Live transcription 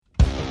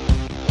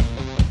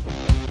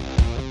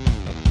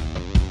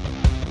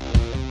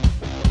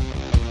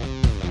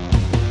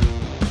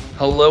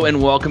Hello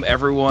and welcome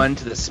everyone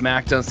to the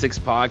Smackdown 6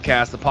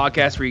 podcast, the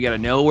podcast where you got to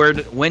know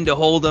when to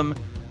hold them,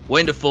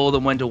 when to fold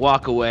them, when to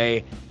walk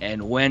away,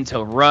 and when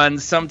to run.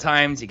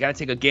 Sometimes you got to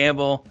take a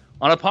gamble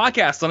on a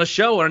podcast, on a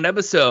show, on an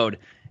episode,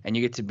 and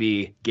you get to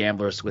be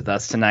gamblers with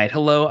us tonight.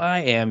 Hello, I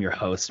am your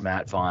host,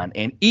 Matt Vaughn,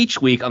 and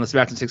each week on the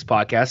Smackdown 6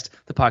 podcast,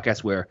 the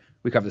podcast where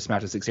we cover the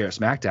Smackdown 6 era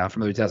SmackDown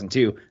from early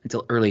 2002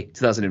 until early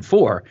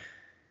 2004,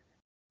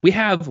 we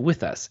have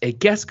with us a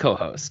guest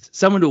co-host,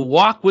 someone to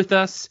walk with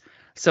us,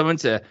 someone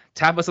to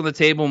tap us on the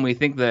table when we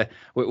think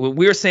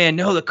we're saying,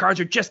 no, the cards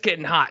are just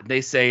getting hot. They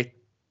say,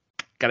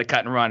 got to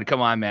cut and run. Come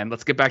on, man.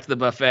 Let's get back to the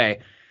buffet.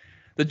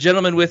 The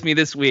gentleman with me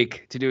this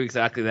week to do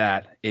exactly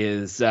that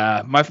is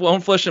my own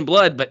flesh and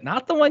blood, but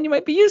not the one you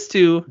might be used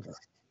to.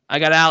 I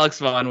got Alex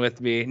Vaughn with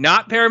me,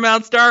 not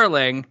Paramount's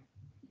darling.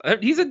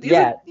 He's a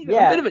bit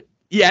of a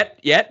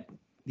yet.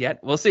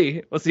 We'll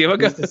see how it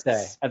goes. To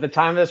say, at the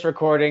time of this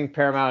recording,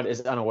 Paramount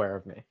is unaware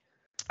of me.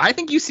 I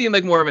think you seem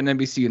like more of an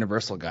NBC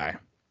Universal guy.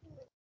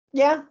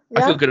 Yeah.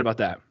 I feel good about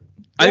that.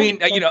 Yeah, I mean,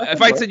 if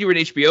I said you were an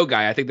HBO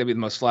guy, I think that'd be the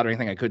most flattering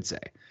thing I could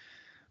say.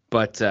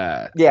 But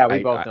we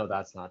both know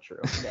that's not true.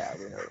 Yeah,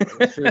 we know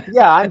that's true.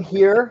 Yeah, I'm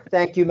here.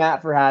 Thank you,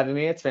 Matt, for having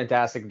me. It's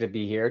fantastic to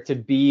be here, to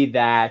be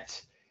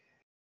that,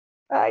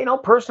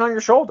 person on your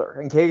shoulder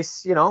in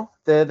case,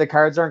 the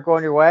cards aren't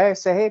going your way.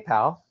 Say, hey,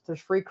 pal, there's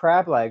free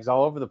crab legs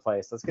all over the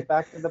place. Let's get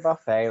back to the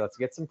buffet. Let's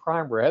get some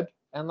prime rib,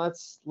 and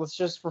let's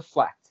just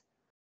reflect.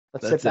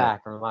 Let's sit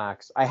back and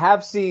relax. I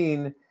have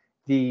seen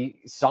the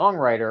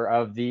songwriter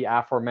of the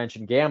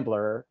aforementioned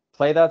Gambler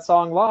play that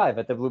song live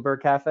at the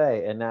Bluebird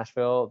Cafe in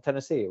Nashville,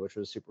 Tennessee, which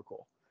was super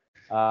cool.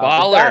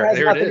 Baller. That has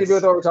there nothing it is. to do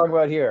with what we're talking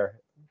about here.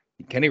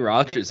 Kenny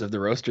Rogers of the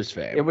Roasters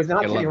fame. It was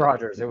not Kenny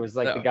Rogers. It was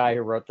the guy who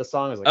wrote the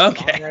song. It was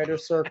Songwriter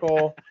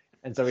Circle.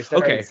 And so we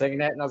started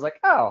singing it, and I was like,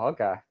 oh,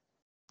 okay.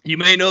 You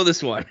may know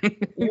this one.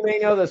 You may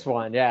know this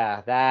one.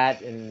 Yeah,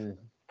 that and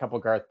a couple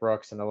Garth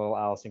Brooks and a little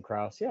Alison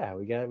Krauss. Yeah,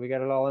 we got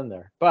it all in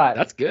there. But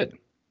that's good.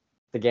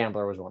 The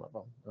Gambler was one of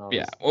them.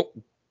 I was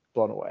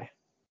blown away.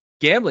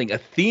 Gambling, a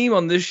theme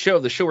on this show.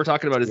 The show we're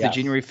talking about is the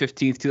January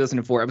 15th,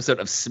 2004 episode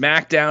of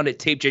Smackdown. It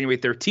taped January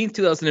 13th,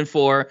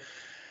 2004.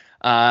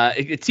 A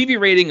TV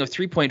rating of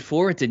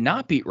 3.4. It did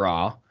not beat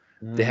Raw.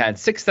 They had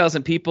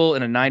 6,000 people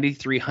in a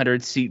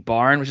 9,300 seat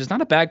barn, which is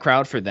not a bad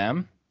crowd for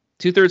them.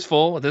 2/3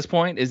 full at this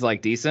point is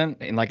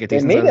decent in a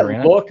decent size arena. It made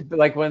it look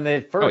like when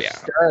they first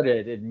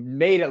started, it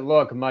made it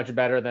look much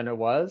better than it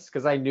was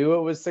because I knew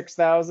it was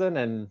 6,000,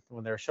 and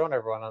when they were showing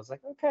everyone, I was like,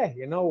 okay,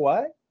 you know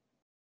what?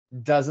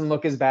 Doesn't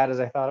look as bad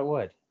as I thought it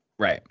would.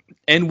 Right,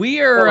 and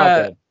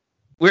we're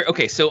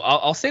okay. So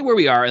I'll say where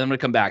we are, and I'm going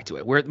to come back to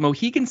it. We're at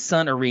Mohegan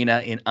Sun Arena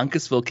in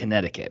Uncasville,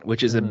 Connecticut,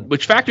 which is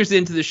which factors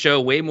into the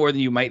show way more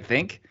than you might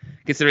think.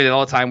 Considering that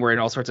all the time we're in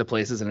all sorts of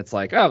places, and it's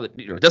like,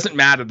 it doesn't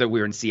matter that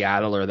we're in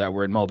Seattle or that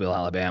we're in Mobile,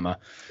 Alabama.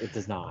 It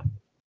does not.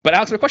 But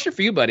Alex, my question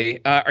for you,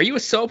 buddy, are you a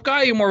soap guy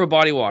or are you more of a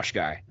body wash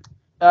guy?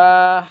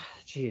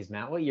 Geez,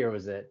 Matt, what year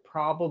was it?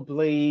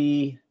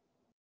 Probably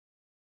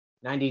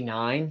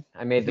 99.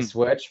 I made the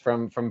switch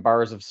from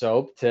bars of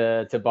soap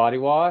to body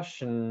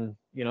wash, and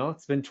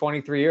it's been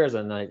 23 years,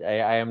 and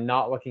I am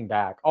not looking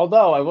back.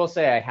 Although I will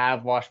say I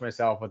have washed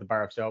myself with a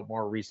bar of soap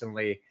more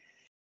recently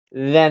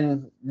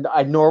than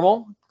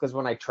normal, because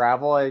when I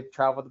travel with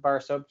the bar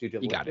of soap due to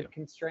liquid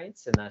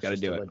constraints, and that's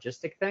just a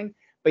logistic thing.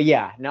 But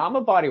yeah, no, I'm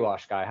a body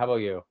wash guy. How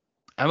about you?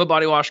 I'm a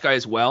body wash guy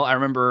as well. I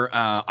remember,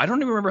 I don't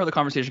even remember how the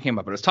conversation came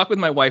up, but I was talking with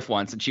my wife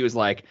once, and she was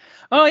like,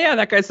 "Oh yeah,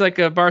 that guy's like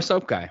a bar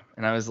soap guy,"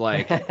 and I was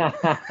like,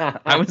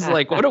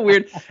 what a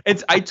weird.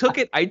 I took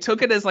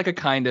it as like a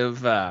kind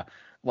of.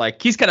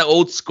 He's kind of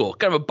old school,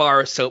 kind of a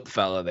bar of soap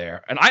fella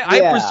there. And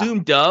I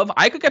presume Dove,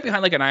 I could get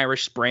behind like an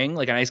Irish Spring,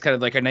 like a nice kind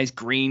of like a nice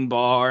green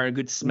bar, a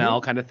good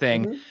smell kind of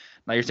thing.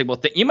 Now you're saying, well,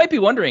 you might be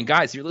wondering,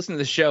 guys, if you're listening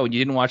to the show and you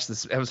didn't watch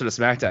this episode of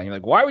SmackDown, you're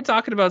like, why are we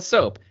talking about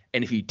soap?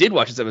 And if you did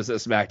watch this episode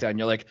of SmackDown,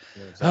 you're like,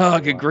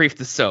 good grief,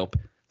 the soap.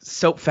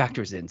 Soap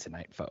factors in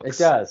tonight, folks.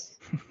 It does.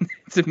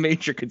 It's a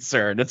major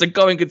concern. It's a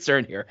going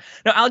concern here.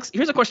 Now, Alex,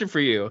 here's a question for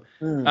you.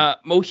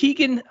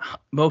 Mohegan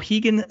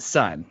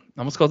Sun. I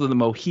almost called it the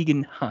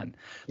Mohegan Hun.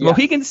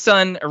 Mohegan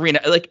Sun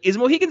Arena. Is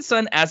Mohegan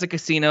Sun as a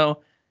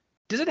casino,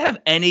 does it have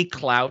any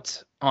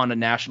clout on a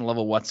national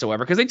level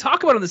whatsoever? Because they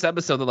talk about in this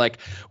episode that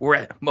we're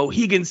at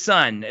Mohegan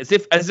Sun as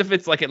if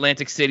it's like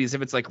Atlantic City, as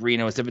if it's like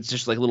Reno, as if it's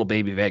just like little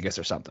baby Vegas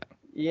or something.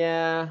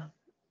 Yeah.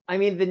 I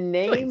mean, the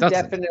name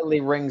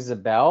definitely rings a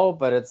bell,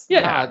 but it's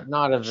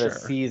not of a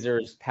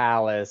Caesar's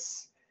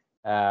Palace,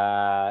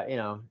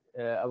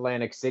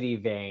 Atlantic City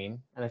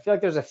vein. And I feel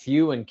like there's a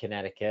few in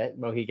Connecticut,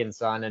 Mohegan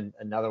Sun, and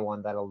another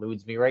one that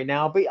eludes me right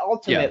now. But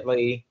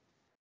ultimately,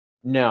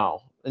 no,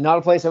 not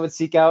a place I would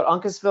seek out.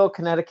 Uncasville,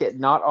 Connecticut,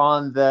 not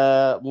on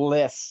the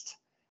list,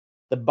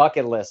 the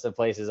bucket list of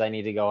places I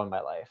need to go in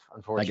my life,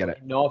 unfortunately. I get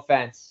it. No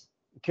offense.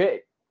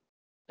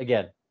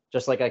 Again,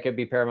 just like I could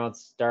be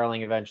Paramount's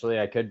darling eventually,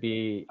 I could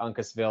be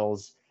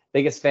Uncasville's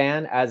biggest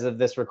fan. As of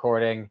this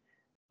recording,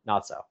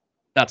 not so.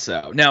 Not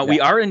so. Now, we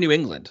are in New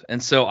England,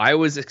 and so I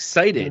was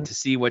excited to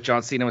see what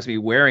John Cena was going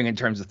to be wearing in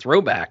terms of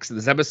throwbacks in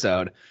this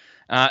episode.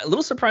 A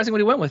little surprising what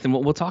he went with, and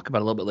we'll talk about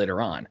it a little bit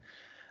later on.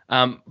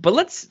 But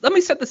let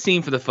me set the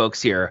scene for the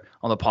folks here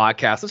on the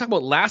podcast. Let's talk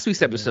about last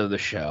week's episode of the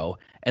show,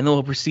 and then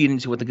we'll proceed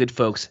into what the good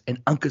folks in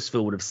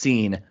Uncasville would have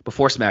seen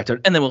before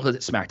SmackDown, and then we'll hit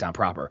SmackDown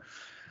proper.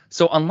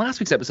 So on last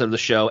week's episode of the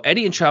show,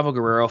 Eddie and Chavo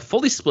Guerrero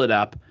fully split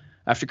up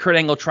after Kurt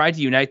Angle tried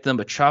to unite them,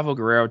 but Chavo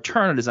Guerrero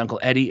turned on his uncle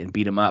Eddie and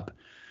beat him up.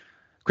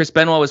 Chris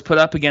Benoit was put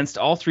up against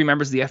all three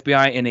members of the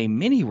FBI in a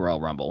mini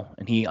Royal Rumble,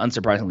 and he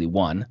unsurprisingly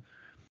won.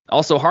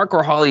 Also,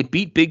 Hardcore Holly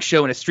beat Big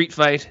Show in a street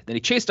fight. Then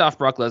he chased off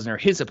Brock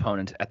Lesnar, his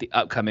opponent, at the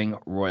upcoming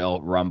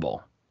Royal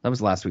Rumble. That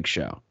was last week's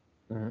show.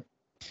 Mm-hmm.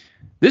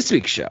 This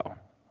week's show,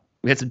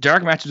 we had some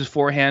dark matches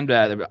beforehand.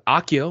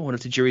 Akio, one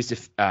of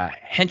Tajiri's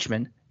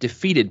henchmen,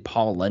 defeated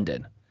Paul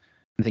London.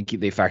 I think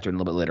they factored in a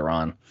little bit later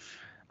on.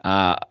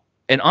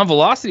 And on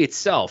Velocity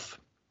itself,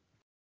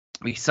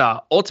 we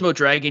saw Ultimo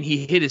Dragon.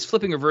 He hit his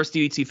flipping reverse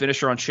DDT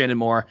finisher on Shannon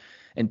Moore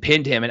and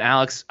pinned him. And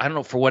Alex, I don't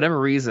know, for whatever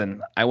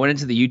reason, I went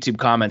into the YouTube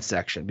comments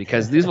section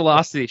because these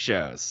Velocity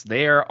shows,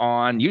 they are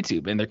on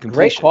YouTube and they're completion.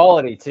 Great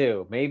quality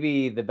too.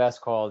 Maybe the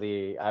best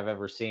quality I've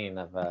ever seen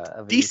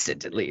of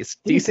decent, at least.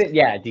 Decent.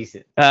 Yeah,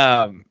 decent.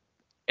 And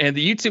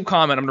the YouTube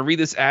comment, I'm going to read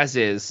this as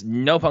is,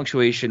 no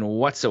punctuation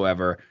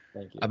whatsoever.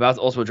 Thank you. About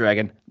the Ultimo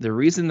Dragon. The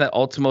reason that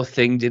Ultimo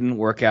thing didn't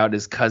work out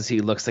is because he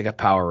looks like a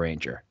Power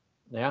Ranger.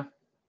 Yeah.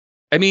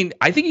 I mean,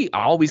 I think he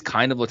always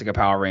kind of looked like a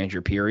Power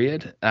Ranger,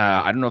 period.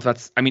 I don't know if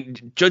that's, I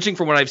mean, judging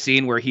from what I've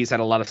seen where he's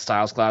had a lot of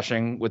styles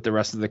clashing with the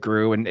rest of the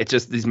crew and it's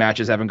just these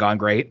matches haven't gone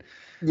great.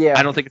 Yeah.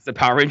 I don't think it's the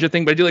Power Ranger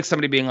thing, but I do like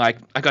somebody being like,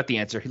 I got the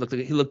answer. He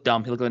looked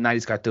dumb. He looked like a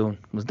 90s cartoon.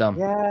 It was dumb.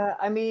 Yeah.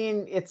 I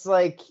mean, it's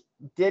like,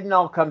 didn't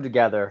all come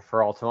together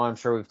for Ultimo. I'm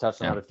sure we've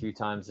touched on it a few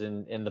times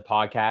in the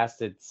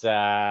podcast. It's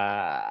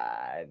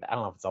I don't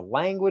know if it's a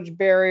language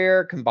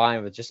barrier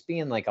combined with just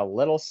being like a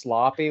little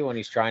sloppy when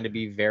he's trying to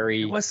be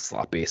very. It was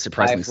sloppy,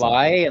 surprisingly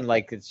sloppy. And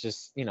like it's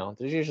just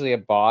there's usually a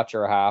botch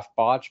or a half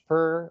botch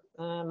per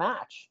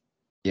match.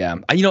 Yeah,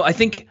 I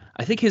think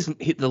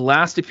the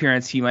last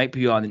appearance he might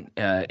be on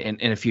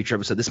in a future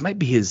episode. This might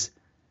be his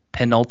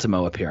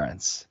penultimo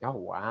appearance. Oh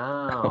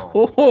wow!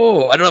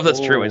 Oh, I don't know if that's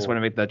true. I just want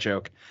to make that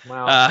joke.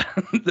 Wow.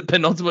 The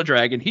penultimo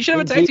dragon. He should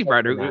have a tag team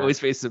partner who always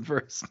faces him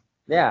first.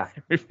 Yeah,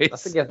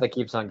 that's the gift that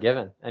keeps on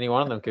giving. Any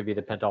one of them could be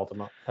the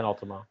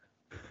penultimo.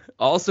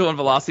 Also on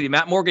Velocity,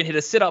 Matt Morgan hit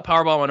a sit-out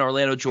powerbomb on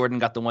Orlando Jordan,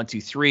 got the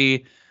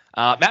 1-2-3.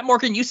 Matt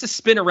Morgan used to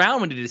spin around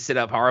when he did a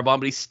sit-out powerbomb,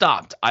 but he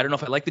stopped. I don't know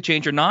if I like the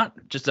change or not.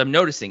 Just I'm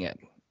noticing it.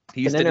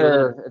 It's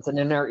an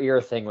inner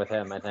ear thing with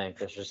him. I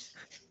think it's just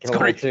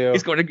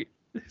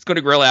He's going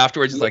to grill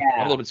afterwards. He's like,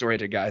 I'm a little bit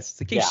disoriented, guys.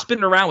 It's like, you're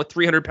spinning around with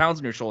 300 pounds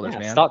on your shoulders,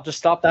 man.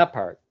 Stop that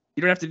part.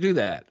 You don't have to do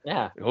that.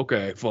 Yeah.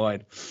 Okay,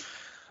 fine.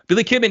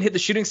 Billy Kidman hit the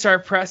shooting star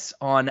press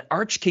on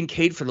Arch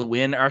Kincaid for the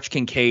win. Arch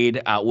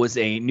Kincaid was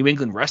a New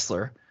England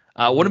wrestler.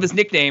 One of his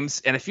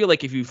nicknames, and I feel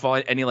like if you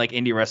follow any like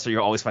indie wrestler,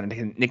 you'll always find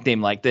a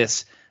nickname like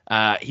this.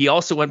 He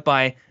also went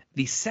by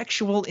the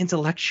Sexual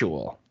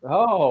Intellectual.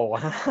 Oh,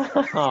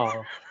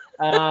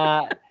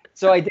 wow.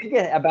 So I did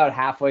get about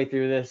halfway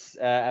through this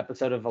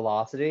episode of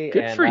Velocity.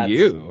 Good for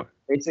you.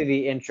 Basically,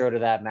 the intro to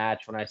that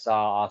match, when I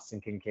saw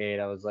Austin Kincaid,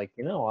 I was like,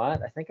 you know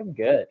what? I think I'm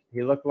good.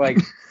 He looked like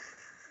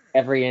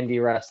every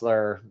indie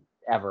wrestler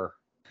ever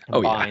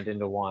combined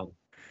into one.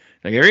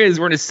 Now, here he is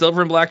wearing his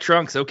silver and black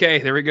trunks. Okay,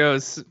 there he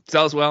goes.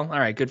 Sells well. All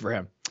right, good for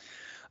him.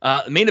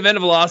 Main event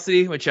of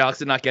Velocity, which Alex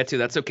did not get to.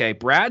 That's okay.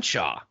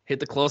 Bradshaw hit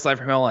the clothesline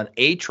from hell on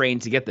A-Train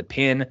to get the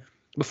pin.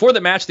 Before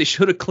the match, they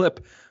showed a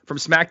clip from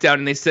SmackDown,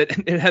 and they said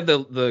it had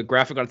the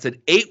graphic on it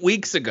said 8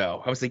 weeks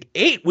ago. I was like,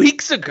 8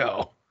 weeks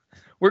ago?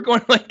 We're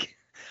going like,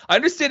 I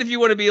understand if you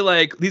want to be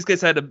like, these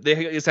guys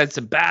had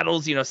some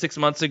battles, 6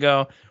 months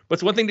ago, but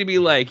it's one thing to be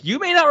like, you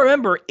may not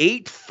remember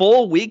 8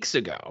 full weeks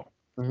ago,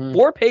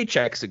 4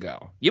 paychecks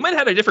ago. You might have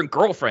had a different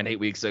girlfriend 8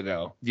 weeks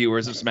ago,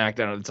 viewers of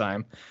SmackDown at the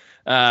time.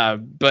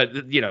 But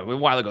a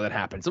while ago that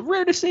happened. So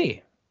rare to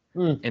see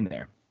in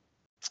there.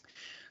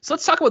 So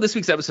let's talk about this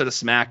week's episode of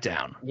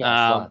SmackDown.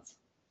 Yes,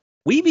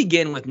 we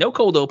begin with no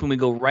cold open. We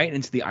go right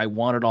into the I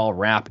Want It All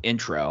rap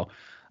intro.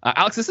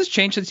 Alex, has this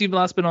changed since you've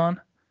last been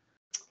on?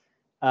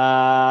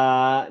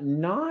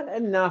 Not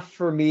enough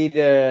for me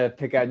to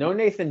pick out. No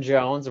Nathan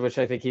Jones, which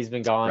I think he's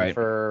been gone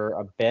for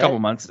a bit. A couple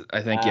months,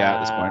 I think,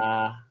 at this point.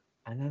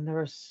 And then there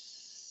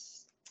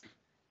was...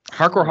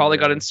 Hardcore Holly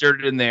got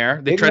inserted in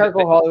there.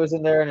 Hardcore Holly was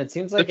in there, and it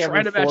seems like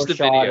every fourth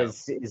shot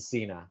is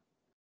Cena.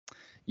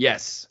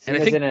 Yes. Cena's and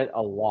I think in it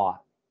a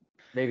lot.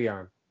 Maybe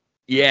Arn.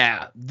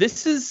 Yeah,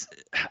 this is,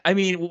 I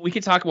mean, we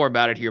can talk more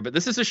about it here, but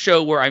this is a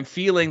show where I'm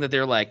feeling that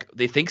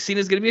they think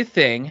Cena's going to be a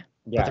thing,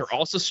 but they're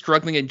also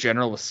struggling in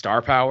general with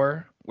star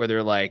power, where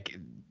they're like,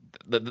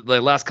 the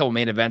last couple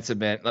main events have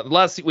been, the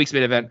last week's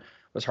main event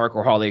was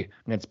Hardcore Holly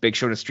against Big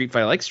Show in a street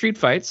fight. I like street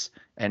fights,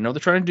 and I know they're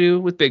trying to do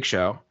with Big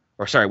Show,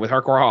 with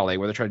Hardcore Holly,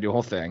 where they're trying to do a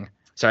whole thing.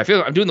 So I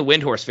feel I'm doing the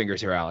wind horse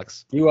fingers here,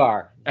 Alex. You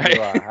are.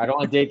 I don't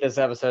want to date this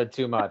episode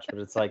too much, but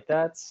it's like,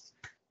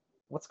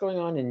 what's going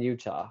on in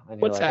Utah? And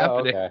what's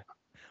happening? Oh, okay.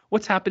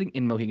 What's happening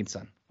in Mohegan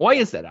Sun? Why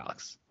is that,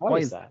 Alex? Why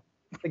is that?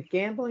 The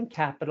gambling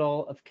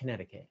capital of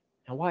Connecticut.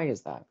 And why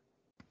is that?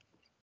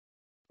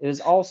 It is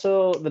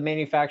also the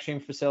manufacturing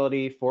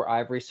facility for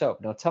Ivory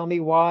soap. Now tell me,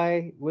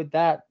 why would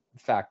that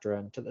factor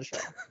into the show?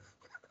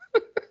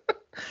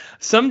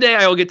 Someday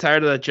I will get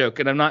tired of that joke,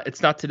 and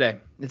it's not today.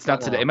 It's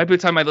not today. No. It might be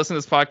the time I listen to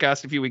this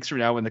podcast a few weeks from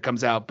now when it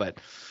comes out, but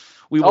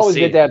we will Always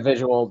see. good to have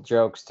visual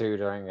jokes too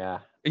during yeah,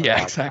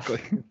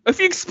 exactly. If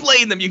you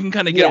explain them, you can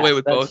kind of get away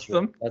with both of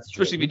them. That's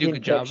true. Especially if you do a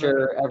good job.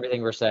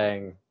 Everything we're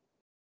saying.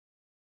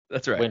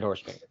 That's right.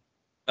 Windhorse finger.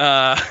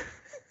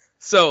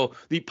 So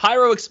the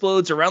pyro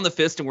explodes around the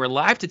fist, and we're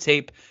live to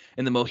tape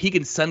in the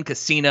Mohegan Sun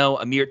Casino,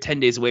 a mere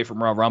 10 days away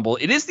from Royal Rumble.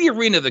 It is the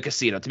arena of the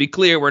casino. To be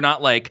clear, we're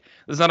not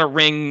there's not a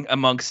ring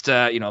amongst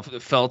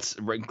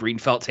green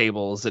felt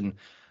tables and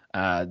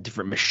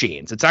different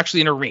machines. It's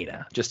actually an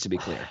arena, just to be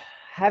clear.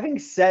 Having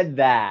said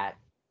that,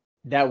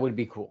 that would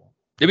be cool.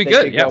 It'd be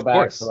good, yeah, of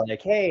course. To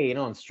hey,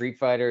 in Street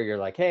Fighter,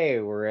 you're hey,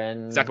 we're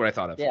in. Exactly what I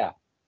thought of. Yeah.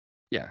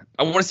 Yeah,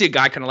 I want to see a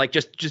guy kind of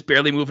just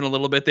barely moving a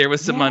little bit there with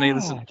some money.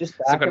 Just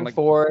back and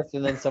forth,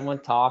 and then someone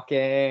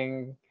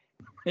talking.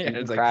 Yeah,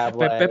 it's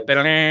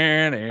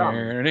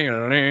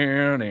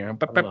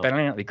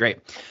great.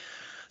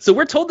 So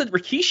we're told that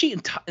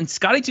Rikishi and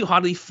Scotty 2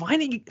 Hotly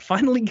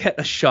finally get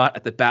a shot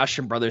at the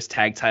Basham Brothers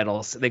tag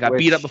titles. They got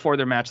beat up before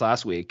their match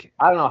last week.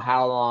 I don't know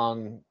how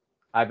long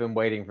I've been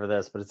waiting for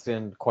this, but it's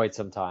been quite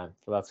some time.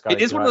 So that's It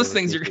is one of those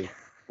things.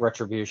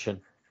 Retribution.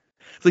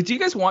 It's do you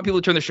guys want people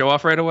to turn the show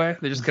off right away?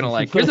 They're just kind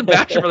of here's a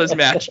Basham Brothers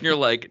match, and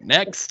you're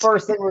next.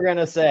 First thing we're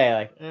gonna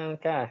say,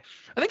 okay.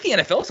 I think the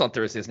NFL's on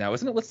Thursdays now,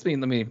 isn't it? Let me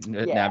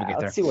navigate there.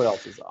 Let's see what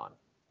else is on.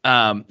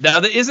 Now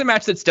there is a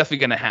match that's definitely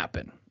going to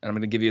happen, and I'm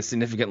going to give you a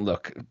significant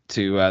look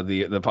to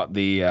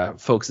the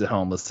folks at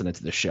home listening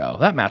to the show.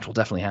 That match will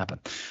definitely happen.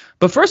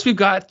 But first, we've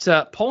got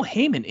Paul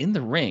Heyman in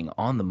the ring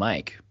on the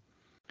mic,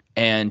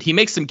 and he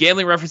makes some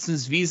gambling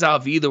references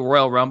vis-a-vis the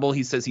Royal Rumble.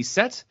 He says he's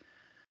set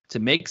to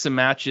make some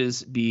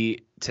matches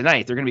be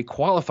tonight. They're going to be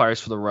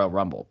qualifiers for the Royal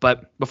Rumble.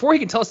 But before he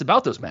can tell us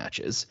about those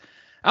matches,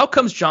 out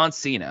comes John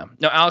Cena.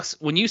 Now, Alex,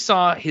 when you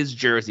saw his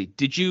jersey,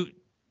 did you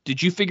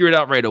figure it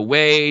out right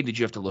away? Did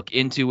you have to look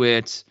into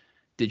it?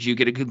 Did you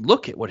get a good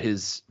look at what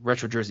his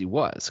retro jersey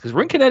was? Because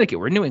we're in Connecticut.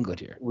 We're in New England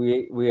here.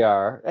 We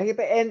are. And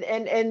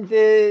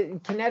the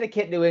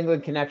Connecticut-New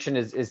England connection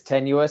is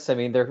tenuous. I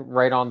mean, they're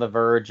right on the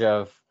verge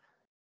of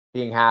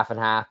being half and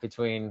half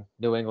between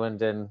New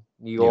England and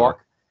New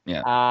York.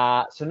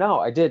 Yeah. So no,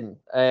 I didn't.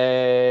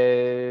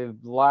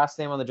 Last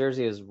name on the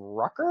jersey is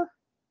Rucker.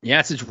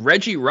 Yes, it's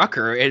Reggie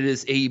Rucker. It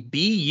is a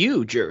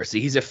BU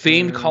jersey. He's a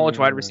famed college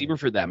wide receiver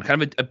for them.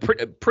 Kind of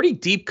a pretty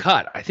deep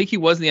cut. I think he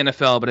was in the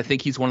NFL, but I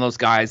think he's one of those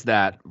guys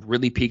that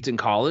really peaked in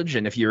college.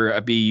 And if you're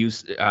a BU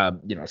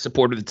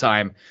supporter at the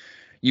time,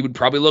 you would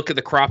probably look at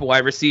the crop of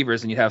wide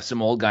receivers and you'd have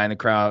some old guy in the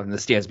crowd in the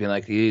stands being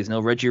like, he's no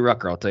Reggie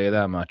Rucker, I'll tell you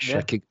that much.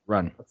 Yeah. Kick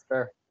run. That's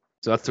fair.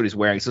 So that's what he's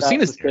wearing. So that's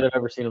Cena's good I've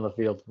ever seen on the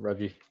field,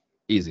 Reggie.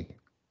 Easy.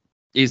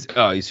 You should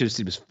have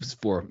seen his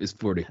 40.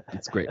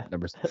 It's great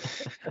numbers.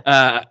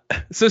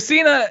 So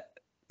Cena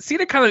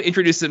kind of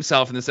introduced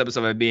himself in this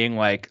episode by being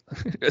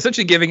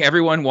essentially giving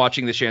everyone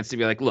watching the chance to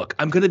be look,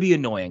 I'm going to be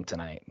annoying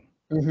tonight.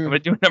 Mm-hmm. I'm going to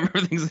do a number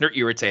of things that are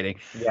irritating.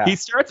 Yeah. He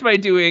starts by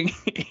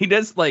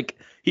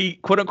he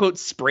quote unquote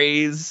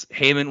sprays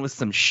Heyman with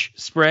some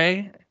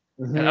spray.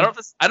 Mm-hmm. And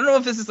I don't know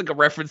if this is a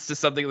reference to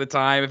something at the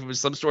time, if it was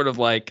some sort of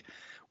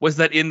was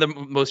that in the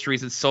most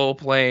recent Soul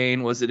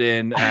Plane? Was it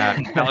in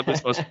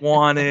Malibu's Most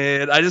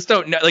Wanted? I just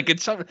don't know.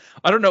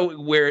 I don't know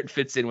where it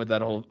fits in with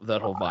that whole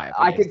vibe.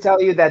 I can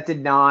tell you that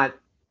did not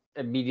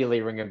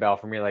immediately ring a bell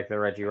for me like the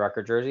Reggie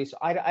Rucker jersey. So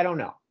I don't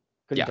know.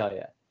 Couldn't tell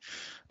you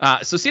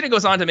that. So Cena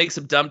goes on to make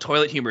some dumb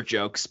toilet humor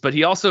jokes, but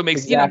he also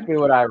makes exactly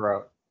what I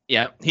wrote.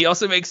 Yeah, he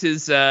also makes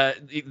his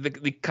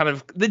the kind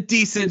of the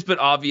decent but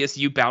obvious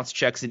you bounce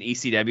checks and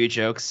ECW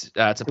jokes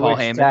to Paul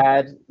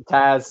Heyman.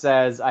 Taz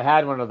says, I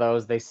had one of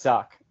those. They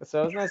suck.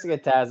 So it was nice to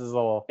get Taz's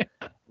little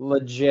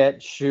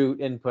legit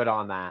shoot input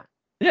on that.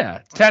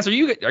 Yeah, Taz, are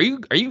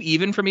you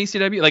even from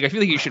ECW? I feel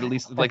like you should at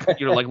least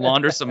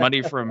launder some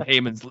money from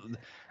Heyman's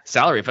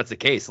salary if that's the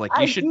case.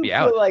 You should be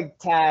out. I feel like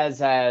Taz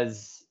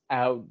has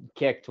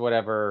outkicked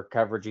whatever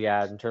coverage he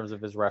had in terms of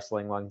his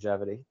wrestling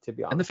longevity, to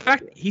be honest. And the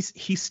fact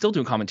he's still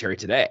doing commentary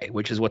today,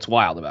 which is what's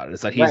wild about it,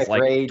 is that he's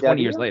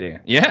 20 years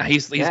later. Yeah,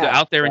 he's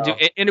out there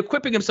and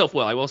equipping himself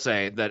well. I will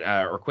say that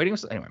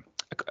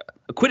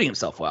acquitting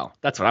himself well.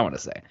 That's what I want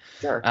to say.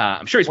 Sure.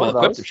 I'm sure he's well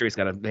equipped. I'm sure he's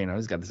got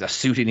a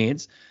suit he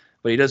needs,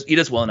 but he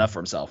does well enough for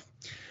himself.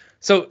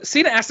 So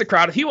Cena asked the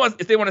crowd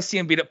if they want to see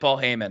him beat up Paul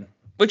Heyman.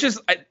 Which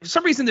is, for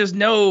some reason, there's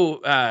no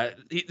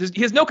he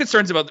has no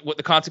concerns about what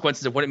the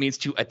consequences of what it means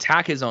to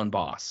attack his own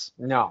boss.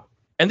 No.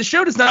 And the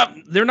show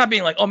they're not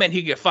being oh man,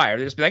 he could get fired.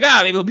 They're just being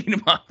maybe we'll beat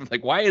him up.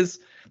 Why is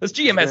this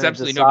GM has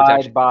absolutely no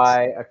protection.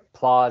 By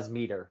applause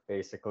meter,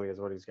 basically, is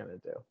what he's going to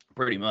do.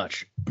 Pretty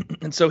much.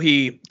 And so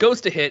he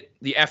goes to hit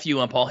the FU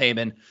on Paul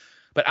Heyman,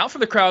 but out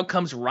from the crowd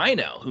comes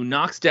Rhyno, who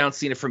knocks down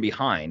Cena from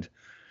behind.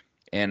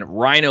 And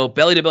Rhyno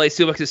belly-to-belly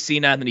suplexes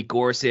Cena, and then he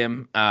gores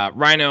him.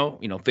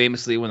 Rhyno,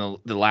 famously when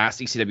the last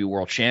ECW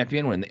World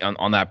Champion, when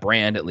on that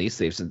brand at least,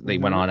 they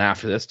went on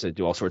after this to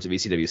do all sorts of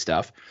ECW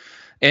stuff.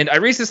 And I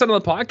recently said on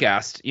the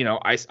podcast,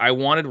 I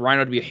wanted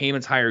Rhyno to be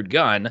Heyman's hired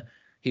gun.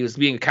 He was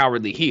being a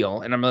cowardly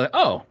heel. And I'm like,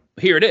 oh,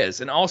 here it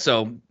is. And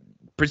also,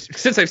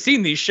 since I've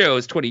seen these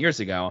shows 20 years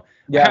ago,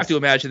 I have to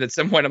imagine that at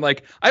some point I'm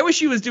like, I wish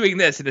he was doing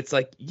this. And it's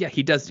like, yeah,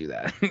 he does do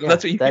that. Yeah,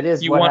 That's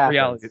what you want happens.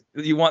 reality.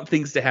 You want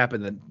things to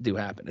happen that do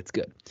happen. It's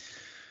good.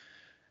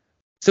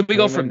 So we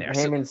go from there.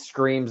 Heyman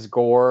screams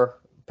gore,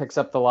 picks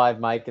up the live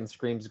mic and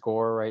screams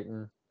gore right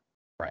in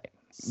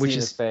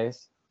Cena's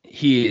face.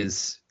 He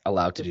is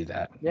allowed to do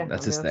that. Yeah,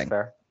 that's his thing.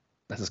 Fair.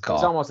 That's his call.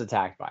 He's almost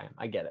attacked by him.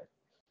 I get it.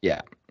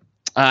 Yeah.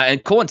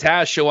 And Cole and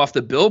Taz show off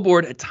the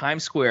billboard at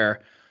Times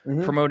Square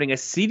promoting a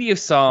CD of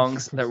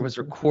songs that was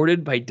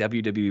recorded by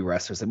WWE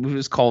wrestlers. The movie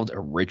was called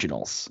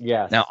Originals.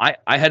 Yes. Now,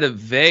 I had a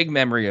vague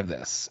memory of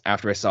this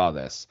after I saw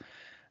this.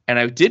 And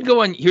I did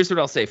go on, here's what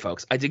I'll say,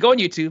 folks. I did go on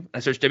YouTube,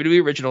 I searched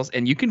WWE Originals,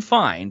 and you can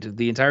find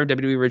the entire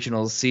WWE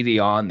Originals CD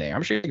on there.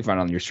 I'm sure you can find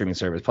it on your streaming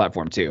service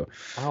platform, too.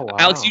 Oh, wow.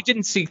 Alex, you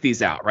didn't seek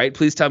these out, right?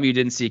 Please tell me you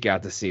didn't seek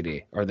out the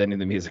CD or any of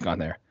the music on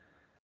there.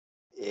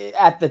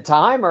 At the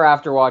time or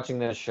after watching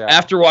this show?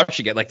 After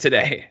watching it, like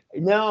today.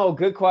 No,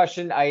 good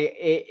question.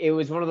 It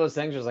was one of those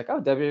things. I was like,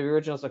 oh, WWE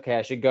Originals. Okay,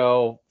 I should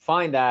go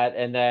find that.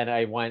 And then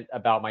I went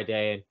about my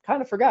day and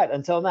kind of forgot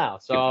until now.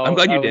 So I'm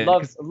glad you did.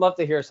 I'd love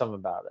to hear some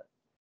about it.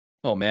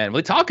 Oh man,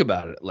 we talk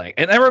about it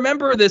and I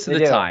remember this at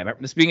the time.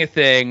 This being a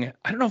thing.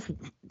 I don't know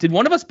did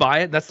one of us buy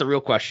it? That's the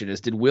real question. Is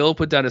did Will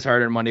put down his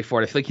hard-earned money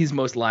for it? I feel like he's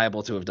most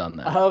liable to have done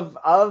that.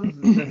 Of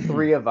the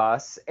three of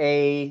us,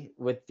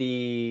 with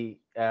the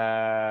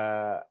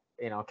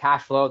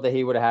cash flow that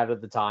he would have had at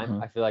the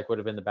time, I feel like would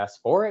have been the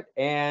best for it.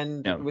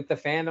 And with the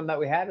fandom that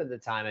we had at the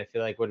time, I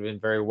feel like would have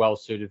been very well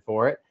suited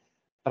for it.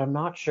 But I'm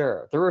not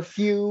sure. There were a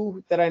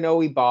few that I know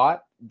we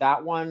bought.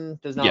 That one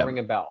does not ring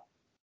a bell.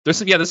 There's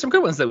some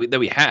good ones that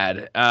we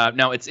had.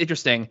 Now it's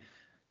interesting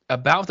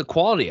about the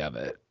quality of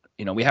it.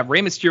 We have Rey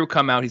Mysterio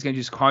come out. He's going to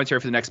do some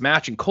commentary for the next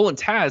match. And Cole and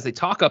Taz, they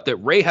talk up that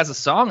Rey has a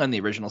song on the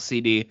original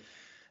CD.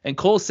 And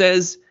Cole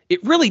says,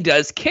 it really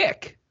does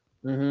kick.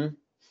 Mm-hmm.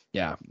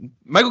 Yeah.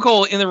 Michael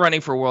Cole in the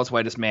running for World's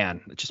Whitest Man.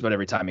 Just about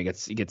every time he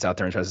gets out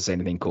there and tries to say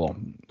anything cool.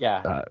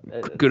 Yeah.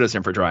 Kudos to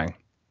him for trying.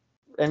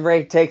 And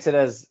Rey takes it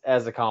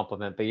as a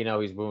compliment, but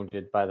he's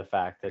wounded by the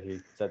fact that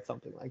he said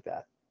something like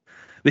that.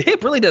 The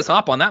hip really does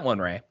hop on that one,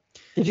 Ray.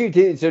 Did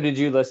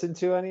you listen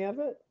to any of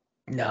it?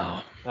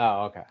 No.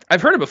 Oh, okay.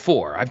 I've heard it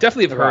before. I've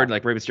definitely heard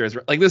like Rey Mysterio's,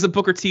 like there's a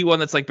Booker T one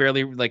that's like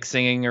barely like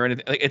singing or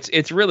anything. Like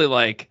it's really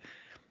like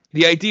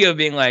the idea of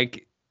being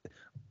like,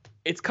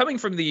 it's coming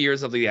from the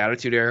years of the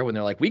Attitude Era when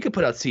they're like, we could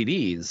put out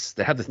CDs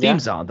that have the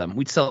themes on them.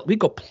 We'd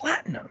go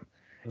platinum.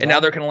 And now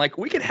they're kind of like,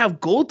 we could have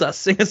Goldust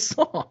sing a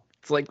song.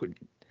 It's like,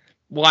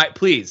 why?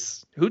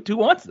 Please, who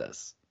wants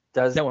this?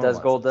 Does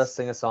Goldust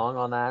sing a song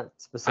on that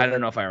specific? I don't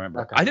know if I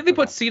remember. Okay. I think they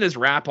put Cena's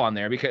rap on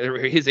there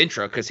because his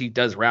intro, because he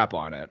does rap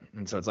on it,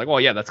 and so it's like,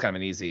 well, yeah, that's kind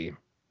of an easy.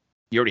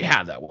 You already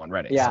have that one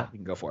ready, so you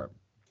can go for it.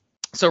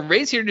 So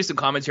Ray's here to do some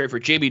commentary for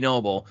Jamie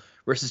Noble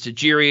versus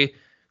Tajiri.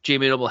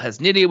 Jamie Noble has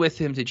Nydia with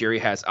him.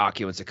 Tajiri has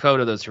Akio and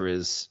Sakota. Those are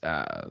his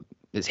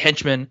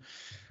henchmen.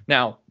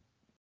 Now,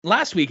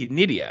 last week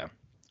Nydia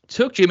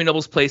took Jamie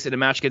Noble's place in a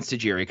match against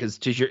Tajiri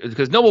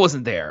because Noble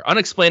wasn't there.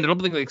 Unexplained. I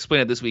don't think they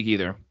explained it this week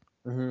either.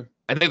 Mm-hmm.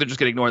 I think they're just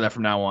going to ignore that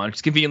from now on.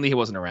 Because conveniently, he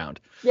wasn't around.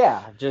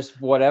 Yeah, just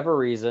whatever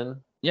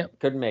reason. Yeah,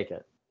 couldn't make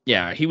it.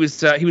 Yeah, he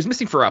was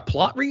missing for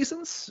plot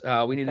reasons.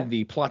 We needed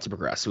the plot to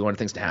progress. We wanted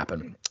things to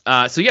happen.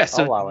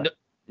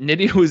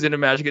 Nydia was in a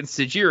match against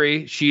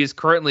Tajiri. She is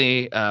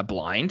currently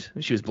blind.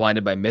 She was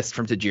blinded by mist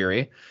from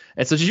Tajiri,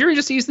 and so Tajiri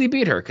just easily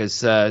beat her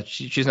because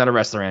she's not a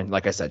wrestler, and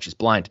like I said, she's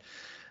blind.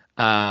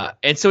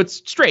 And so it's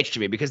strange to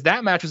me because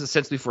that match was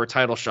essentially for a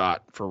title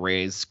shot for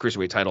Ray's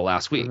Cruiserweight title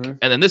last week. And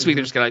then this week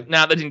they're just kind of like,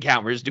 nah, that didn't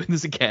count. We're just doing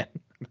this again.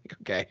 Like,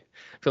 okay.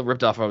 I feel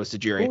ripped off if I was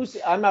Tajiri.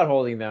 I'm not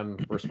holding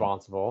them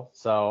responsible,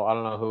 so I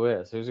don't know who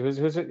is.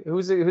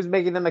 Who's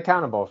making them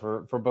accountable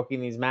for booking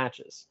these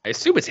matches? I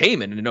assume it's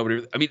Heyman and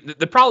nobody. I mean,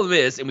 the problem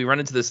is, and we run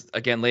into this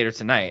again later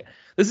tonight,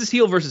 this is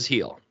heel versus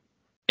heel.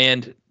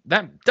 And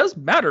that does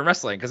matter in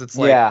wrestling because it's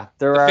like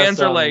fans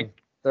are like,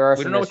 we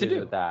don't know what to do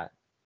with that.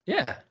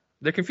 Yeah.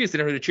 They're confused. They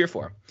don't know who to cheer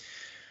for.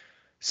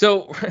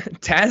 So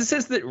Taz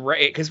says that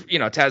Ray, because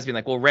Taz being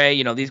like, well, Ray,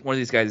 one of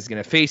these guys is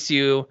going to face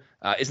you.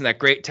 Isn't that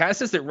great? Taz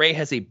says that Ray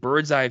has a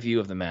bird's eye view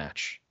of the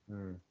match.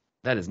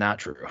 That is not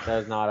true.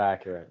 That is not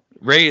accurate.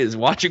 Ray is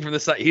watching from the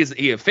side.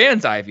 He a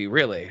fan's eye view,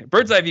 really.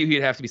 Bird's eye view,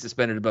 he'd have to be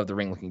suspended above the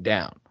ring looking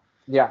down.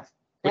 Yeah.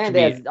 And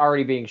as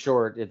already being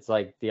short, it's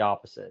like the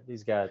opposite.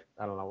 He's got,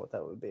 I don't know what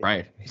that would be.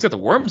 Right. He's got the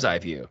worm's eye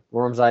view.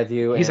 Worm's eye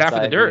view. He's after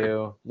the dirt.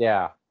 View.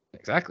 Yeah.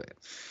 Exactly.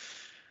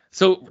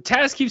 So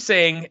Taz keeps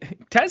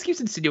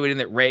insinuating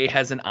that Ray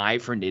has an eye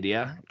for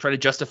Nydia, trying to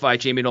justify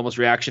Jamie Noble's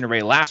reaction to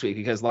Ray last week,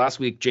 because last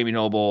week Jamie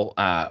Noble,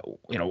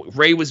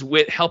 Ray was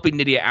helping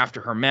Nydia after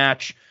her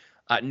match.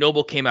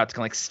 Noble came out to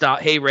kind of like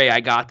stop, hey Ray, I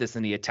got this,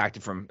 and he attacked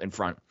it from in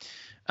front.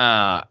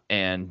 So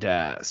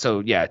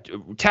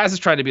Taz is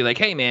trying to be like,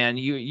 hey man,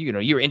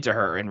 you're into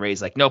her, and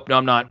Ray's like, nope, no,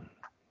 I'm not.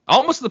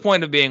 Almost to the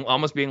point of being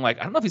like,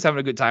 I don't know if he's having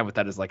a good time with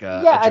that as like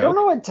a Yeah, a I don't joke.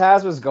 know what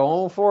Taz was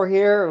going for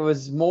here. It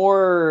was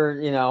more,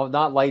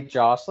 not light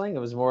jostling. It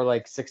was more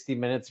like 60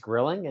 minutes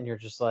grilling, and you're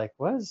just like,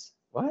 what?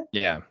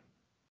 Yeah.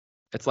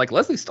 It's like,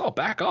 Leslie Stahl,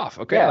 back off.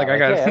 Okay. Yeah, Like I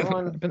got hey, I've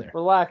everyone been there.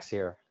 relax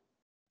here.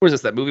 Where's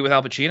this? That movie with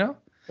Al Pacino?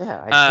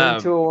 Yeah, I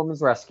came to Um, a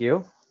woman's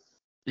rescue.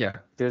 yeah.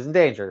 He was in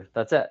danger.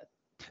 That's it.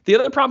 The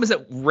other problem is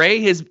that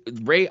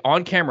Ray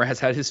on camera has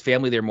had his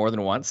family there more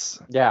than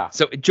once. Yeah.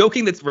 So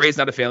joking that Ray's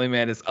not a family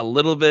man is a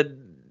little bit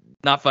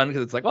not fun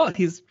because it's like, well,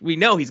 we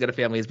know he's got a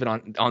family. He's been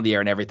on the air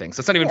and everything. So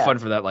it's not even fun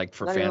for that, like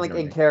for not fans. Even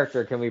like in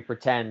character can we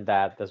pretend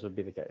that this would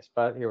be the case,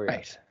 but here we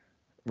are.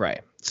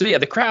 Right. So yeah,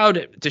 the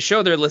crowd, to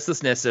show their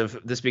listlessness of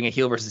this being a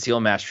heel versus heel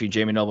match between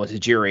Jamie Noble and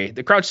Tajiri,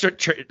 the crowd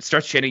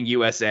starts chanting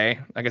USA.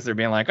 I guess they're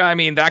being like, I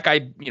mean, that guy,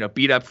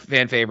 beat up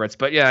fan favorites,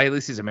 but yeah, at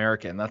least he's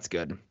American. That's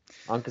good.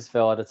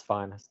 Uncasville at its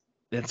finest.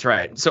 That's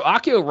right. So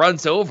Akio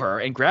runs over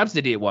and grabs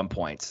Nitty at one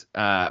point,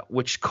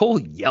 which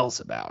Cole yells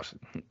about.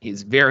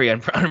 He's very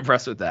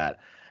unimpressed with that.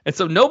 And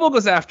so Noble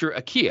goes after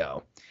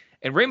Akio,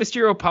 and Rey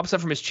Mysterio pops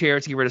up from his chair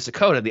to get rid of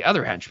Sakota, the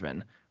other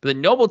henchman. But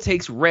then Noble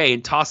takes Ray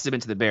and tosses him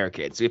into the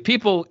barricade. So you have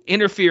people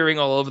interfering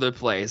all over the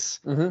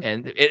place,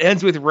 and it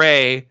ends with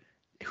Ray,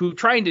 who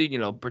trying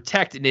to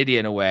protect Nitty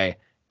in a way,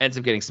 ends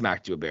up getting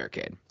smacked to a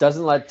barricade.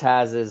 Doesn't let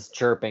Taz's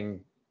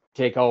chirping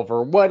take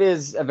over what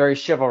is a very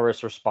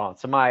chivalrous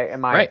response, in my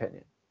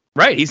opinion.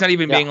 Right. He's not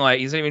even being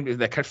like, he's not even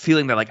that kind of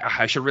feeling that like,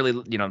 I should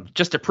really,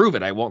 just to prove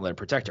it, I won't let him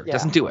protect her.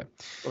 Doesn't do it.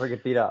 Or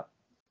get beat up.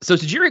 So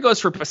Tajiri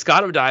goes for a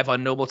Pescado dive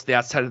on Noble to the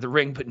outside of the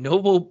ring, but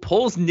Noble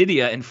pulls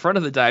Nydia in front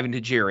of the diving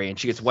Tajiri, and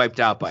she gets wiped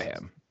out by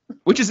him.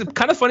 Which is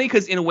kind of funny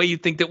because in a way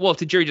you'd think that, well, if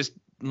Tajiri just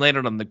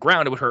landed on the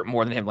ground, it would hurt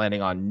more than him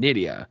landing on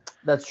Nydia.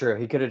 That's true.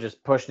 He could have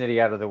just pushed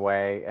Nydia out of the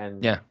way,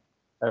 and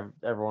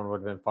everyone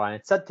would have been fine.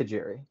 Except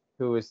Tajiri,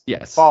 whose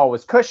fall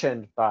was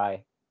cushioned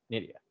by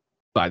Nydia.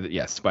 By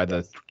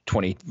the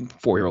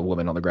 24-year-old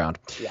woman on the ground.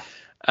 Yeah.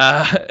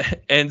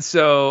 And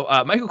so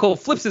Michael Cole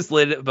flips his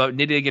lid about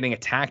Nydia getting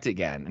attacked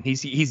again. And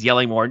he's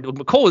yelling more.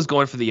 Cole is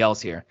going for the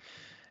yells here.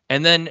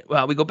 And then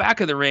we go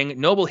back in the ring.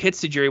 Noble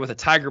hits Tajiri with a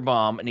Tiger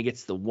Bomb, and he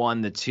gets the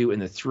 1, the 2,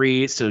 and the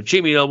 3. So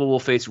Jamie Noble will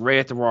face Ray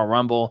at the Royal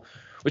Rumble,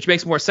 which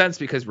makes more sense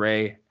because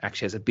Ray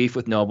actually has a beef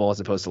with Noble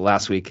as opposed to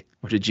last week,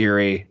 where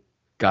Tajiri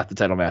got the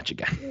title match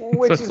again.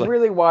 Which is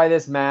really why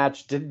this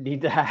match didn't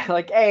need to have,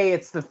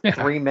 it's the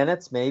 3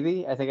 minutes,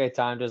 maybe. I think I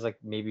timed it as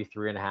maybe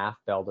 3.5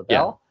 bell to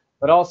bell. Yeah.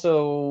 But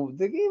also,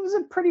 it was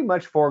a pretty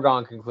much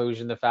foregone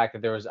conclusion, the fact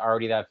that there was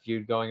already that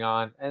feud going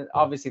on. And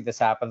obviously this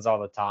happens all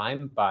the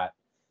time, but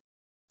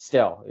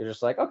still, you're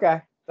just like,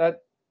 okay,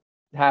 that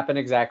happened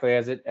exactly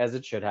as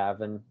it should have,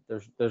 and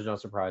there's no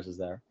surprises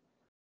there.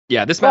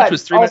 Yeah, this match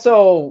was 3 minutes.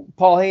 Also,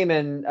 Paul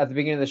Heyman at the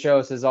beginning of the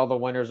show says all the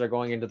winners are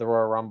going into the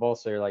Royal Rumble.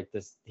 So you're like,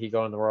 he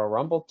going in the Royal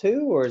Rumble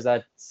too, or is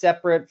that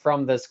separate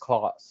from this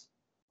clause?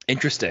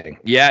 Interesting.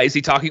 Yeah, was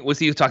he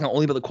talking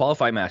only about the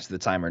qualifying match at the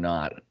time or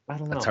not? I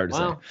don't know. That's hard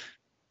to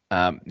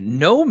say.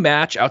 No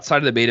match outside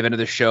of the main event of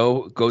the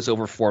show goes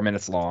over 4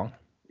 minutes long.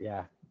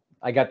 Yeah,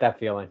 I got that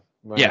feeling.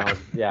 Yeah.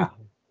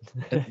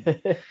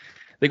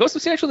 They go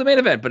substantial to the main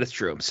event, but it's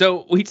true.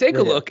 So we take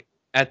a look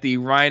at the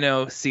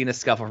Rhyno Cena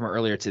scuffle from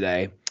earlier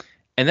today.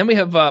 And then we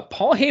have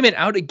Paul Heyman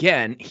out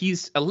again.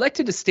 He's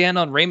elected to stand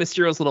on Rey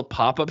Mysterio's little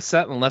pop-up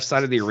set on the left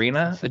side of the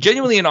arena.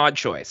 Genuinely an odd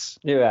choice.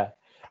 Yeah.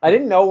 I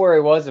didn't know where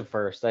he was at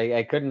first.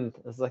 I couldn't.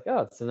 I was like, oh,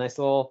 it's a nice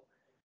little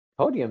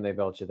podium they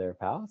built you there,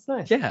 pal. It's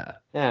nice. Yeah.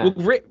 Well,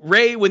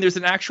 Ray, when there's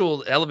an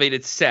actual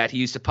elevated set, he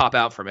used to pop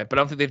out from it, but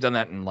I don't think they've done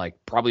that in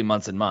probably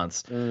months and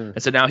months.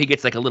 And so now he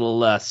gets a little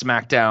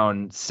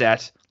Smackdown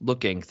set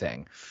looking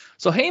thing.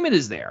 So Heyman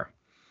is there.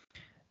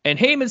 And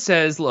Heyman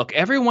says, look,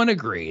 everyone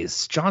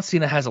agrees John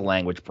Cena has a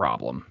language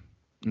problem.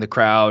 And the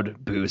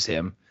crowd boos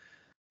him.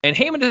 And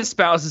Heyman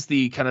espouses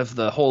the kind of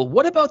the whole,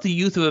 what about the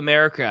youth of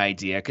America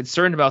idea,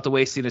 concerned about the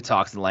way Cena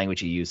talks and the language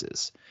he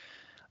uses.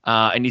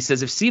 And he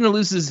says if Cena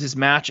loses his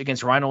match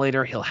against Rhyno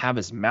later, he'll have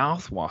his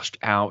mouth washed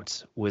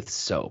out with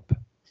soap.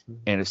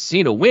 And if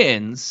Cena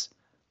wins,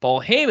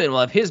 Paul Heyman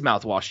will have his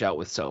mouth washed out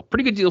with soap.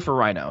 Pretty good deal for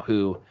Rhyno,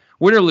 who,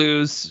 win or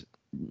lose,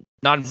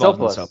 not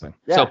involved in soaping.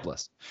 Yeah.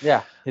 Soapless.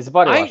 Yeah, he's a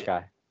body wash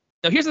guy.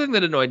 Now, here's the thing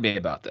that annoyed me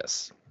about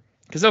this.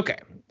 Because,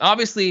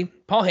 obviously,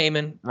 Paul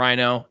Heyman,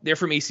 Rhyno, they're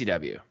from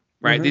ECW,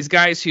 right? These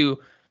guys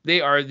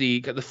they are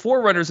the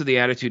forerunners of the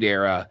Attitude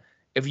Era.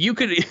 If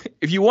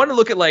you want to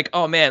look at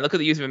oh man, look at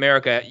the youth of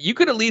America, you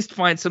could at least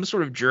find some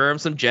sort of germ,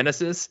 some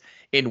genesis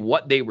in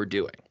what they were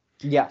doing.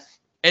 Yes.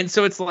 And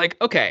so it's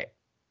okay,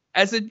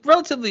 as a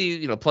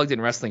relatively, plugged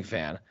in wrestling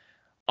fan,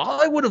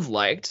 all I would have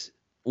liked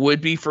would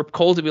be for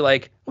Cole to be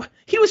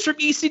he was from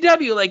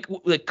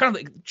ECW, kind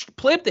of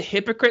play up the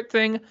hypocrite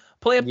thing,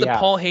 play up the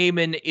Paul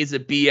Heyman is a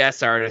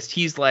BS artist.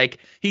 He's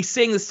he's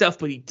saying this stuff,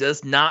 but he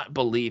does not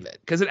believe it,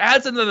 because it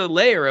adds another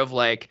layer of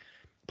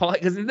Paul.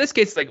 Because in this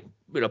case,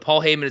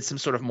 Paul Heyman is some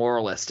sort of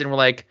moralist, and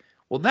we're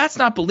well, that's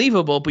not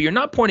believable, but you're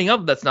not pointing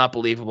out that's not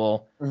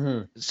believable.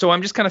 So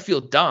I'm just kind of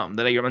feel dumb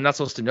that I'm not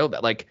supposed to know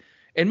that.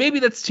 And maybe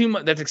that's too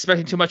much. That's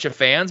expecting too much of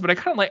fans, but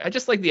I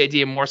just like the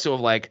idea more so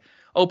of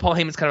oh, Paul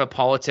Heyman's kind of a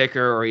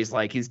politicker, or he's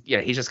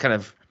just kind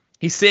of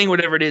he's saying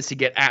whatever it is to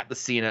get at the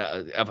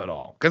Cena of it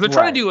all, because they're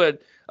trying to do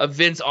a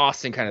Vince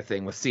Austin kind of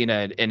thing with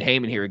Cena and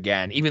Heyman here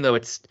again, even though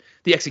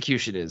the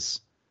execution is,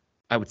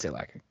 I would say,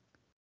 lacking.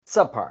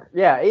 Subpar.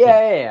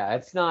 Yeah.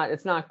 It's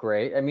not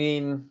great. I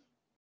mean,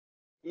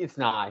 he's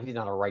not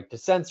a right to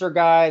censor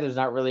guy. There's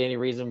not really any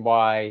reason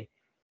why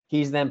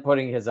he's then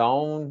putting his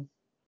own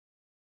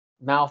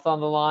mouth on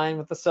the line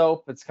with the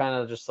soap. It's kind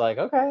of just like,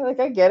 okay, like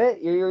I get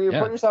it. You're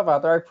putting yourself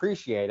out there. I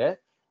appreciate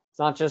it. It's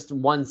not just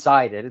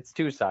one-sided, it's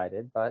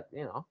two-sided, but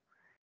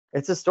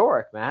it's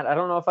historic, Matt. I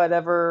don't know if I'd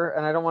ever,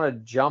 and I don't want to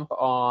jump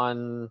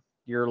on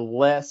your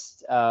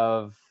list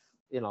of,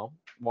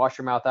 wash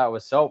your mouth out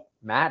with soap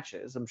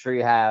matches. I'm sure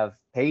you have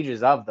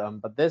pages of them,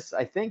 but this,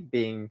 I think,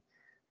 being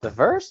the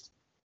first.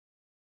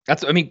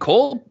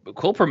 Cole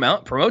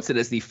promotes it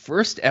as the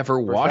first ever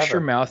wash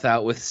your mouth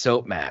out with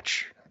soap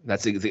match.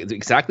 That's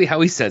exactly how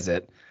he says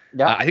it.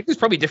 Yeah. I think there's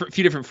probably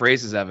few different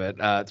phrases of it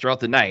throughout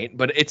the night,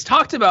 but it's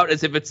talked about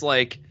as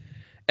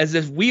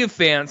if we as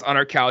fans on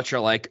our couch are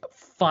like,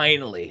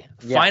 finally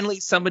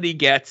somebody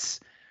gets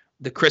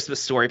the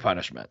Christmas story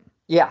punishment.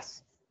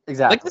 Yes,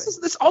 exactly. Like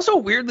this also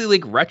weirdly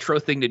like retro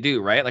thing to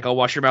do, right? Like, I'll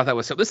wash your mouth out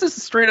with soap. This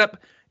is straight up,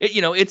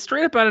 it's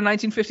straight up out of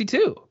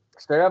 1952.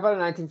 Straight up out of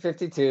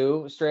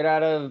 1952, straight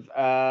out of,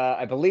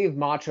 I believe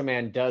Macho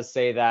Man does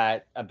say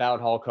that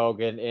about Hulk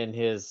Hogan in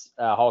his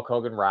Hulk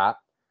Hogan rap.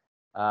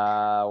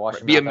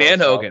 Be a man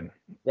Hogan.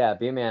 Yeah,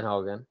 be a man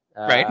Hogan.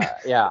 Right?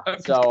 Yeah.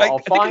 So I'll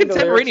find the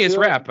contemporaneous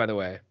rap, by the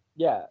way.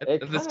 Yeah.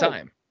 At this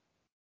time.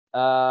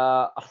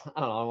 I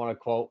don't know. I want to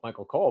quote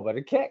Michael Cole, but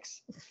it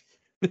kicks.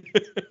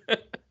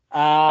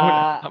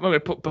 I'm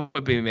gonna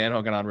put Be a Man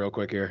Hogan on real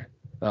quick here.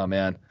 Oh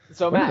man.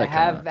 So Matt,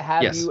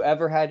 have you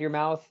ever had your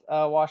mouth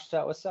washed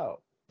out with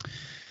soap?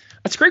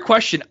 That's a great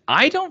question.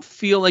 I don't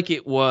feel like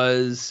it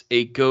was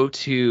a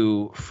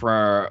go-to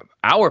for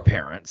our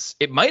parents.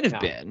 It might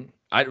have been.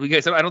 I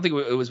don't think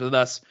it was with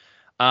us.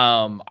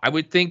 I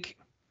would think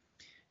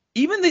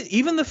even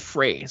the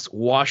phrase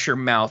 "wash your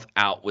mouth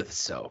out with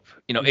soap,"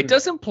 it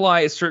does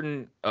imply a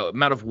certain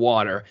amount of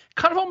water.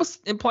 Kind of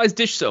almost implies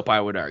dish soap, I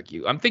would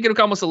argue. I'm thinking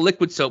almost a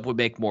liquid soap would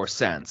make more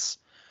sense.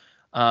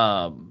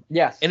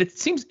 Yes. And it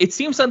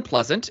seems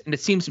unpleasant and it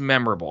seems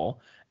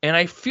memorable. And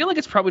I feel like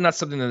it's probably not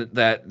something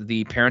that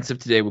the parents of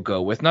today would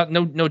go with.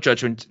 No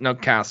judgment, no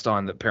cast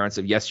on the parents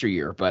of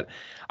yesteryear, but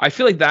I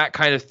feel like that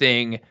kind of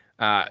thing,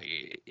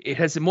 it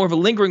has more of a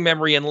lingering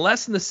memory, and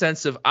less in the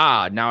sense of,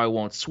 now I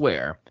won't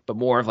swear, but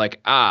more of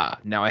like,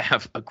 now I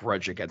have a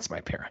grudge against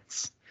my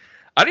parents.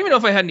 I don't even know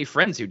if I had any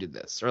friends who did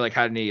this, or like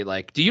had any,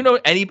 like, did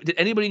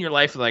anybody in your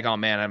life like, oh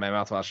man, I had my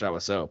mouth washed out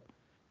with soap?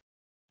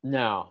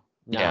 No.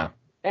 Yeah.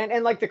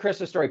 And like the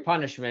Christmas story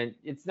punishment,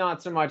 it's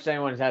not so much that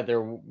anyone's had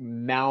their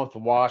mouth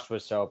washed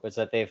with soap. It's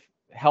that they've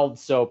held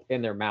soap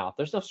in their mouth.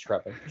 There's no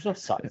scrubbing. There's no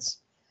suds.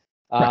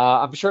 Right.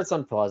 I'm sure it's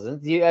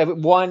unpleasant.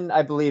 One,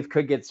 I believe,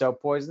 could get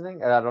soap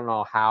poisoning. I don't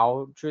know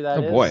how true that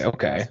is. Oh, boy.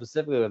 Okay.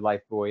 Specifically with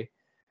Lifebuoy.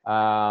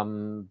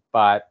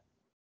 But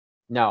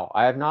no,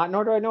 I have not,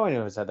 nor do I know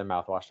anyone who's had their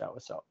mouth washed out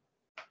with soap.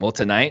 Well,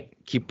 tonight,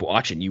 keep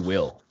watching. You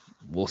will.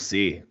 We'll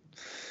see.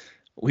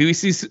 We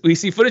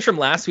see footage from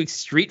last week's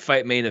Street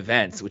Fight main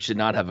events, which did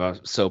not have a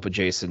soap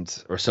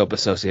adjacent or soap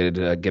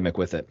associated gimmick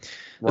with it.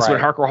 This one,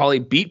 Hardcore Holly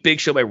beat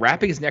Big Show by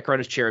wrapping his neck around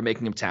his chair and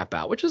making him tap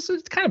out, which is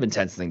a kind of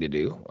intense thing to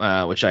do,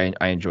 which I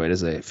enjoyed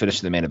as a finish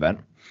to the main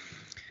event.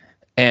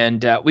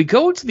 And we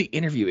go to the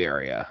interview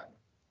area,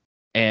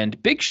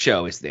 and Big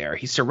Show is there.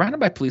 He's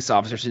surrounded by police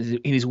officers, and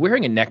he's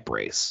wearing a neck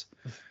brace.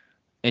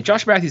 And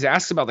Josh Matthews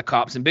asks about the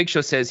cops, and Big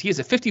Show says he has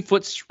a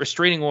 50-foot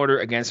restraining order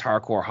against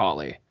Hardcore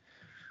Holly.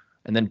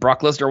 And then Brock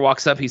Lesnar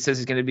walks up. He says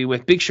he's going to be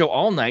with Big Show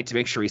all night to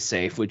make sure he's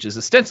safe, which is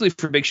ostensibly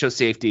for Big Show's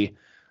safety,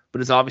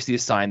 but is obviously a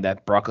sign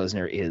that Brock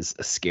Lesnar is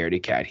a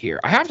scaredy cat here.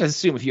 I have to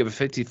assume if you have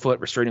a 50-foot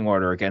restraining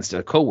order against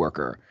a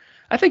coworker,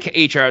 I think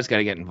HR's got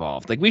to get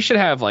involved. Like, we should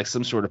have like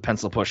some sort of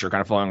pencil pusher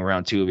kind of following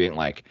around too, being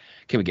like,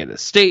 can we get a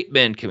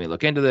statement? Can we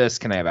look into this?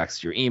 Can I have access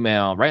to your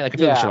email? Right? Like, I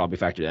feel like it should all be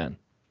factored in.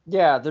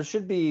 Yeah, there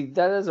should be.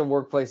 That is a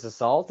workplace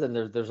assault, and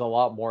there's a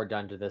lot more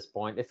done to this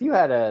point. If you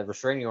had a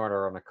restraining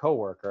order on a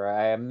coworker,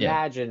 I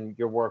imagine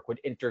your work would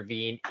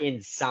intervene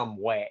in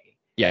some way.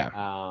 Yeah,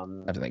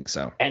 I think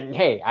so. And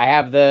hey, I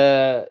have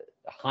the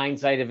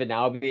hindsight of it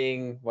now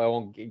being, well, I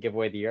won't give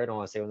away the year. I don't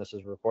want to say when this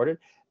was recorded,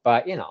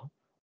 but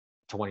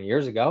 20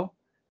 years ago,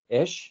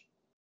 ish,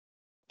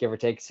 give or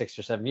take 6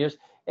 or 7 years.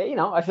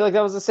 I feel like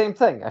that was the same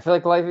thing. I feel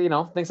like life,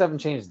 things haven't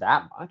changed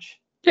that much.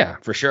 Yeah,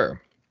 for sure.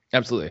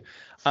 Absolutely.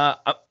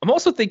 I'm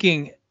also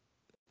thinking,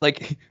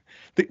 like,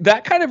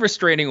 that kind of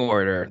restraining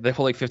order, the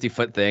whole like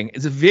 50-foot thing,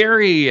 is a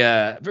very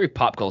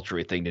pop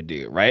culture thing to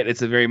do, right?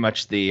 It's a very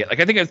much I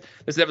think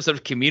there's an episode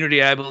of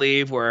Community, I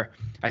believe, where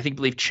I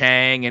believe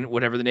Chang and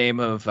whatever the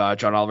name of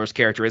John Oliver's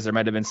character is, there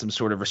might have been some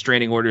sort of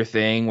restraining order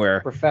thing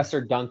where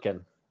Professor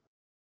Duncan.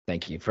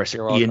 Thank you,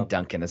 Professor Ian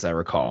Duncan, as I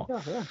recall.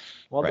 Yeah.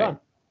 Well done.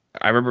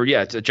 I remember,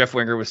 Jeff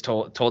Winger was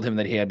told him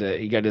that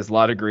he got his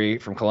law degree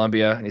from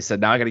Columbia, and he said,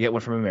 now I got to get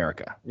one from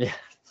America. Yeah.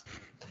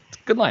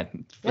 Good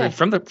line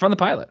from the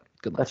pilot.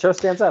 Good luck. That show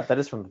stands up. That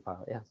is from the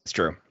pilot. Yeah, it's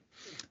true.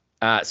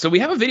 So we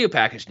have a video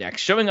package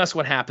next showing us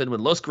what happened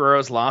when Los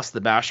Guerreros lost to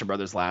the Basham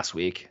brothers last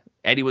week.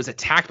 Eddie was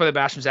attacked by the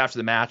Bashams after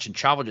the match, and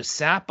Chavo just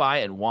sat by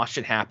and watched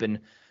it happen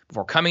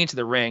before coming into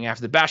the ring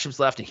after the Bashams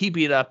left, and he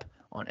beat up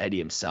on Eddie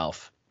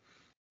himself.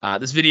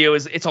 This video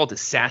it's all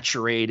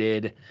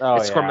desaturated.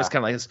 It's kind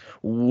of like this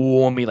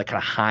warmy, like kind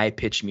of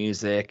high-pitched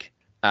music.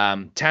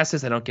 Taz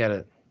says, I don't get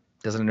it.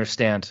 Doesn't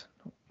understand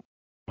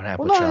what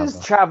happened with Chavo. Well, not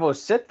Chavo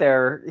sit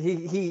there.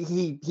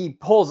 He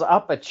pulls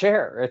up a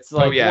chair. It's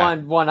like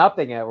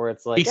one-upping it, where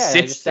it's like,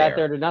 I just sat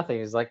there to nothing.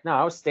 He's like, no,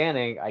 I was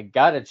standing. I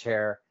got a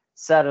chair,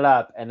 set it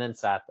up, and then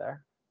sat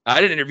there.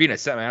 I didn't intervene. I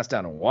sat my ass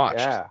down and watched.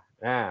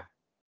 Yeah.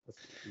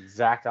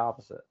 Exact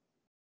opposite.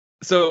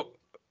 So,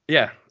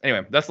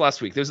 anyway, that's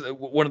last week. There's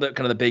one of the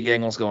kind of the big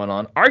angles going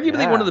on.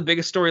 Arguably one of the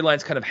biggest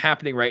storylines kind of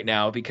happening right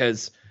now,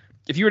 because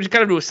if you were to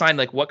kind of do assign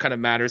like what kind of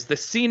matters, the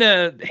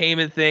Cena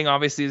Heyman thing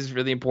obviously is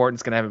really important.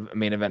 It's going to have a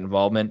main event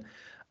involvement.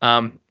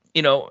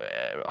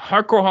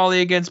 Hardcore Holly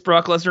against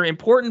Brock Lesnar,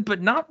 important,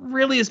 but not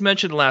really as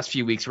mentioned the last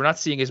few weeks. We're not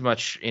seeing as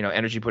much,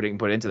 energy put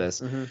into this.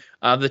 The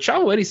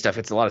Chavo Eddie stuff,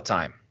 it's a lot of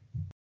time.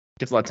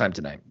 Gets a lot of time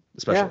tonight,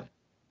 especially. Yeah.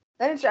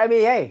 And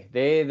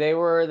they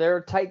were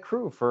a tight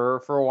crew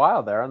for a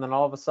while there, and then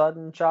all of a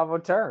sudden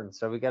Chavo turned.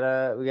 So we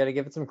gotta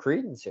give it some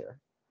credence here.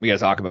 We gotta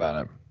talk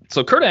about it.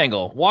 So Kurt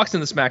Angle walks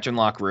in the Smackdown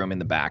locker room in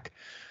the back.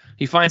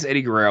 He finds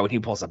Eddie Guerrero and he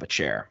pulls up a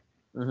chair.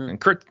 And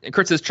Kurt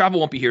says Chavo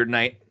won't be here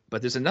tonight,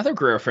 but there's another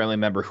Guerrero family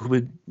member who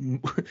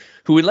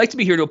would like to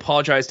be here to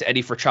apologize to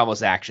Eddie for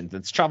Chavo's actions.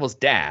 It's Chavo's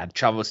dad,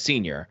 Chavo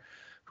Sr.,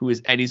 who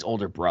is Eddie's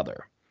older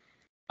brother.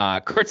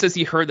 Kurt says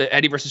he heard that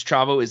Eddie versus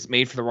Chavo is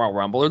made for the Royal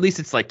Rumble, or at least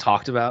it's like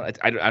talked about.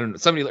 I don't know.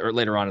 Somebody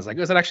later on is like,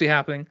 is that actually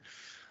happening?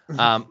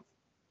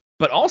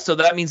 But also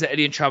that means that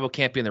Eddie and Chavo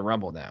can't be in the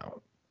Rumble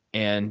now.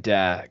 And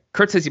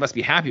Kurt says he must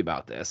be happy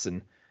about this.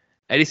 And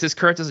Eddie says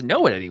Kurt doesn't know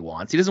what Eddie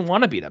wants. He doesn't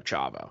want to beat up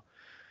Chavo.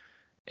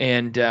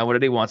 And what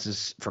Eddie wants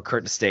is for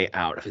Kurt to stay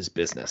out of his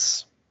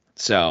business.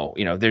 So,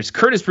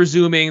 Kurt is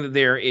presuming that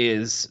there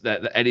is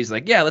that Eddie's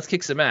like, yeah, let's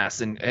kick some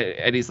ass. And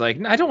Eddie's like,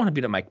 no, I don't want to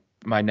beat up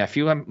my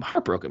nephew. I'm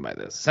heartbroken by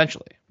this,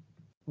 essentially.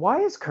 Why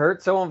is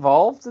Kurt so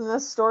involved in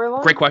this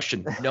storyline? Great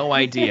question. No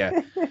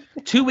idea.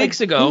 2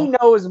 weeks ago, he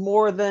knows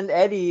more than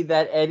Eddie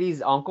that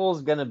Eddie's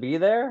uncle's gonna be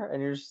there,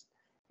 and you're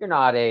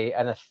not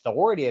an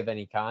authority of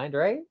any kind,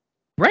 right?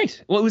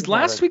 Right. Well, it was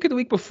last week or the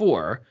week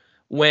before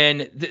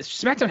when the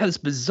SmackDown had this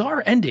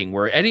bizarre ending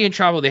where Eddie and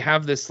Chavo, they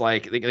have this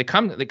like they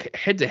come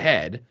head to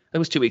head. That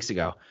was 2 weeks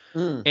ago,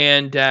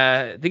 and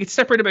they get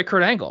separated by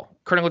Kurt Angle.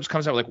 Kurt Angle just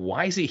comes out like,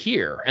 why is he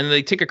here? And then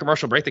they take a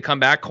commercial break. They come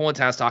back. Cole and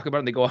Taz talk about it,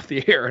 and they go off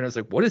the air. And I was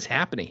like, what is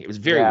happening? It was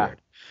very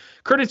weird.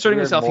 Kurt inserting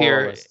himself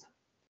moralist here.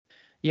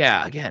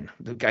 Yeah, again,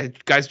 the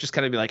guys just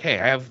kind of be like, hey,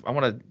 I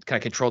want to kind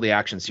of control the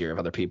actions here of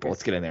other people.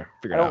 Let's get in there,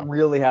 figure it out. I don't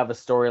really have a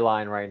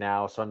storyline right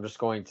now, so I'm just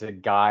going to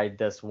guide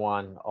this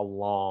one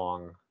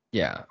along.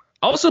 Yeah.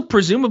 Also,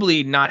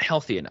 presumably not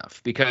healthy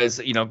enough because,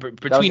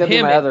 between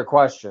him my other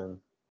question.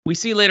 We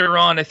see later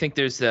on, I think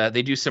there's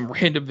they do some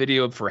random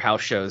video for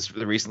house shows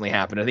that recently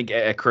happened. I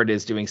think Kurt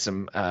is doing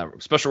some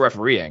special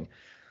refereeing.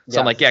 So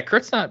I'm like, yeah,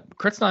 Kurt's not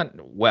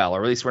well,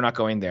 or at least we're not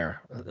going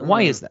there.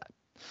 Why is that?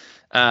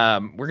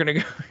 We're gonna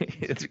go,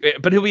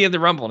 but he'll be in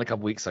the Rumble in a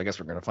couple weeks, so I guess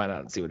we're gonna find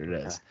out and see what it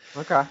is.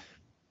 Okay.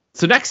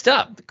 So next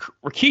up,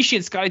 Rikishi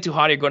and Scotty 2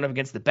 Hotty are going up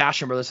against the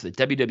Basham Brothers for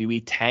the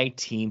WWE Tag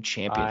Team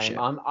Championship.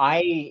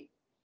 I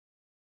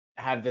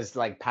have this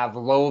like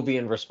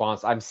Pavlovian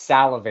response. I'm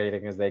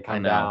salivating as they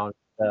come down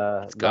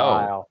the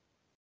aisle.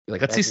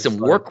 Like, let's see some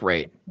work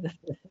rate.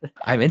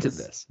 I'm into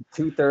this.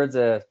 2/3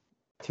 of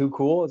Too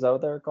Cool, is that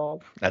what they're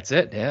called? That's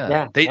it.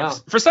 Yeah. They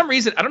for some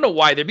reason, I don't know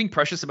why they're being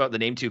precious about the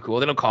name Too Cool.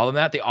 They don't call them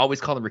that. They always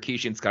call them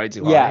Rikishi and Scotty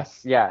 2 Hotty.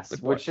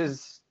 Yes, which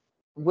is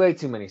way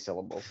too many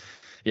syllables.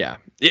 Yeah,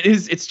 it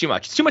is. It's too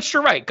much. It's too much to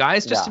write,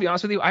 guys. Just to be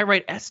honest with you, I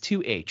write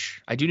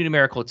S2H. I do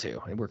numerical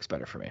too. It works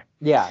better for me.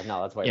 Yeah,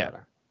 no, that's way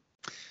better.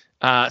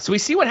 So we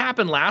see what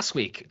happened last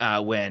week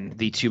when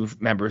the two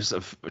members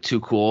of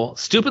Too Cool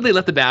stupidly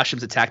let the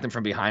Bashams attack them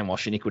from behind while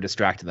Shaniqua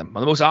distracted them. One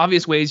of the most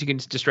obvious ways you can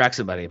distract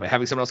somebody by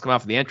having someone else come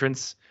out from the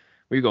entrance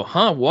where you go,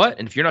 huh, what?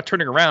 And if you're not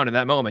turning around in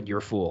that moment, you're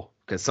a fool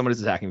because someone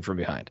is attacking from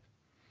behind.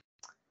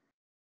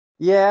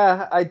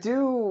 Yeah, I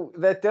do.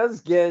 That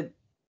does get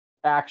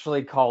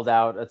actually called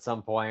out at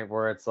some point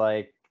where it's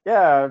like,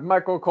 yeah,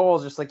 Michael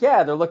Cole's just like,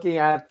 yeah, they're looking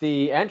at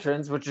the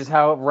entrance, which is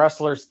how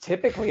wrestlers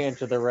typically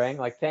enter the ring.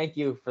 Like, thank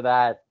you for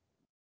that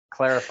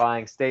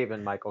clarifying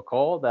statement, Michael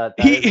Cole. That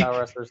is how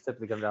wrestlers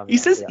typically come down. He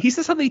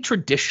says how they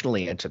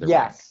traditionally enter the ring.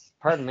 Yes,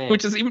 pardon me.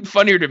 Which is even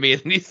funnier to me.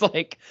 And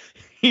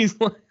he's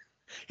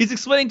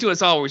explaining to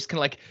us all. We're just kind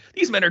of like,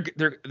 these men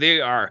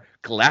are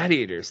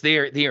gladiators. They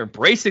are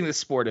embracing the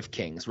sport of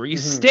kings, where you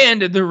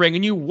stand in the ring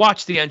and you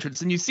watch the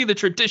entrance and you see the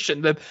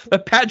tradition, the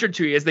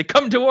pageantry as they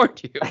come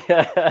toward you.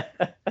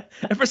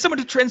 And for someone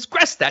to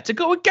transgress that, to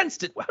go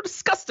against it, how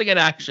disgusting an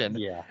action!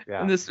 Yeah.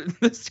 And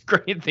this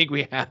great thing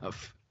we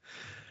have.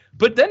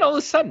 But then all of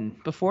a sudden,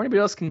 before anybody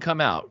else can come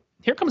out,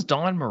 here comes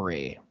Dawn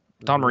Marie.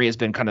 Dawn Marie has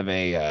been kind of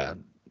a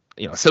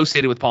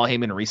associated with Paul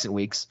Heyman in recent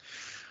weeks.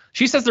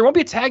 She says there won't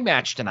be a tag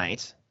match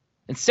tonight.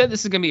 Instead,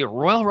 this is going to be a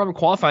Royal Rumble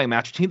qualifying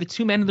match between the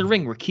two men in the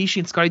ring, Rikishi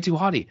and Scotty 2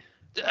 Hotty.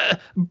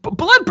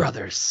 Blood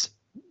Brothers.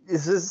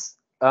 This is,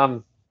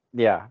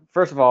 yeah.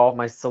 First of all,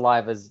 my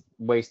saliva is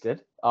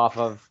wasted off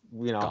of,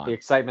 the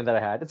excitement that I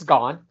had. It's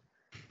gone.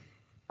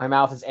 My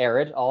mouth is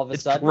arid all of a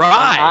sudden.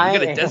 Dry. You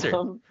got a desert.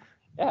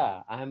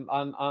 Yeah,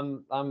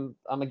 I'm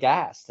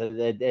aghast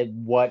at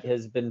what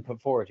has been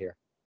put forward here.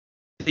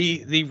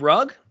 The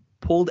rug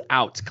pulled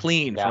out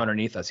clean from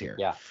underneath us here.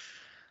 Yeah.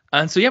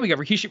 And so, we got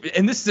Rikishi.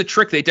 And this is a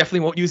trick they definitely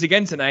won't use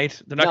again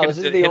tonight. They're not going to.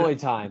 This is the only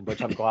time,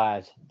 which I'm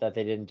glad that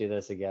they didn't do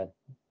this again.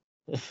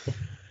 We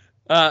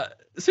got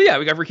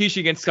Rikishi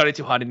against Scotty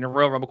 2 Hotty in a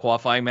Royal Rumble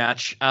qualifying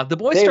match. The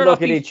boys they start look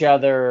off at each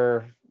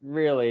other.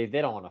 Really,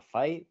 they don't want to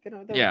fight.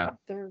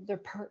 They're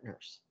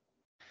partners.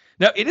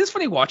 Now, it is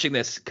funny watching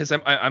this because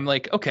I'm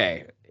like,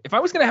 okay, if I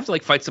was going to have to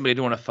fight somebody I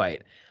don't want to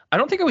fight, I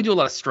don't think I would do a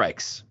lot of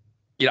strikes.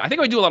 I think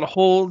I would do a lot of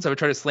holds. I would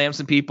try to slam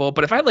some people.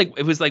 But if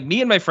it was like me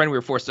and my friend, we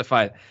were forced to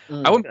fight,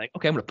 I wouldn't be like,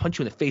 okay, I'm going to punch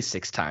you in the face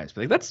 6 times.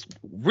 But that's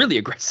really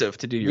aggressive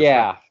to do.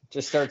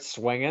 Just start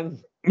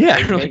swinging.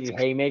 Maybe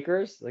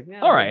haymakers.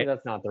 All right,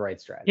 that's not the right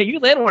strategy. Yeah, you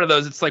land one of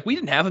those. It's like we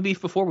didn't have a beef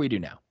before. We do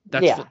now.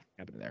 That's what's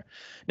happening there.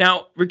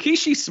 Now,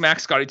 Rikishi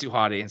smacks Scotty 2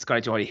 Hotty, and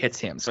Scotty 2 Hotty hits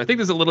him. So I think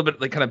there's a little bit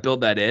kind of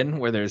build that in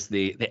where there's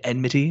the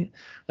enmity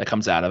that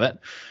comes out of it.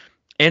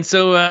 And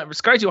so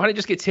Scotty 2 Hotty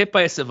just gets hit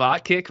by a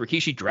savate kick.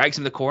 Rikishi drags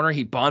him to the corner.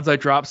 He bonsai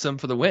drops him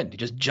for the win. He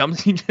just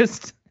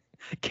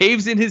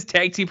caves in his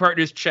tag team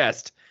partner's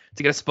chest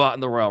to get a spot in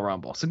the Royal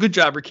Rumble. So good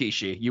job,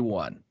 Rikishi. You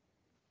won.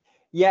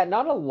 Yeah,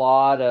 not a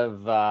lot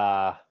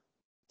of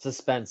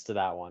suspense to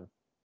that one.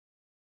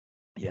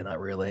 Yeah, not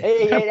really.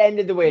 It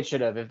ended the way it should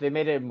have if they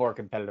made it a more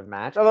competitive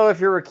match. Although if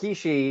you're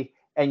Rikishi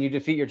and you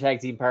defeat your tag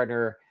team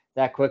partner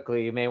that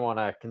quickly, you may want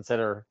to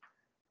consider,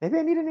 maybe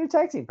I need a new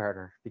tag team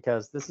partner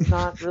because this is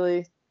not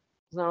really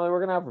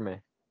working out for me.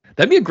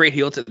 That'd be a great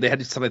heel. They had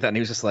to do something like that, and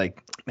he was just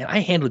like, "Man,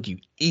 I handled you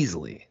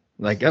easily.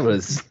 That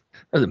was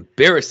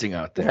embarrassing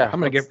out there. I'm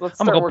gonna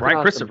go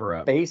Brian Christopher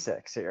up.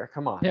 Basics here.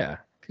 Come on. Yeah.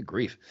 Good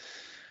grief.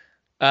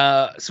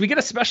 So we get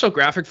a special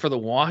graphic for the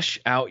wash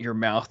out your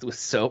mouth with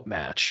soap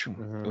match,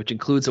 which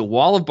includes a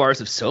wall of bars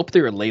of soap.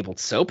 They are labeled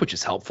soap, which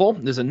is helpful.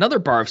 There's another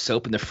bar of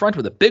soap in the front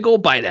with a big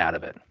old bite out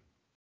of it.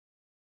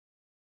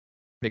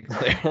 Make it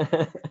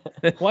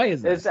clear. Why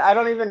is this? I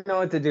don't even know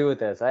what to do with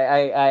this.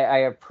 I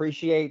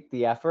appreciate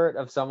the effort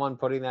of someone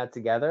putting that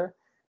together.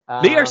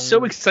 They are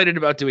so excited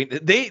about doing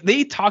it.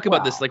 They talk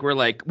about this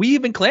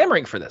we've been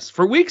clamoring for this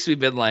for weeks. We've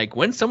been like,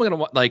 when's someone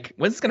gonna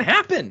when's it gonna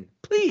happen?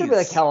 Please. It's gonna be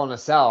like hell in a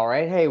cell,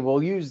 right? Hey,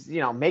 we'll use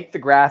make the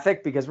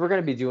graphic because we're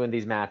gonna be doing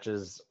these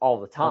matches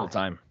all the time. All the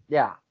time.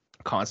 Yeah.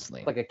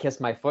 Constantly. Like a kiss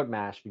my foot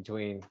match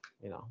between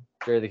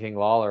Jerry the King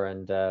Lawler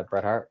and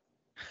Bret Hart.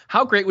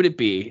 How great would it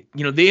be?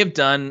 They have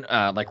done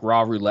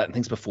Raw Roulette and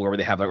things before where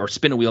they have or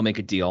spin a wheel, make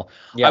a deal.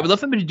 Yeah. I would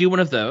love them to do one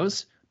of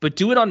those, but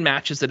do it on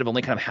matches that have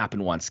only kind of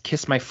happened once.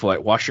 Kiss my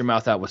foot, wash your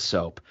mouth out with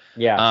soap.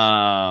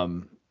 Yeah.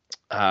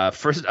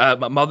 First,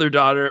 stepmother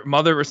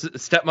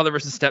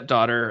versus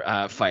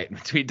stepdaughter fight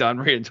between Dawn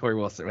Marie and Tori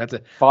Wilson.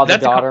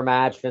 Father-daughter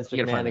match, Vince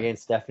McMahon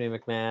against Stephanie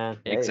McMahon.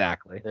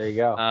 Exactly. Hey, there you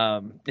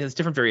go. There's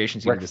different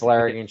variations. Ric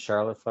Flair against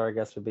Charlotte Flair, I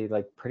guess, would be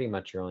pretty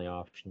much your only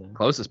option there.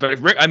 Closest, but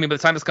if Rick, by the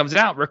time this comes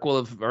out, Rick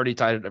will have already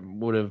died.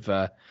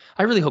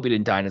 I really hope he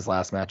didn't die in his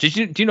last match.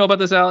 Do you know about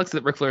this, Alex?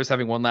 That Ric Flair is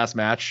having one last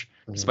match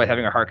despite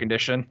having a heart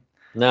condition?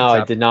 No,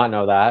 I did not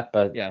know that,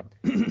 but yeah.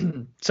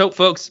 So,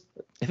 folks,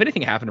 if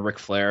anything happened to Ric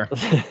Flair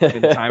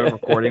at the time of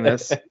recording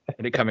this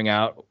and it coming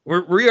out,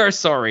 we are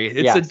sorry.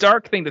 It's a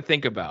dark thing to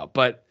think about,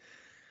 but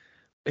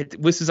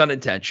this is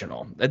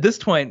unintentional. At this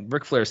point,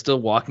 Ric Flair is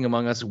still walking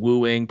among us,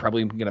 wooing,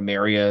 probably going to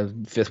marry a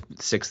 5th,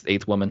 6th,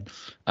 8th woman,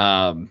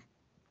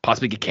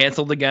 possibly get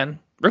canceled again.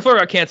 Ric Flair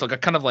got canceled,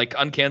 got kind of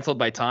uncanceled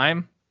by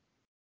time.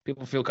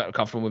 People feel kind of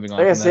comfortable moving on.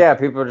 I guess, yeah,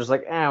 people are just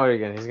like, what are you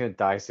going to do? He's going to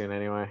die soon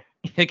anyway.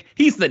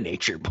 He's the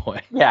nature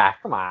boy. Yeah,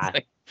 come on.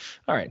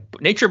 All right,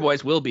 but nature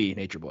boys will be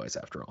nature boys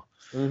after all.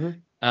 Mm-hmm.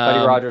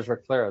 Buddy Rogers,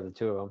 Ric Flair, the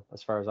two of them,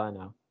 as far as I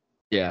know.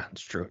 Yeah,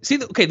 it's true. See,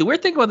 the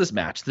weird thing about this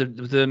match,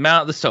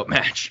 the soap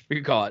match, we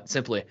could call it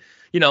simply,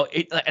 and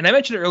I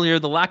mentioned it earlier,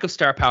 the lack of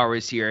star power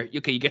is here.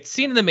 Okay, you get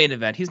seen in the main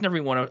event. He's never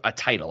even won a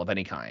title of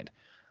any kind.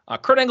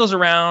 Kurt Angle's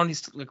around.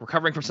 He's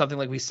recovering from something,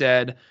 like we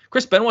said.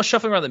 Chris Benoit's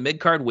shuffling around the mid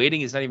card,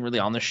 waiting. He's not even really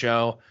on the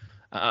show.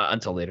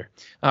 Until later.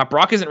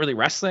 Brock isn't really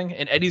wrestling,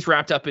 and Eddie's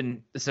wrapped up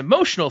in this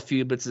emotional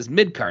feud, but it's this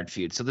mid-card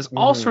feud. So there's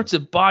all sorts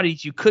of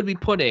bodies you could be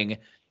putting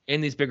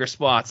in these bigger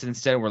spots, and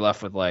instead we're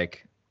left with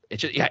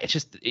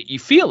you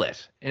feel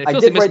it. And it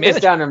feels I did write this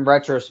down in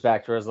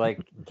retrospect, where it's like,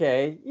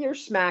 okay, you're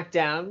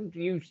SmackDown.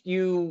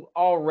 You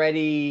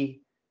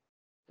already,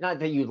 not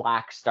that you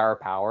lack star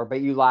power,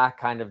 but you lack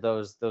kind of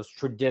those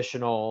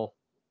traditional,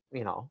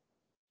 You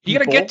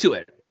got to get to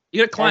it. You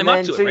got to climb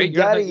up to it, right? You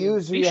got to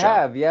use who you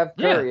have. You have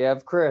Kurt, you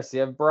have Chris, you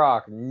have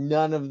Brock.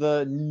 None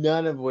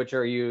of which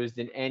are used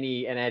in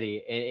any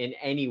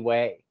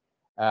way,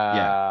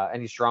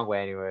 any strong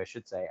way anyway, I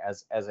should say,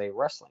 as a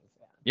wrestling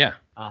fan. Yeah.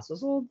 So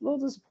it's a little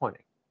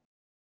disappointing.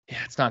 Yeah,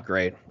 it's not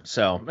great.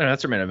 So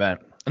that's our main event.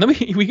 And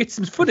then we get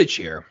some footage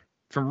here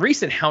from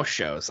recent house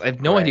shows. I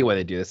have no idea why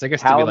they do this. I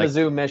guess to be like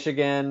Kalamazoo,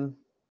 Michigan.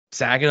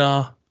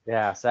 Saginaw.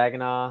 Yeah,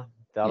 Saginaw.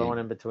 The other one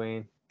in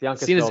between. The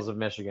Uncasvilles of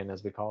Michigan,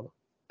 as we call them.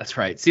 That's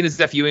right. Cena's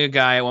debuting a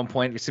guy at one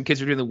point. Some kids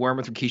were doing the worm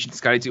with Rikishi and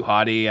Scotty 2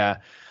 Hotty.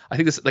 I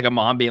think this is like a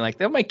mom being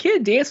like, "Oh, my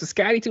kid danced with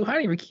Scotty 2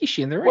 Hotty and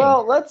Rikishi in the ring."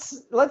 Well,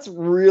 let's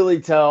really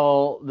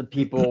tell the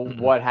people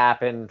what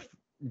happened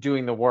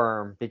doing the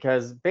worm,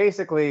 because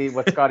basically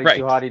what Scotty 2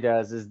 Hotty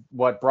does is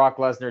what Brock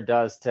Lesnar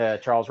does to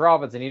Charles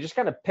Robinson. He just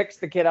kind of picks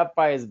the kid up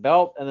by his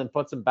belt and then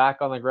puts him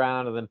back on the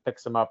ground and then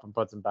picks him up and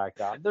puts him back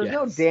down. There's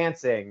no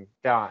dancing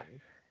done.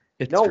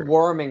 It's no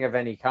worming of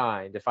any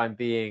kind, if I'm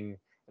being,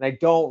 and I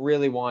don't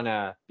really want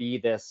to be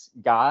this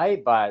guy,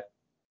 but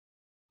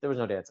there was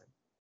no dancing.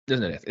 There's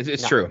no dancing.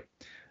 It's true.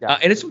 Yeah.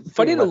 And it's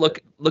funny to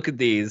look at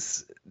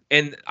these,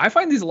 and I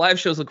find these live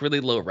shows look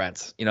really low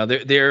rent. You know,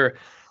 they're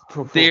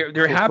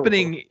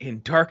happening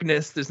in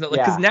darkness. There's no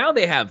because now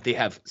they have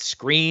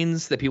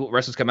screens that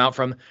wrestlers come out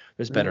from.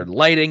 There's better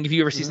lighting. If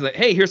you ever see something,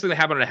 hey, here's something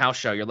that happened on a house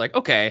show, you're like,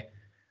 okay,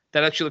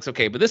 that actually looks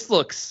okay. But this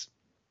looks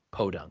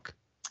podunk.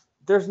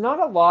 There's not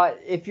a lot.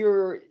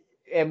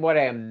 And what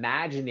I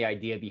imagine the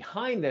idea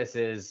behind this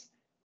is,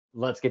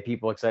 let's get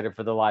people excited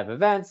for the live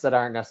events that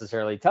aren't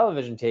necessarily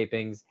television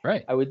tapings.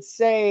 Right. I would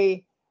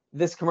say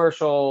this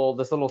commercial,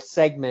 this little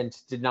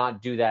segment, did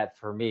not do that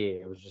for me.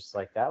 It was just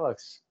like, that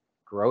looks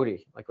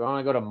grody. Like, I want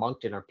to go to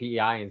Moncton or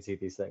PEI and see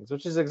these things,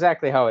 which is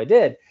exactly how I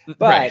did.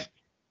 But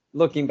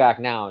looking back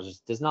now, it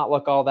just does not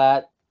look all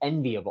that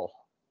enviable.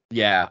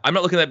 Yeah, I'm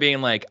not looking at that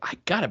being like, I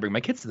gotta bring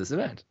my kids to this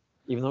event.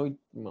 Even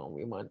though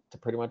we went to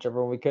pretty much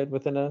everyone we could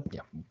within a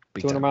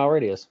 200-mile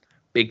radius.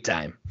 Big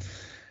time.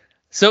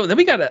 So then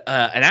we got an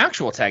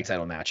actual tag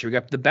title match. We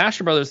got the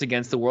Basham Brothers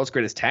against the World's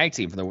Greatest Tag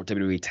Team for the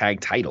WWE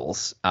Tag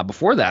Titles.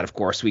 Before that, of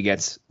course, we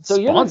get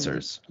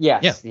sponsors.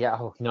 Yes. Yeah.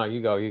 Oh, no,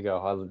 you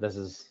go. This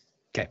is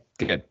okay.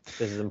 Good.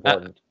 This is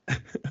important.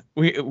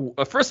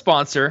 A first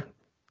sponsor.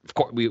 Of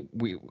course,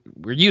 we're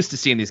used to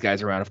seeing these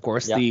guys around. Of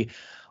course, the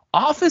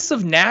Office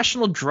of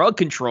National Drug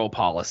Control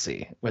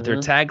Policy with their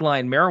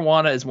tagline,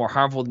 "Marijuana is more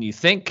harmful than you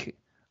think."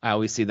 I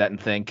always see that and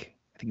think,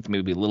 I think it's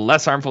maybe a little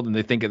less harmful than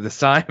they think at this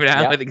time.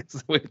 Now I think it's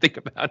the way to think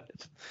about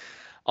it.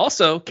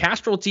 Also,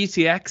 Castrol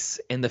GTX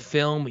in the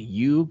film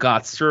You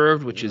Got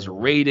Served, which is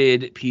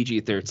rated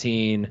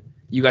PG-13.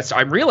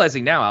 I'm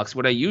realizing now, Alex,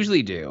 what I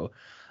usually do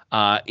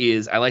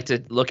is I like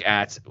to look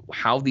at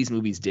how these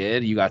movies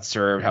did. You Got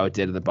Served, how it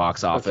did at the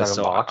box office.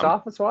 So box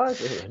office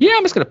wise? Yeah,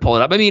 I'm just gonna pull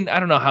it up. I mean, I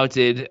don't know how it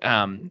did.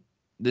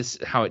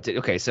 How it did.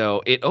 Okay,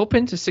 so it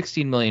opened to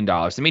 $16 million.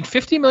 It made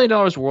 $50 million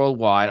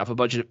worldwide off a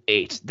budget of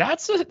 $8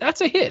 million.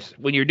 That's a hit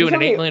when you're doing an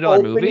 $8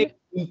 million movie.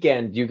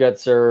 Weekend, You Got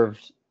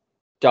Served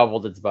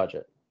doubled its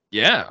budget.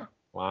 Yeah.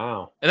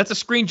 Wow. And that's a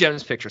Screen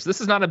Gems picture. So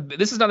this is not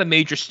a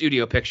major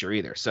studio picture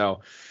either. So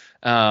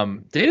they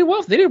did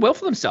well. They did well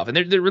for themselves, and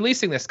they're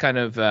releasing this kind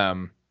of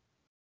kind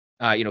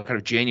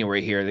of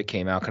January here that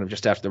came out kind of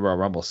just after the Royal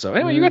Rumble. So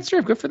anyway, You Got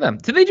Served. Good for them.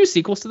 Did they do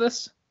sequels to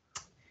this?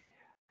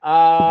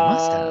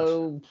 Must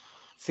have.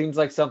 Seems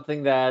like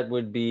something that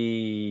would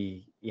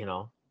be,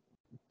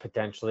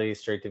 potentially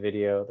straight to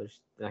video. There's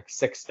like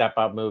 6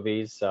 step-up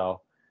movies, so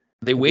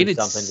they waited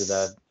something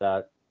to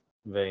that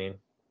vein.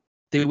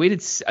 They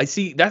waited. I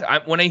see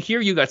that when I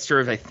hear You Got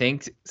Served, I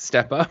think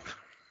Step Up,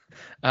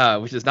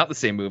 which is not the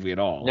same movie at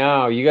all.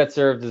 No, You Got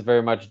Served is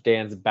very much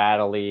Dan's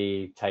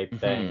battle-y type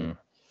thing.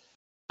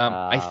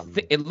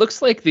 It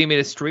looks like they made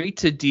a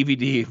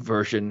straight-to-DVD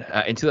version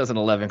in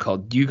 2011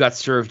 called You Got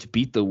Served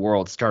Beat the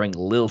World, starring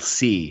Lil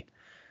C.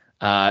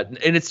 And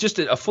it's just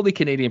a fully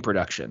Canadian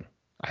production.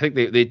 I think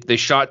they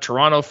shot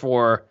Toronto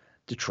for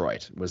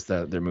Detroit was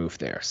their move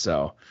there.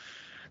 So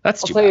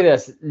that's. I'll tell you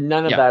this: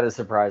 none of that is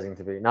surprising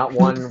to me. Not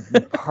one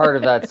part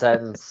of that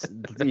sentence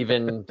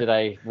even did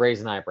I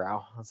raise an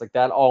eyebrow. It's like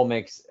that all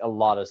makes a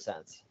lot of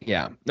sense.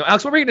 Yeah. No,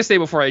 Alex, what were you going to say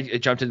before I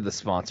jumped into the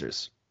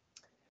sponsors?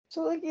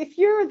 So, like, if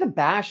you're the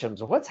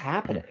Bashams, what's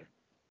happening?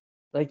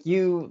 Like,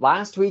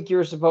 last week you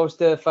were supposed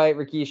to fight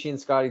Rikishi and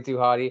Scotty 2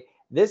 Hotty.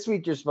 This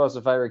week you're supposed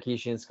to fight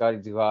Rikishi and Scotty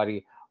 2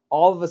 Hotty.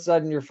 All of a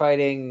sudden you're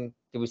fighting.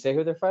 Did we say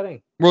who they're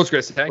fighting? World's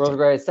Greatest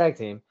Tag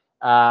Team.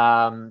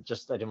 I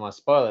didn't want to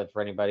spoil it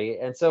for anybody.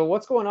 And so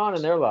what's going on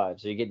in their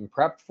lives? Are you getting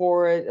prepped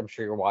for it? I'm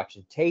sure you're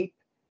watching tape.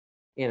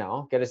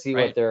 Get to see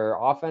what their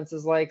offense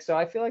is like. So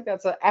I feel like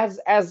that's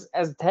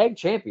as tag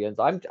champions.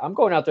 I'm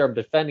going out there. I'm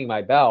defending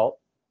my belt.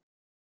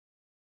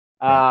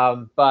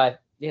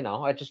 But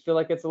I just feel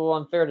like it's a little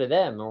unfair to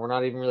them, and we're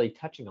not even really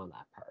touching on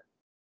that part.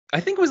 I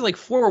think it was like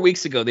 4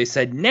 weeks ago. They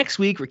said next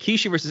week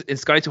Rikishi and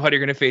Scotty 2 Hotty are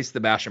going to face the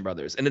Basham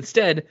Brothers, and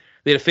instead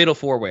they had a fatal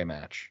 4-way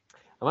match.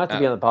 I'm going to have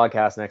to be on the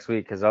podcast next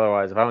week, because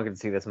otherwise, if I don't get to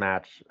see this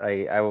match,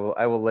 I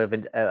will live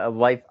a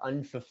life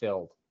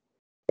unfulfilled.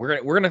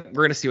 We're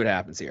gonna see what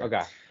happens here.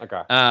 Okay.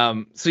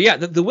 So yeah,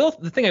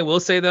 the thing I will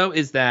say though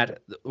is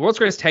that the World's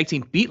Greatest Tag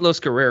Team beat Los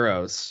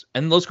Guerreros,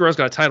 and Los Guerreros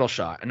got a title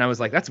shot, and I was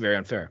like, that's very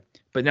unfair.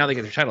 But now they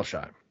get their title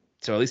shot.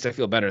 So at least I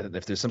feel better that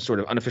if there's some sort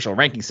of unofficial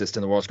ranking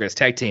system, the World's Greatest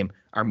Tag Team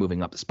are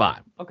moving up the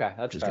spot. Okay,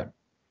 that's fair.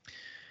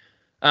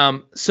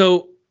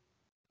 So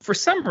for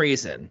some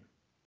reason,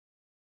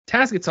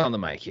 Taz gets on the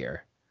mic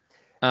here.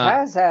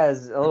 Taz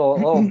has a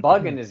little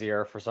bug in his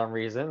ear for some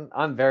reason.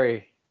 I'm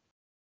very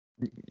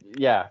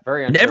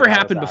unsure Never why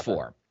happened this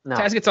before. No.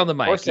 Taz gets on the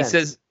mic. He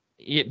says,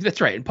 yeah, that's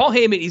right. And Paul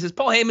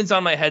Heyman's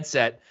on my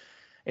headset.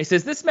 He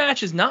says, this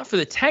match is not for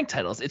the tag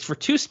titles. It's for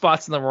 2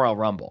 spots in the Royal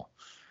Rumble.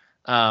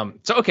 So,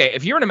 okay,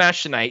 if you're in a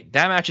match tonight,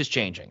 that match is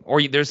changing.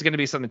 Or there's going to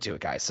be something to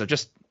it, guys. So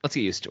just let's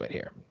get used to it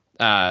here.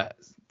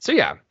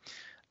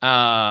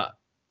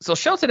 So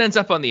Shelton ends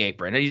up on the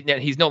apron.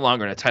 And he's no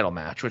longer in a title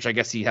match, which I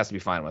guess he has to be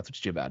fine with, which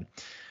is too bad.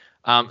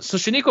 So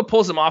Shaniqua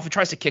pulls him off and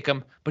tries to kick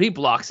him, but he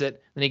blocks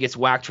it. Then he gets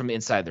whacked from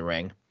inside the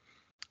ring.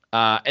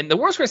 And the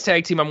World's Greatest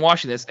Tag Team, I'm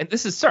watching this, and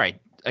this is,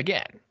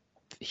 again,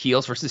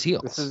 heels versus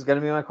heels. This is going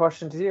to be my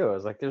question to you. I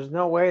was like, there's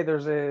no way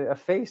there's a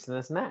face in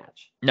this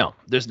match. No,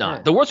 there's not.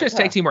 Yeah. The World's Greatest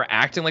Tag Team are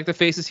acting like the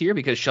faces here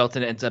because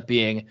Shelton ends up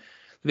being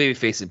the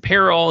babyface in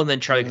peril, and then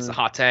Charlie gets a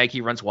hot tag.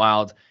 He runs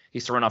wild.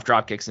 He's throwing off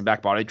drop kicks and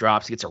back body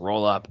drops. He gets a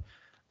roll up.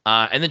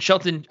 And then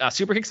Shelton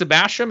super kicks the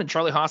Basham, and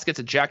Charlie Haas gets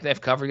a jackknife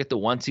cover, get the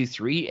 1, 2,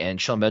 3, and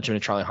Shelton Benjamin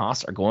and Charlie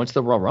Haas are going to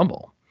the Royal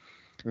Rumble.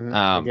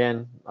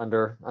 Again,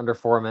 under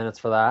 4 minutes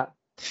for that.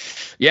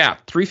 Yeah,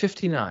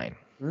 3:59.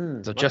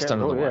 So just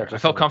under the wire. I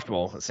felt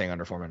comfortable saying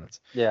under 4 minutes.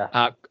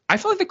 Yeah. I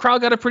felt like the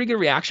crowd got a pretty good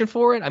reaction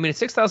for it. I mean, it's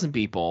 6,000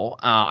 people.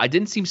 I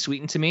didn't seem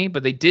sweetened to me,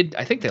 but they did.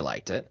 I think they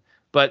liked it.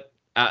 But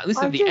at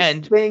least at the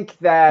end. I think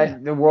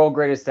that the World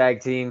Greatest Tag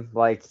Team,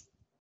 like,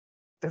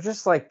 they're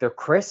just like, they're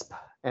crisp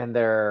and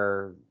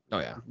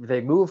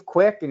they move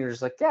quick, and you're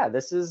just like, yeah,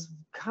 this is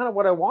kind of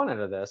what I want out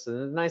of this. And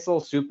a nice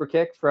little super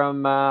kick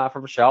from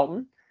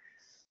Shelton.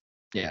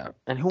 Yeah.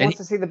 And who wants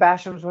to see the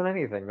Bashams win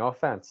anything? No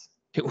offense.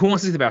 Who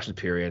wants to see the Bashams,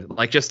 period?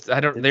 Like, just, I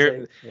don't,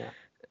 they're,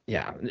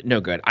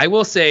 no good. I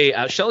will say,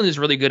 Shelton is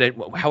really good at,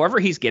 however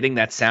he's getting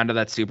that sound of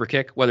that super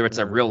kick, whether it's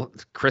a real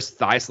crisp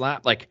thigh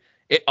slap, like,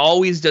 it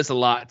always does a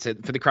lot for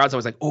the crowd's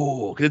always like,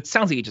 oh, because it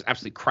sounds like he just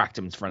absolutely cracked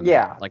him in front of them.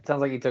 Yeah, like,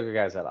 sounds like he took a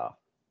guy's head off.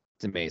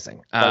 It's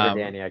amazing. Doug or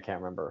Danny, I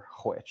can't remember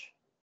which.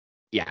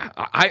 Yeah,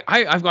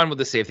 I've gone with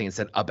the same thing and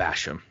said a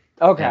Basham.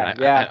 Okay, I've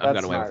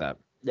got away with that.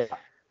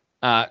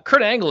 Yeah.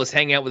 Kurt Angle is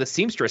hanging out with a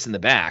seamstress in the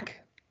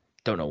back.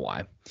 Don't know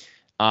why.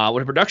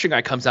 When a production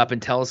guy comes up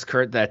and tells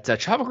Kurt that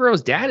Chavo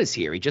Guerrero's dad is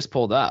here. He just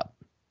pulled up.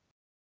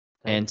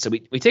 And so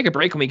we take a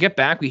break. When we get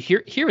back,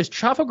 here is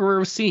Chavo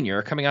Guerrero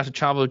Sr. coming out to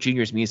Chavo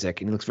Jr.'s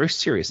music, and he looks very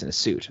serious in his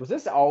suit. Was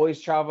this always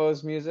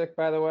Chavo's music,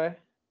 by the way?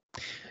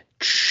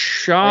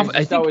 Chavo,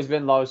 it's always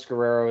been Los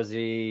Guerrero's.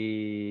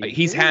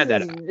 He's had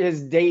that.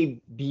 His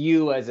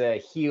debut as a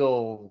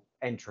heel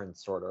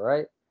entrance, sort of,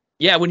 right?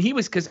 Yeah, when he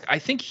was, because I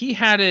think he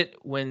had it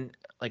when,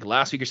 like,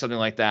 last week or something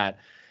like that.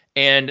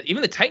 And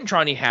even the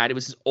Titantron he had, it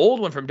was his old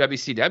one from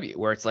WCW,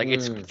 where it's like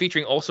it's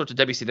featuring all sorts of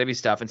WCW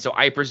stuff. And so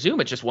I presume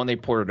it's just one they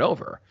ported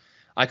over.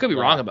 I could be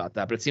wrong about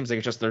that, but it seems like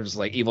it's just there's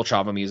like evil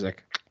Chavo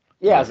music.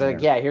 Yeah, so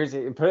here's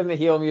put in the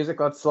heel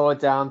music. Let's slow it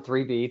down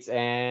 3 beats,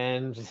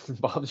 and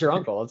Bob's your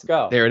uncle. Let's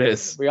go. There it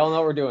is. We all know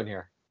what we're doing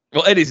here.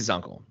 Well, Eddie's his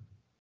uncle.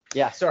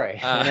 Yeah, sorry,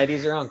 and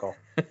Eddie's your uncle.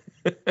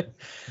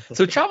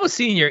 So Chavo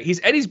Sr., he's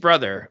Eddie's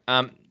brother.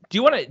 Do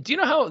you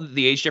know how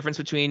the age difference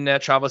between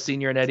Chavo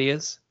Sr. and Eddie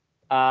is?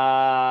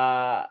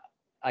 I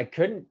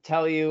couldn't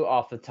tell you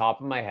off the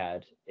top of my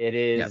head. It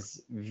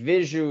is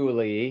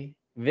visibly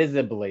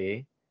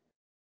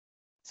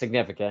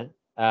significant.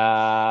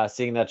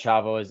 Seeing that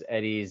Chavo is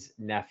Eddie's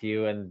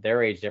nephew, and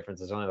their age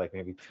difference is only like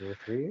maybe 2 or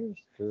 3 years.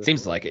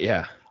 Seems like it,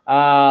 yeah.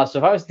 So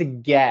if I was to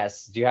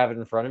guess, do you have it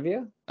in front of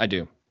you? I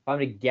do. If I'm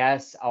to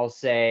guess, I'll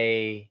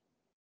say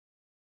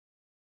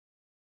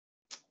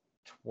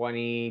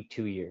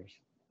 22 years.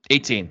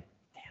 18.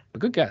 A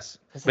good guess.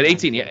 But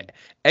 18, yeah.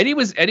 Eddie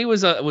was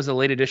a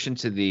late addition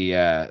to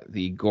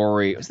the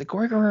Gory. Was it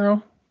Gory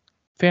Guerrero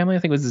family? I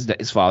think it was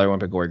his father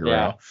went by Gory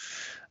Guerrero.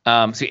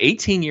 Yeah. So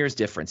 18 years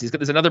difference.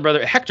 There's another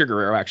brother, Hector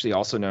Guerrero, actually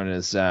also known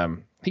as I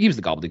think he was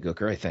the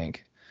Gobbledygooker, I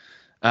think.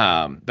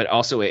 But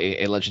also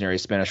a legendary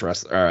Spanish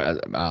wrestler,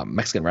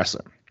 Mexican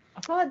wrestler.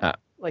 I thought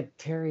like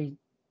Terry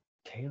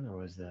Taylor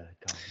was the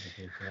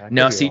Gobbledygooker.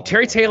 No, see,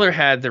 Terry Taylor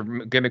had the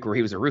gimmick where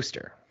he was a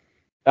rooster.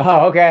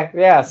 Oh, okay.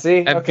 Yeah,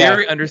 see?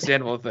 Very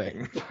understandable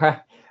thing.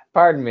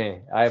 Pardon me.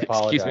 I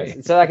apologize. Excuse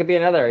me. So that could be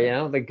another,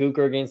 the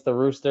Gooker against the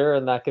Rooster,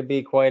 and that could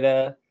be quite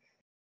a...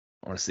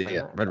 I want to see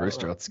it. Red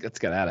Rooster. Let's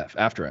get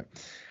after it.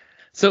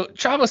 So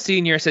Chavo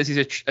Sr. says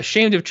he's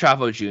ashamed of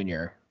Chavo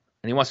Jr.,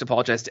 and he wants to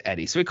apologize to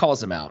Eddie. So he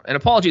calls him out. And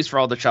apologies for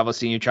all the Chavo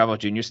Sr., Chavo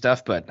Jr.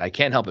 stuff, but I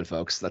can't help it,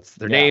 folks. That's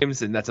their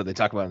names, and that's what they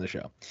talk about on the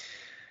show.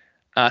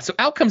 So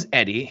out comes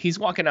Eddie. He's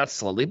walking out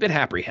slowly, a bit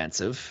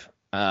apprehensive.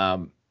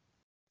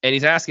 And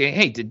he's asking,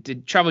 hey,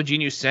 did Chavo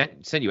Jr.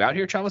 send you out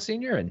here, Chavo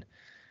Sr.? And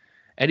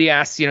Eddie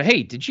asks,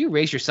 hey, did you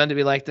raise your son to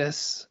be like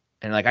this?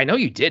 And like, I know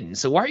you didn't.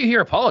 So why are you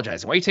here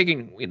apologizing? Why are you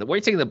taking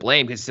the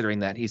blame considering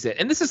that? He said,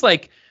 and this is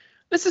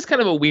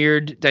kind of a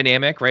weird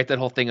dynamic, right? That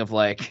whole thing of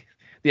like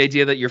the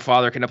idea that your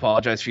father can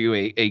apologize for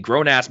you, a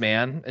grown ass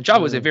man. And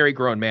Chavo was a very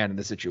grown man in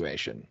this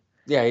situation.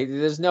 Yeah,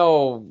 there's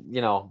no,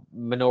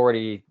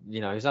 minority,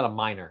 he's not a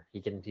minor. He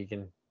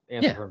can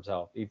answer for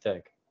himself, you'd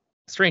think.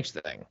 Strange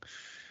thing.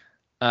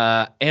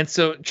 And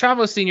so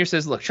Chavo Sr.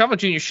 says, look, Chavo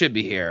Jr. should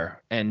be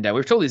here. And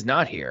we're told he's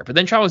not here. But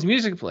then Chavo's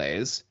music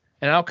plays,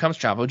 and out comes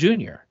Chavo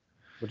Jr.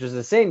 Which is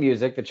the same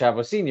music that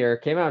Chavo Sr.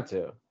 came out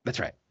to. That's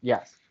right.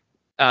 Yes.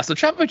 So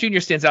Chavo Jr.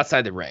 stands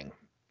outside the ring.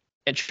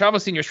 And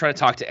Chavo Sr. is trying to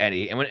talk to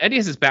Eddie. And when Eddie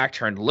has his back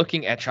turned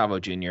looking at Chavo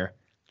Jr.,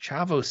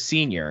 Chavo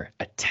Sr.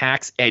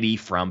 attacks Eddie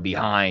from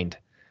behind.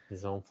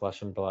 His own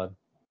flesh and blood.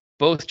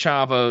 Both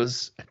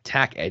Chavos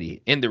attack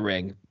Eddie in the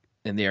ring.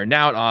 And he's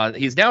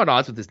now at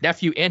odds with his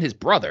nephew and his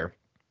brother.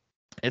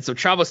 And so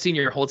Chavo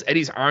Sr. holds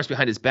Eddie's arms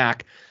behind his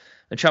back,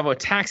 and Chavo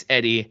attacks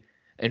Eddie.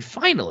 And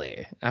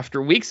finally,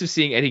 after weeks of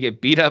seeing Eddie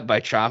get beat up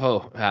by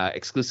Chavo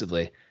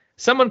exclusively,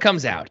 someone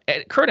comes out.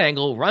 Kurt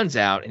Angle runs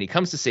out, and he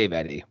comes to save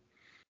Eddie.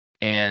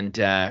 And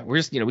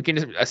we can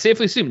just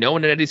safely assume no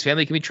one in Eddie's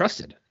family can be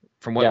trusted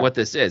from what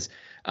this is.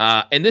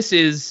 And this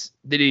is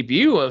the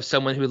debut of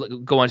someone who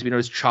would go on to be known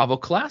as Chavo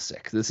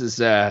Classic. This is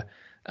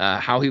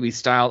how he be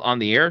styled on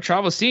the air.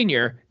 Chavo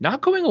Sr.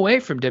 not going away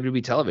from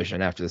WWE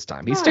television after this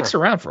time. He sticks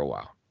around for a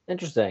while.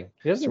 Interesting.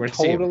 He doesn't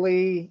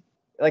totally,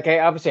 like, I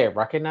obviously I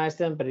recognized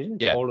him, but he didn't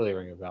totally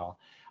ring a bell.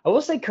 I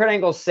will say Kurt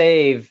Angle's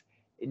save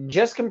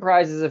just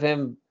comprises of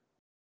him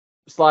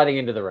sliding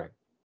into the ring.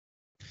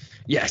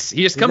 Yes,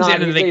 he just comes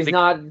in and he's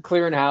not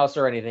clearing house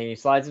or anything. He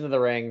slides into the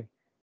ring.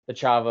 The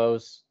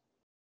Chavos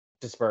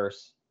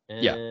disperse,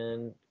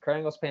 and Kurt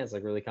Angle's pants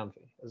look really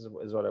comfy. Is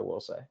what I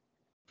will say.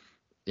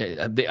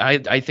 Yeah,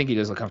 I think he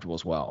does look comfortable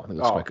as well. I think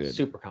it looks quite good.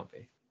 Super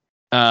comfy.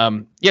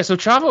 So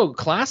Chavo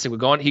Classic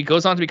he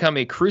goes on to become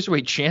a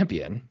cruiserweight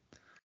champion,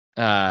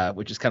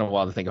 which is kind of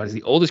wild to think about. He's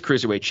the oldest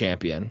cruiserweight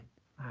champion.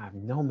 I have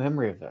no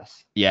memory of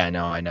this. Yeah,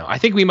 no, I know. I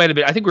think we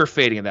were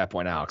fading at that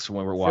point, Alex, when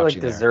we were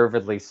watching. Like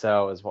deservedly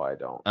so is why I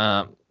don't.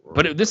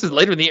 But this is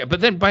later in the year.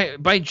 But then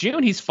by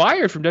June, he's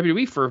fired from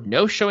WWE for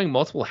no showing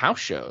multiple house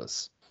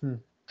shows.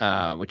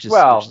 Which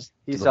is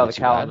he saw the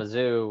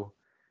Kalamazoo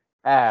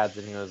ads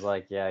and he was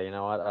like, yeah, you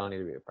know what? I don't need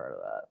to be a part of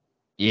that.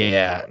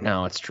 Yeah,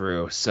 no, it's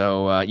true.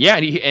 So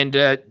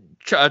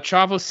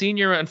Chavo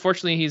Sr.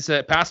 Unfortunately, he's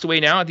passed away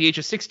now at the age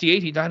of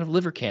 68. He died of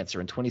liver cancer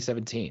in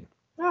 2017.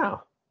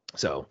 Wow.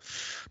 So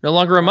no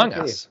longer among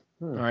us.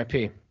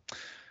 R.I.P.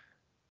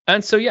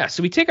 And so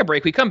so we take a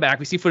break. We come back.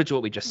 We see footage of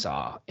what we just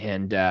saw,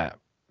 and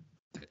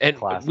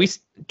we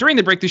during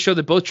the break they showed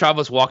that both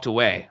Chavos walked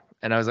away,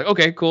 and I was like,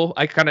 okay, cool.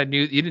 I kind of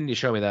knew you didn't need to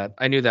show me that.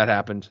 I knew that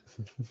happened.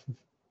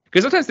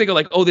 Because sometimes they go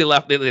like, oh, they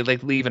left, they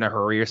like leave in a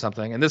hurry or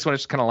something, and this one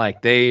is just kind of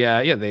like they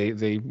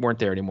weren't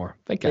there anymore.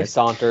 Thank you. They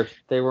sauntered.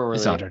 They weren't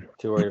really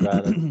too worried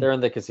about it. They're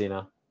in the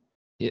casino.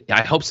 Yeah,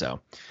 I hope so.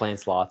 Playing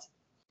slots.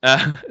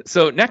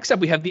 So next up,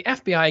 we have the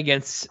FBI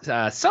against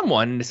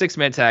someone in a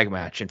 6-man tag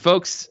match. And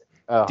folks,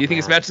 do you think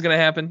this match is going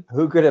to happen?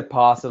 Who could it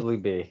possibly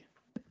be?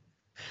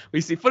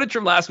 We see footage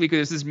from last week.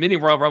 There's this mini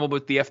Royal Rumble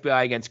with the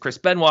FBI against Chris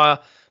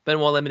Benoit.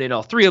 Benoit eliminated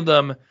all 3 of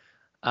them.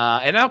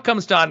 And out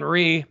comes Don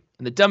Marie.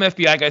 And the dumb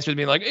FBI guys are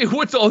being like, hey,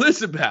 what's all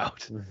this about?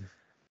 Mm-hmm.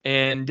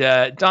 And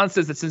Don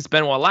says that since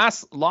Benoit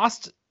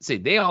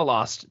they all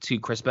lost to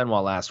Chris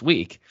Benoit last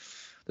week,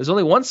 there's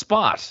only one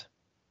spot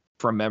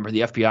for a member of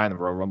the FBI in the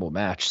Royal Rumble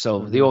match. So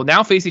they will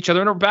now face each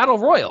other in a battle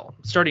royal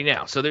starting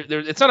now. So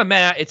it's not a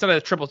match. It's not a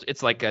triple.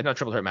 It's like not a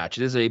triple threat match.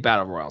 It is a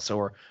battle royal.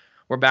 So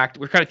we're back.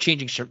 We're kind of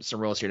changing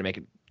some rules here to make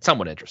it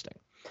somewhat interesting.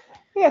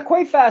 Yeah,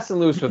 quite fast and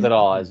loose with it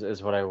all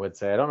is what I would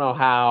say. I don't know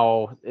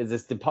how is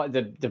this did Paul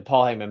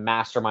Heyman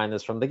mastermind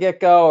this from the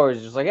get-go, or is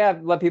it just like, yeah,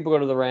 let people go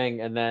to the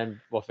ring and then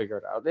we'll figure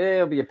it out.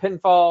 It'll be a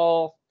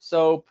pinfall,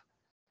 soap,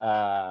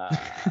 Royal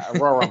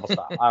Rumble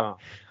style. I don't know.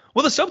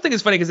 Well, the soap thing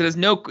is funny because it has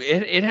no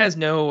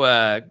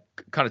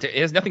connotation.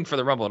 It has nothing for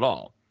the Rumble at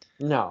all.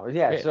 No,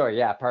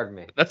 yeah, pardon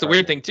me. That's a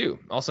weird thing too.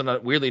 Also,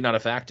 not a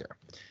factor.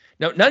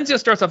 Now, Nunzio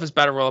starts off his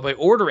battle royal by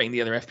ordering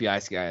the other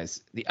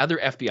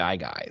FBI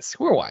guys,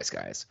 who are wise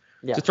guys,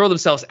 to throw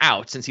themselves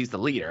out since he's the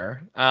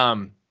leader.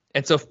 And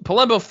so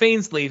Palumbo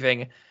feigns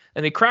leaving,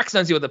 and he cracks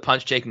Nunzio with a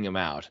punch, taking him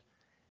out.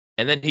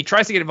 And then he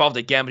tries to get involved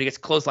again, but he gets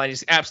clotheslined.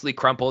 He's absolutely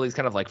crumpled. He's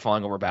kind of like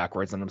falling over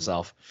backwards on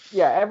himself.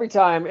 Yeah, every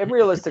time, and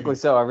realistically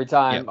so, every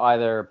time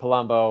either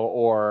Palumbo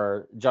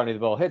or Johnny the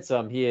Bull hits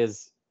him, he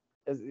is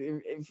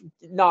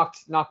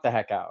knocked the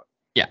heck out.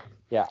 Yeah.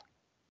 Yeah.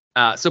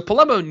 So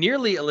Palumbo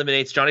nearly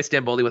eliminates Johnny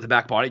Stamboli with a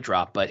back body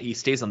drop, but he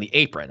stays on the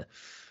apron.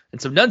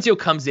 And so Nunzio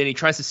comes in. He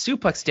tries to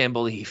suplex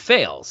Stamboli. He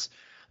fails.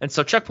 And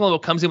so Chuck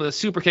Palumbo comes in with a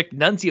super kick.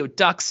 Nunzio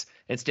ducks,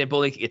 and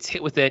Stamboli gets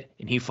hit with it,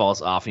 and he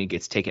falls off, and he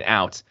gets taken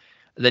out.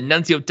 Then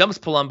Nunzio dumps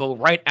Palumbo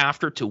right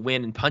after to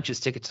win and punches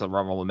ticket to the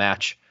Rumble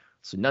match.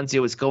 So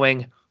Nunzio is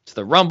going to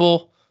the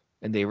Rumble,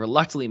 and they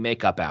reluctantly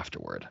make up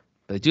afterward.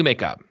 But they do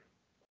make up.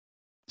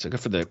 So good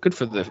for the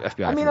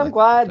FBI. I mean, I'm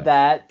glad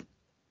that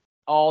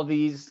all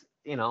these,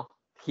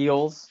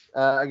 heels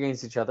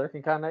against each other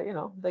can kind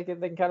of, they can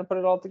kind of put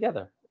it all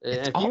together.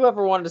 And if you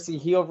ever wanted to see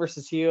heel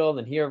versus heel, and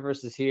then heel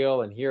versus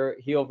heel, and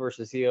heel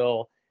versus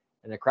heel,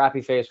 and a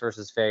crappy face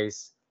versus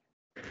face,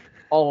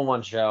 all in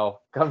one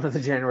show, come to the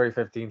January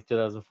 15th,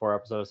 2004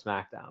 episode of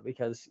SmackDown,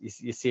 because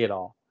you see it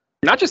all.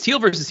 Not just heel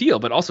versus heel,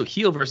 but also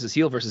heel versus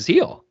heel versus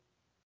heel.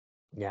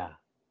 Yeah.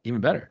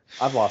 Even better.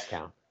 I've lost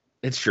count.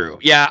 It's true.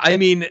 Yeah, I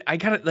mean, I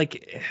gotta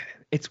like,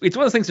 it's one of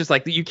those things. Just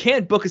like you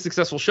can't book a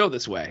successful show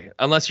this way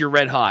unless you're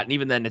red hot, and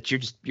even then,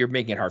 you're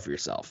making it hard for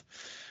yourself.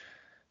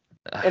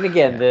 And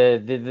again,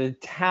 the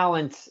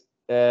talent,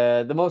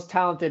 the most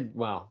talented,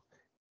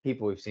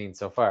 people we've seen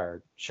so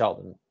far,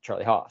 Sheldon,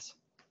 Charlie Haas.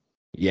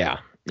 Yeah,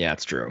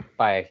 it's true.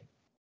 By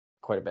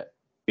quite a bit.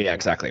 Yeah,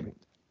 exactly.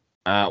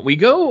 We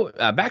go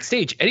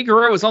backstage. Eddie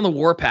Guerrero is on the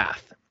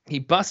warpath. He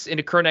busts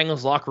into Kurt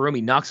Angle's locker room.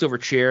 He knocks over a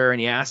chair, and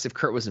he asks if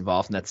Kurt was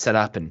involved in that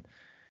setup. And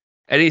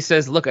Eddie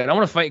says, look, I don't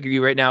want to fight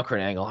you right now,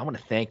 Kurt Angle. I want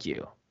to thank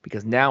you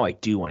because now I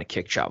do want to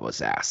kick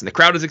Chavo's ass. And the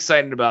crowd is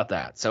excited about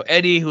that. So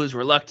Eddie, who is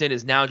reluctant,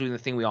 is now doing the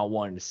thing we all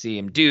wanted to see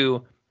him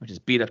do, which is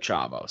beat up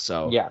Chavo.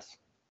 So yes,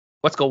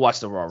 let's go watch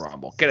the Royal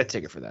Rumble. Get a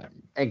ticket for that.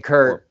 And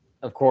Kurt,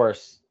 of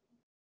course,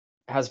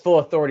 has full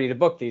authority to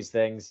book these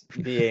things,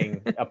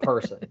 being a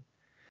person.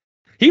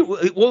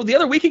 The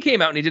other week he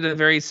came out and he did a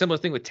very similar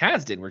thing with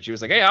Taz did, where she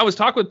was like, hey, I was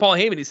talking with Paul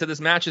Heyman. He said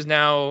this match is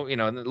now,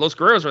 Los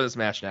Guerreros are this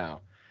match now.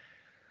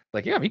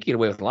 Like, yeah, he can get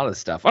away with a lot of this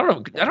stuff. I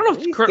don't know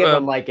if Kurt, give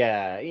him like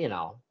a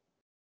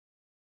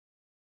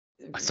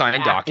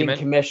signed document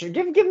commission.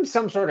 Give him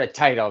some sort of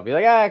title. Be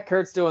like,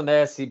 Kurt's doing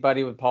this. He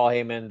buddy with Paul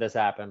Heyman. This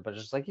happened, but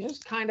just like he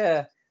just kind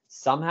of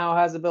somehow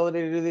has the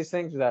ability to do these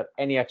things without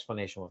any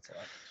explanation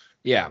whatsoever.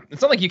 Yeah,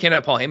 it's not like you can't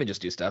have Paul Heyman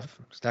just do stuff.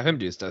 Just have him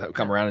do stuff.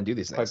 Come around and do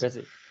these things. Quite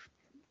busy.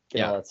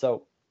 Yeah.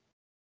 So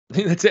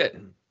that's it.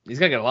 He's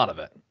gonna get a lot of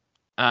it.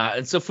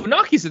 And so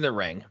Funaki's in the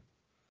ring,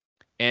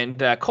 and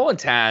Cole and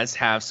Taz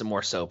have some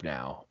more soap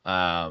now.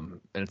 And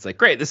it's like,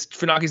 great, this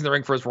Funaki's in the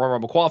ring for his Royal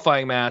Rumble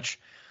qualifying match,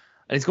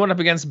 and he's going up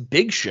against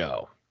Big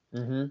Show.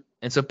 Mm-hmm.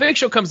 And so Big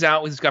Show comes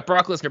out. He's got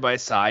Brock Lesnar by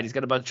his side. He's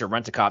got a bunch of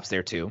rent-a-cops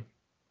there too.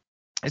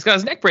 He's got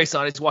his neck brace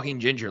on. He's walking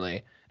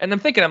gingerly. And I'm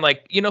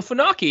like,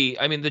 Funaki.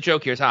 I mean, the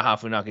joke here is,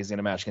 Funaki's going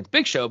to match against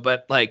Big Show,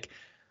 but like,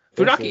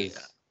 Funaki.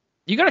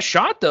 You got a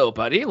shot though,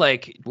 buddy.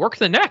 Like, work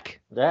the neck.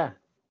 Yeah.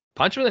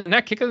 Punch him in the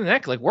neck, kick him in the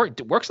neck. Like,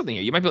 work something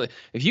here. You might be like,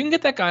 if you can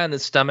get that guy on the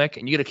stomach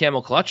and you get a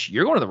camel clutch,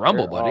 you're going to the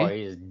Rumble, buddy. Oh,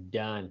 he's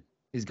done.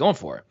 He's going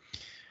for it.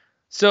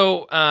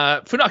 So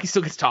Funaki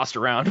still gets tossed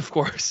around, of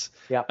course.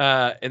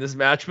 Yeah. In this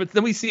match, but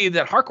then we see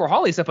that Hardcore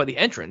Holly's up by the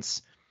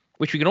entrance,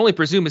 which we can only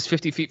presume is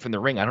 50 feet from the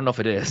ring. I don't know if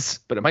it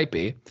is, but it might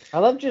be. I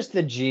love just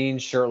the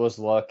jeans, shirtless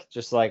look.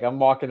 Just like I'm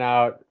walking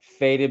out,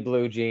 faded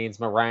blue jeans,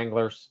 my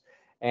Wranglers,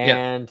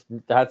 and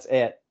that's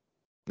it.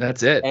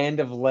 That's it. End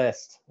of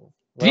list.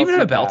 Do you even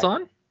have a belt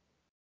on?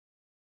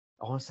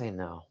 I want to say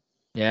no.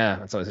 Yeah,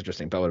 that's always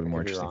interesting. Belt would have been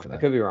more interesting for that. I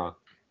could be wrong.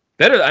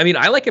 Better. I mean,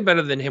 I like it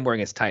better than him wearing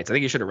his tights. I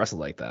think he should have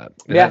wrestled like that.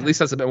 Yeah. At least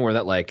that's a bit more of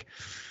that like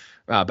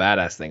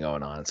badass thing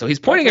going on. So he's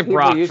pointing at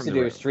Brock. People used to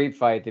do a street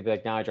fight. They'd be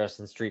like, now I dress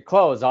in street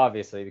clothes,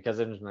 obviously, because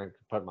I'm just going to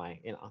put my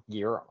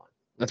gear on.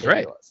 That's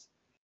ridiculous.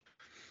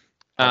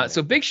 Right.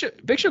 So Big Show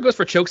goes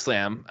for a choke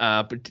slam,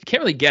 but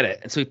can't really get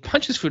it, and so he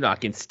punches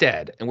Funaki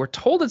instead. And we're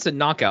told it's a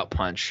knockout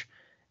punch.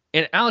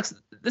 And Alex,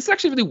 this is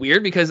actually really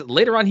weird because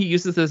later on he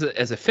uses this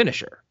as a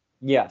finisher.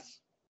 Yes.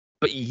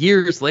 But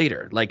years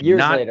later.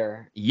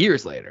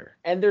 Years later.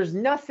 And there's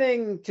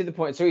nothing to the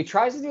point. So he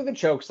tries to do the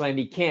choke slam.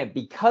 He can't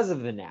because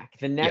of the neck.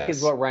 The neck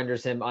is what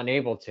renders him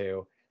unable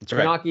to. That's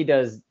right. Funaki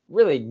does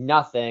really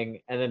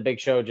nothing. And then Big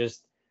Show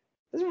just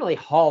doesn't really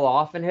haul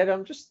off and hit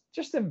him.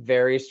 Just a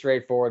very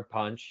straightforward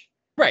punch.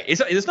 Right.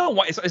 It's not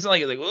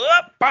like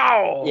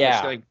bow. Yeah.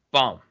 It's like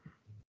boom.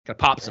 Kind of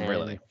pops him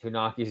really.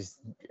 Funaki's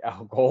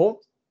out cold.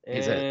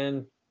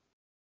 And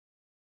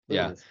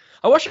yeah,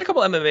 I watched a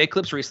couple MMA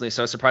clips recently,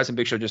 so I was surprised when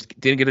Big Show just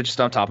didn't get it just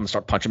on top and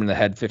start punching him in the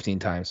head 15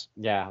 times.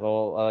 Yeah, I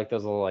like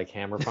those little like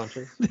hammer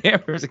punches. The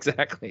hammers,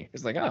 exactly.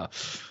 It's like, I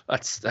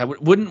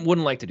wouldn't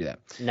like to do that.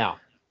 No.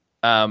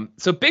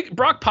 So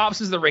Brock pops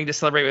into the ring to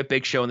celebrate with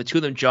Big Show, and the two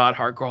of them jaw at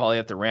Hardcore Holly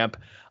at the ramp.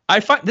 I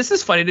find this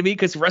is funny to me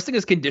because wrestling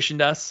has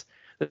conditioned us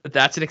that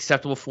that's an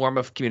acceptable form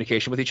of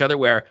communication with each other,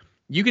 where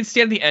you can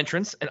stand in the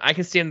entrance and I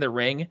can stand in the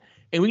ring.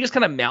 And we just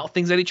kind of mouth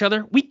things at each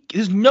other.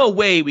 There's no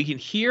way we can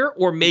hear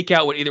or make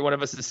out what either one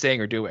of us is saying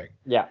or doing.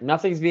 Yeah,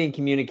 nothing's being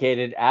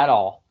communicated at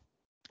all.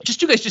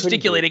 Just you guys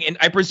gesticulating, and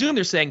I presume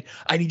they're saying,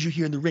 I need you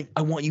here in the ring.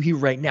 I want you here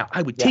right now.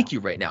 I would take you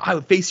right now. I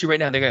would face you right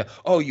now. And they're going,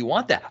 oh, you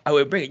want that? I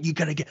would bring it. You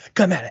gotta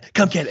come at it.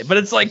 Come get it. But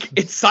it's like,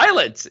 it's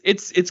silent.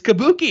 It's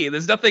kabuki.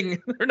 There's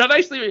nothing. They're not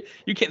actually,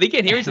 they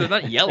can't hear each other.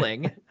 They're not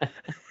yelling.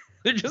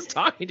 They're just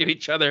talking to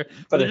each other,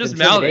 but they're just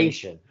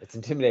intimidation. Mouthing. It's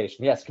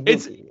intimidation. Yes,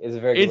 kabuki is a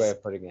very good way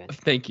of putting it.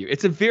 Thank you.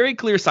 It's a very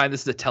clear sign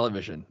this is a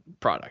television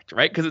product,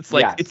 right? Because it's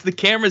like it's the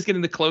cameras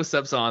getting the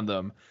close-ups on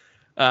them.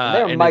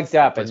 They're mic'd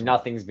up and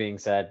nothing's being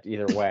said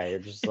either way. You're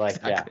just like,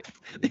 exactly.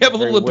 They have a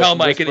little lapel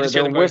mic and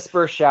they're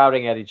whisper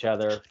shouting at each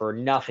other for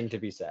nothing to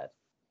be said.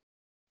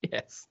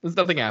 Yes, there's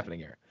nothing happening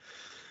here.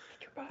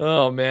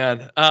 Oh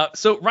man.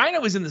 So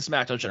Rhyno is in the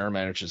Smackdown general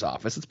manager's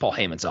office. It's Paul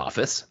Heyman's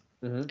office,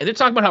 and they're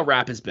talking about how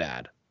rap is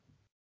bad.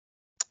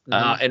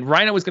 And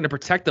Rhyno was going to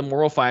protect the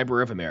moral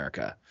fiber of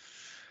America.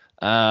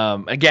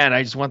 Again,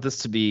 I just want this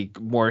to be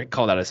more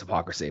called out as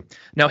hypocrisy.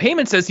 Now,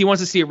 Heyman says he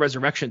wants to see a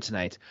resurrection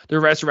tonight, the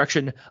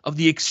resurrection of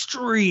the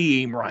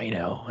extreme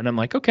Rhyno. And I'm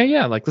like, okay,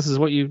 yeah, like this is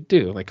what you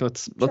do. Like,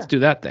 let's do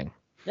that thing.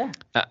 Yeah.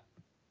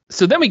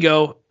 So then we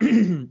go.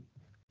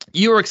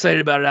 You were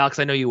excited about it, Alex.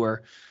 I know you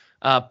were.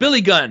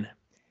 Billy Gunn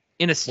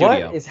in a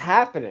studio. What is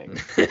happening?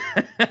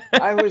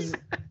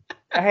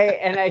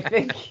 I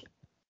think.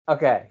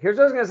 Okay, here's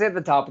what I was going to say at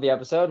the top of the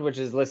episode, which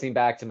is listening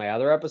back to my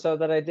other episode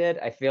that I did.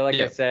 I feel like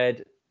I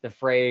said the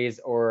phrase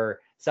or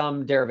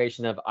some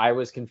derivation of I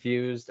was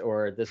confused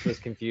or this was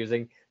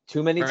confusing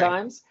too many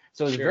times.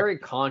 So I was very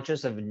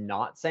conscious of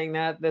not saying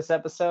that this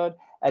episode.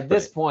 At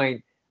this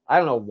point, I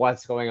don't know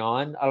what's going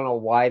on. I don't know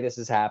why this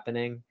is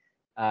happening.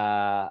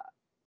 Has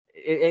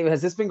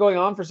this been going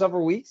on for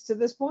several weeks to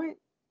this point?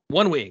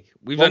 1 week.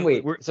 One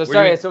week. So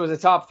it was a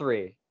top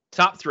three.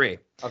 Top three.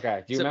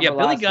 Okay. Do you remember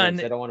Billy last Gunn?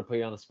 week's? I don't want to put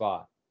you on the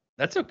spot.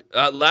 That's okay.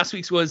 Last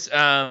week's was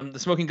the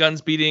Smoking Guns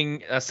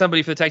beating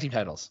somebody for the tag team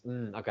titles.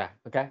 Okay.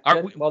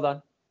 Well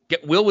done.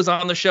 Will was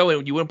on the show,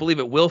 and you wouldn't believe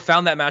it. Will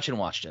found that match and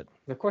watched it.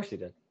 Of course he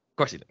did. Of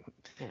course he did.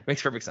 Yeah.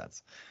 Makes perfect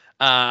sense.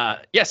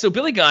 So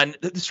Billy Gunn,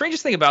 the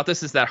strangest thing about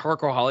this is that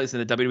Hardcore Holly is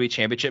in the WWE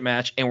Championship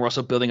match, and we're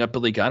also building up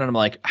Billy Gunn. And I'm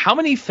like, how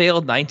many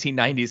failed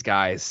 1990s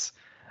guys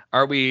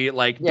are we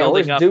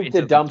building up? Duke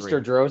the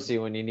Dumpster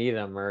Drosy when you need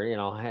him, or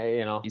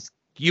he's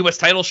U.S.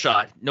 title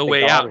shot, no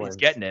way out. He's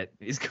getting it.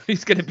 He's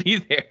going to be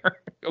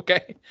there.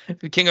 Okay,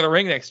 the King of the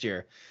Ring next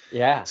year.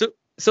 Yeah.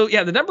 So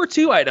the number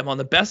 2 item on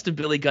the best of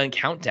Billy Gunn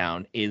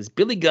countdown is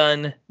Billy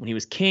Gunn when he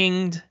was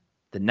kinged.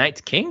 The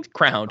night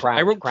crowned.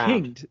 I wrote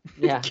kinged.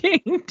 Yeah.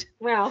 Kinged.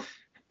 Well.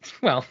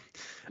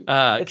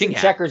 It's King in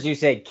checkers. You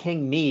say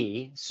king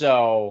me.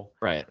 So.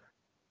 Right.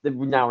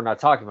 Now we're not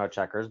talking about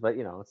checkers, but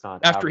it's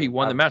not. After he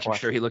won the match, I'm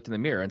sure he looked in the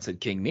mirror and said,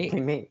 "King me."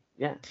 King me.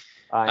 Yeah.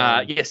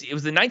 Yes, it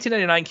was the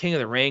 1999 King of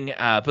the Ring.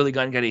 Billy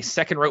Gunn got a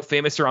second rope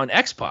famouser on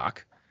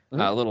X-Pac.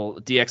 A little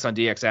DX on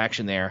DX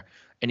action there,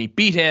 and he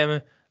beat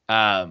him.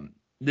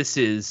 This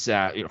is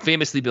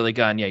famously Billy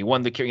Gunn. Yeah, he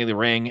won the King of the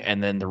Ring,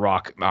 and then The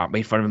Rock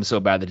made fun of him so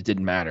bad that it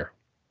didn't matter.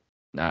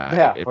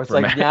 It's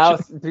like now.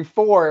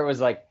 Before it was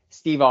like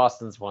Steve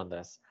Austin's won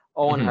this,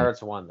 Owen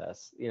Hart's won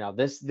this.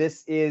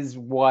 This is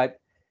what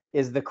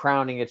is the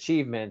crowning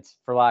achievement,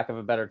 for lack of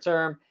a better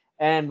term,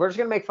 and we're just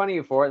gonna make fun of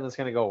you for it, and it's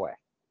gonna go away.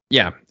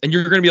 Yeah, and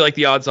you're gonna be like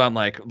the odds on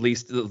at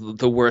least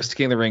the worst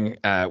King of the Ring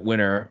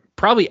winner,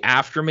 probably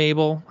after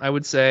Mabel, I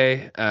would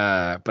say.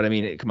 But I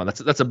mean, come on,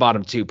 that's a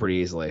bottom 2 pretty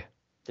easily.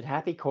 Did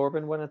Happy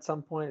Corbin win at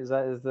some point? Is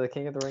the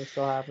King of the Ring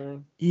still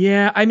happening?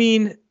 Yeah, I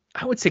mean,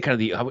 I would say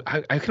kind of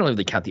I can only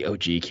really count the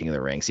OG King of the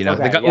Rings. The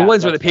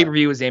ones where the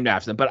pay-per-view was named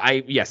after them. But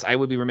I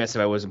would be remiss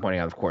if I wasn't pointing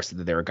out, of course,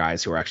 that there are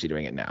guys who are actually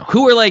doing it now.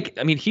 Who are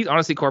he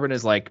honestly, Corbin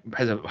is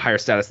has a higher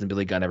status than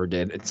Billy Gunn ever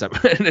did.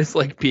 It's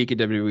like peak at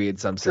WWE in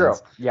some sense.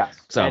 True. Yes.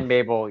 So, and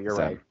Mabel, you're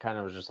right. Kind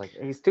of was just like,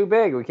 he's too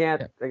big. We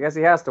can't. Yeah. I guess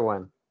he has to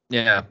win.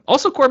 Yeah.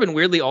 Also, Corbin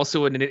weirdly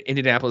also an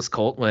Indianapolis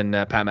Colt when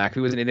Pat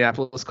McAfee was an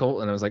Indianapolis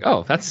Colt, and I was like,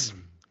 oh, that's.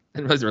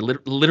 And those are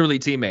literally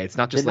teammates,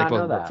 not just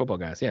both football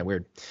guys. Yeah,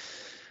 weird.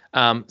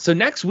 So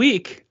next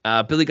week,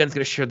 Billy Gunn's going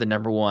to share the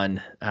number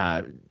one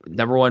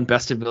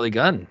best of Billy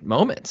Gunn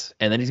moment,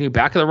 and then he's going to be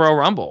back at the Royal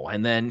Rumble,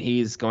 and then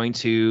he's going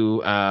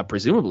to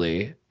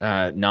presumably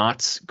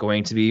not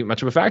going to be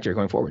much of a factor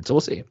going forward. So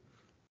we'll see.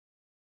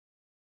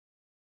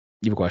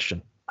 You have a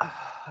question?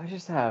 I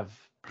just have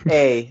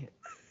I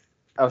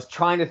was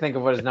trying to think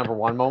of what his number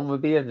 1 moment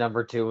would be, if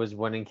number 2 was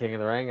winning King of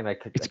the Ring, and I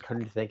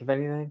couldn't think of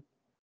anything.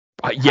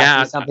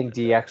 Something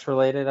DX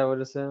related, I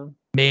would assume.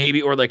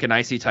 Maybe, or like an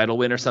IC title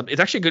win or something. It's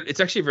actually good. It's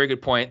actually a very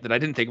good point that I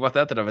didn't think about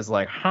that I was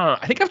like,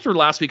 I think after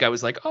last week I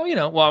was like,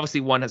 well,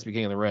 obviously one has to be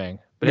King of the Ring,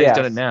 but he's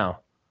done it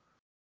now.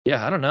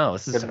 Yeah, I don't know.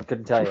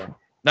 Couldn't tell you.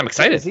 I'm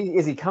excited.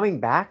 Is he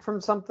coming back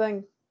from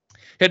something?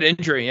 He had an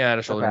injury. Yeah,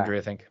 a shoulder injury,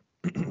 I think.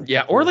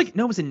 Yeah, or it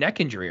was a neck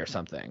injury or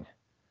something.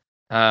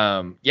 He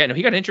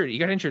got injured. He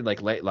got injured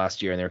late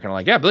last year, and they were kind of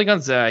like, yeah, Billy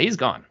Gunn's he's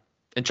gone.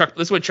 And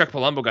this is when Chuck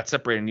Palumbo got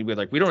separated, and he'd be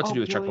like, we don't know what to do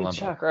with Chuck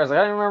Palumbo. I was like,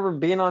 I remember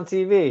being on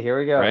TV. Here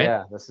we go. Right?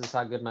 Yeah, this is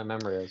how good my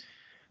memory is.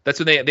 That's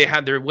when they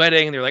had their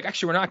wedding, and they were like,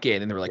 actually, we're not gay.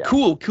 And they were like,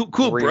 cool,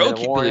 bro,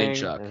 keep Billy and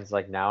Chuck. And it's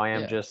like, now I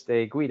am just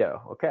a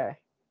Guido. Okay.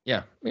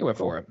 Yeah, we went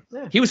for it.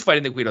 Yeah. He was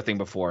fighting the Guido thing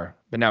before,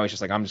 but now he's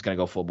just like, I'm just going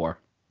to go full bore.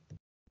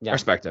 Yeah. I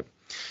respect it.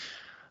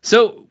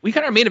 So we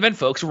got our main event,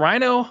 folks.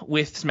 Rhyno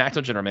with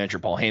SmackDown General Manager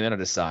Paul Heyman on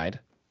his side.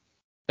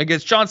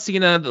 Against John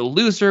Cena, the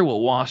loser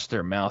will wash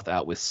their mouth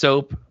out with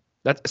soap.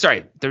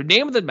 Their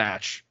name of the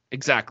match.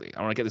 Exactly.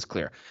 I want to get this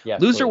clear.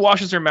 Yes, loser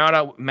washes their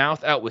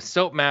mouth out with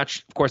soap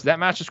match. Of course, that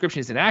match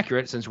description is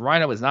inaccurate since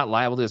Rhyno is not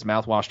liable to his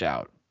mouth washed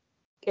out.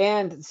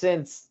 And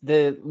since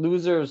the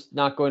loser's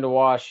not going to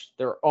wash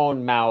their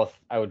own mouth,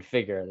 I would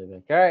figure they'd be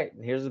like, all right,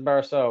 here's the bar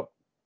of soap.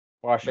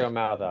 Wash your own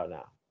mouth out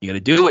now. You got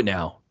to do it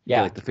now.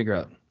 Yeah. To figure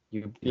out.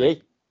 You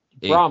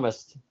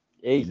promised.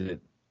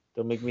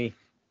 Don't make me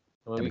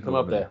come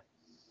up there.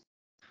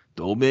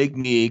 Don't make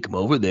me come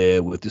over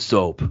there with the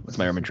soap. That's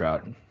my Ermin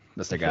Trout.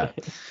 That's I got.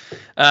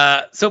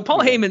 So Paul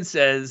Heyman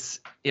says,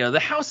 the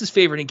house is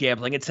favored in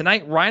gambling, and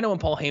tonight Rhyno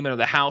and Paul Heyman are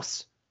the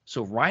house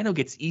So Rhyno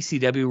gets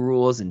ECW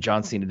rules and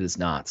John Cena does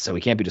not. So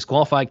he can't be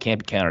disqualified, can't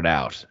be counted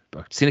out.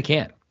 But Cena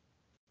can.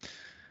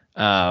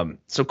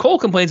 So Cole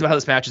complains about how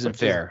this match isn't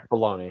fair.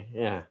 Baloney,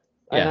 yeah.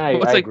 Yeah.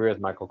 And I agree with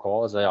Michael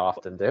Cole, as I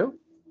often do.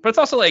 But it's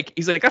also like,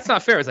 he's like, that's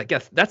not fair. It's like,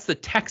 yes, that's the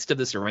text of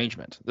this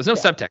arrangement. There's no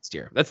subtext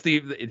here. That's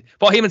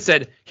Paul Heyman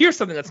said, here's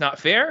something that's not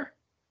fair,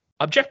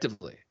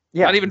 objectively.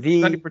 Yeah, not even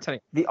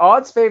pretending. The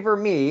odds favor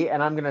me,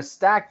 and I'm going to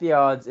stack the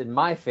odds in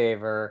my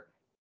favor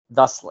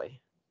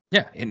thusly.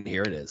 Yeah, and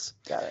here it is.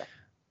 Got it.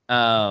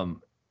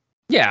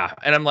 Yeah,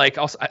 and I'm like,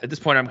 also at this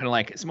point, I'm kind of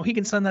like, is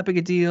Mohegan Sun that big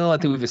a deal? I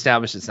think we've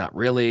established it's not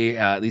really,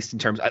 at least in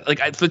terms, for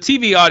the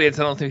TV audience,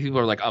 I don't think people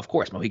are like, of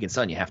course, Mohegan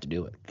Sun, you have to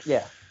do it.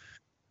 Yeah.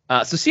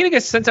 So Cena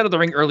gets sent out of the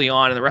ring early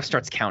on, and the ref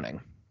starts counting.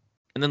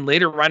 And then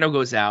later, Rhyno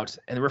goes out,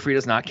 and the referee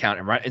does not count.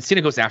 And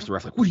Cena goes after the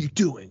ref, like, what are you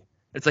doing?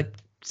 It's like,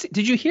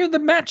 did you hear the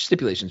match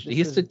stipulations? He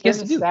has to do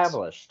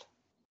established.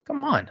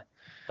 Come on.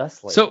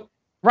 Thusly. So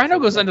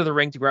Rhyno goes under the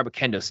ring to grab a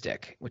kendo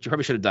stick, which you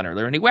probably should have done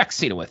earlier, and he whacks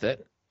Cena with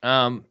it.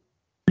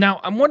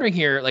 Now, I'm wondering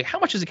here, like, how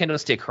much does a kendo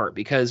stick hurt?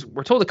 Because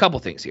we're told a couple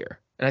things here.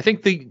 And I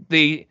think I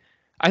think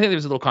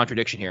there's a little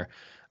contradiction here.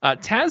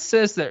 Taz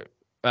says that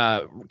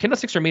kendo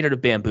sticks are made out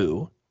of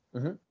bamboo.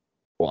 Mm-hmm.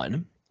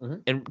 One. Mm-hmm.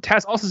 And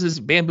Taz also says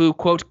bamboo,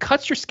 quote,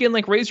 cuts your skin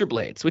like razor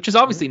blades, which is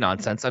obviously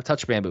nonsense. I've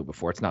touched bamboo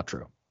before. It's not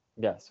true.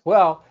 Yes.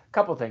 Well, a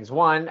couple things.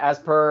 One, as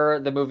per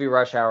the movie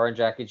Rush Hour, and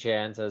Jackie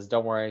Chan says,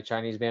 don't worry,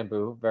 Chinese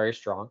bamboo, very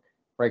strong,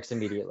 breaks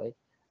immediately.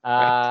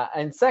 Right.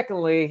 And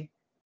secondly,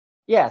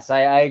 yes, I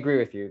agree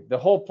with you. The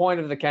whole point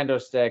of the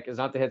kendo stick is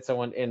not to hit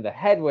someone in the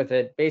head with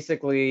it,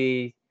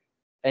 basically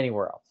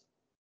anywhere else.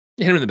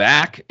 You hit him in the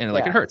back, and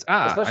it hurts.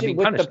 Especially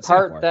with the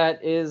part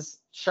that is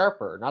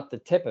sharper, not the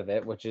tip of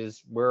it, which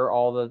is where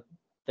all the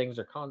things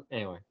are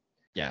anyway.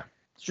 Yeah.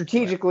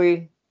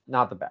 Strategically,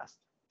 not the best.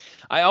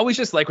 I always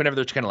just like whenever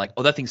they're kind of like,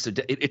 oh, that thing's so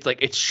it's like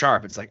it's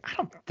sharp. It's like, I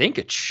don't think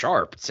it's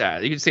sharp. It's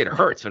you can say it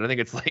hurts, but I think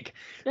it's like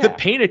the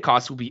pain it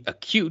costs will be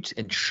acute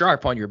and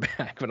sharp on your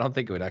back, but I don't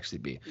think it would actually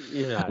be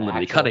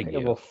literally cutting you.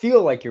 It will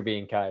feel like you're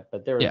being cut,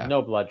 but there is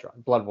no blood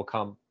drawn. Blood will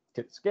come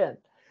to the skin.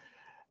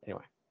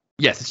 Anyway.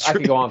 Yes, it's true. I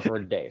could go on for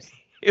days.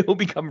 It will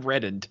become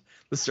reddened,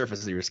 the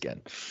surface of your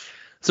skin.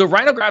 So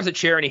Rhyno grabs a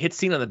chair and he hits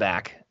Cena in the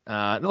back.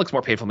 It looks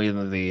more painful to me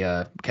than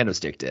the kendo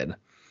stick did.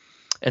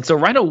 And so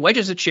Rhyno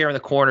wedges a chair in the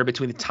corner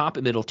between the top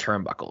and middle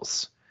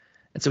turnbuckles.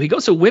 And so he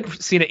goes to whip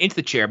Cena into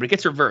the chair, but it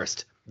gets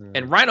reversed.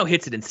 And Rhyno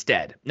hits it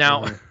instead.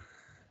 Now,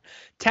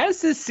 Taz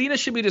says Cena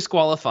should be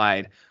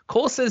disqualified.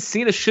 Cole says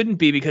Cena shouldn't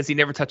be because he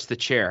never touched the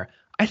chair.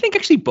 I think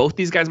actually both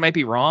these guys might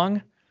be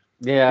wrong.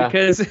 Yeah.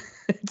 Because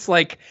it's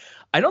like,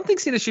 I don't think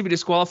Cena should be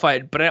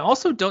disqualified, but I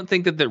also don't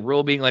think that the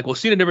rule being like, well,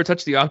 Cena never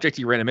touched the object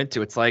he ran him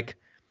into. It's like,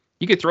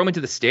 you could throw him into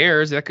the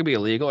stairs. That could be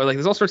illegal. Or like,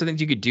 there's all sorts of things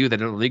you could do that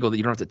are illegal that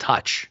you don't have to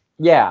touch.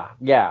 Yeah.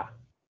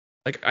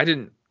 Like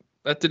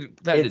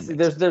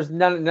there's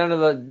none of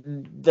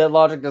the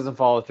logic doesn't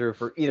follow through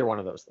for either one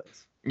of those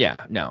things. Yeah,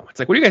 no. It's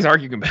like, what are you guys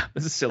arguing about?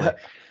 This is silly.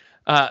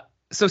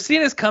 So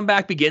Cena's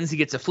comeback begins. He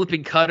gets a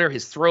flipping cutter,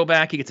 his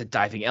throwback. He gets a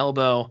diving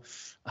elbow.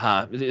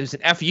 There's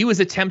an FU is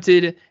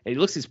attempted, and he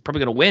looks he's probably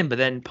going to win, but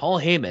then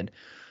Paul Heyman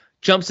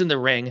jumps in the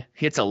ring,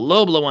 hits a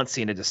low blow on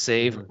Cena to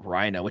save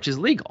Rhyno, which is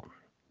legal.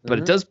 But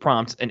it does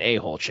prompt an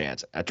a-hole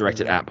chant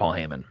directed at Paul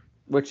Heyman.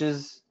 Which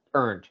is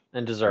earned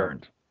and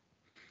deserved.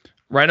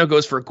 Rhyno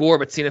goes for a gore,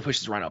 but Cena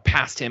pushes Rhyno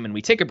past him, and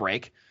we take a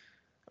break.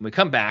 And we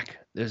come back.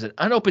 There's an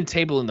unopened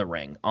table in the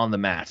ring on the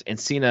mat, and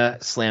Cena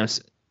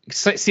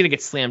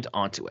gets slammed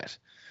onto it.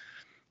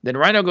 Then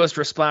Rhyno goes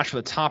for a splash from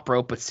the top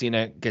rope, but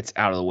Cena gets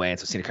out of the way, and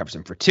so Cena covers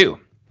him for 2.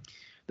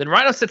 Then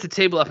Rhyno sets the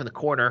table up in the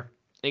corner, and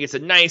he gets a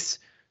nice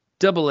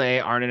double-A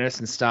Arn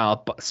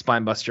Anderson-style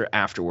spine buster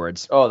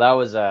afterwards. Oh, that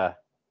was a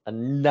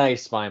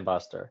nice spine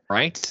buster.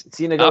 Right?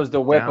 Cena goes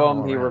to whip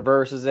him, he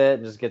reverses it,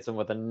 and just gets him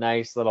with a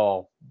nice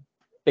little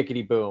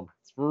bickety boom.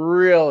 It's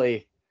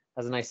really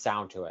has a nice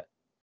sound to it.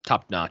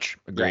 Top notch.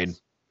 Agreed.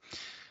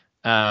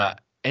 Yes.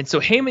 And so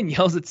Heyman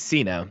yells at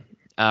Cena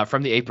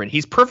from the apron.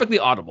 He's perfectly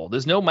audible.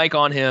 There's no mic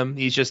on him.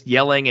 He's just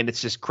yelling, and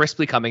it's just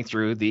crisply coming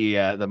through the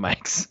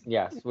mics.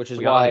 Yes, which is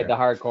why the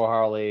Hardcore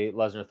Harley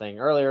Lesnar thing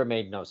earlier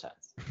made no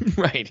sense.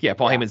 Right. Yeah,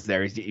 Paul Heyman's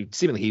there.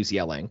 Seemingly he was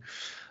yelling.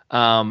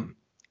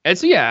 And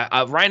so,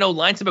 Rhyno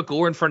lines up a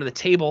gore in front of the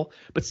table,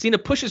 but Cena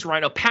pushes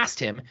Rhyno past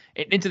him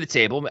and into the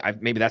table.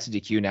 Maybe that's a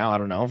DQ now. I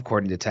don't know.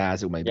 According to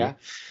Taz, it might be.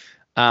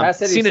 Taz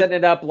said he's setting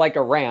it up like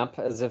a ramp,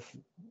 as if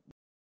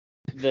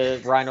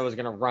the Rhyno was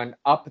going to run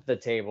up the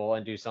table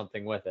and do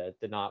something with it.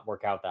 Did not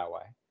work out that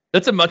way.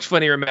 That's a much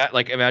funnier,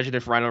 imagine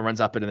if Rhyno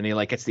runs up it and then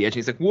he gets the edge.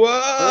 And he's like,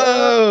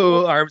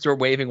 whoa! Arms are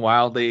waving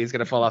wildly. He's going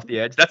to fall off the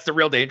edge. That's the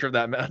real danger of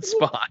that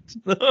spot.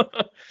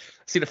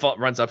 Cena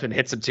runs up and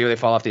hits him too. They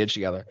fall off the edge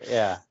together.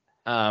 Yeah.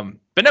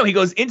 But no, he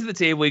goes into the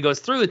table. He goes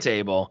through the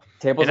table.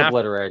 Table's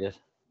obliterated.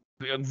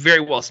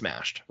 Very well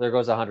smashed. There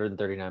goes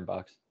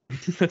 $139.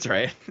 That's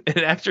right. And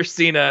after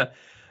Cena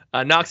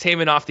knocks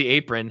Heyman off the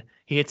apron,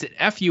 he hits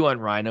an FU on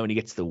Rhyno, and he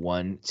gets the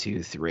 1,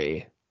 2,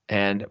 3.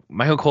 And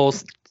Michael Cole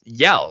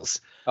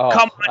yells,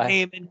 "Come on,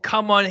 Heyman!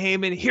 Come on,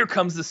 Heyman! Here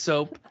comes the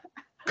soap!"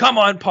 Come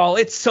on, Paul,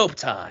 it's soap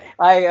time.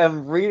 I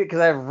am reading because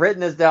I've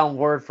written this down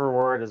word for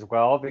word as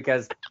well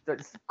because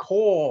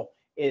Cole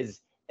is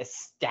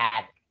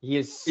ecstatic. He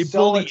is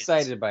so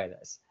excited by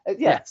this.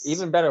 Yes,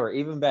 even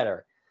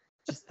better.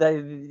 Just that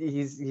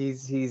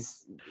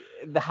he's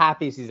the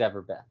happiest he's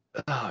ever been.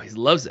 Oh, he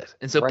loves it.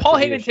 And so Paul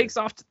Heyman takes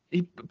off.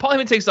 Paul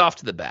Heyman takes off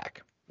to the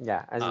back.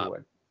 Yeah, as he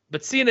would.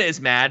 But Cena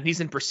is mad and he's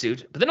in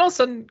pursuit. But then all of a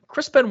sudden,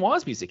 Chris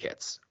Benoit's music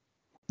hits.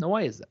 Now,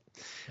 why is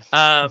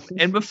that?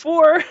 And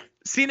before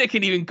Cena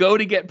can even go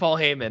to get Paul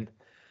Heyman,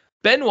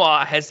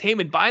 Benoit has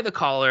Heyman by the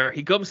collar.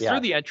 He goes through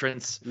the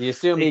entrance. You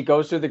assume he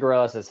goes through the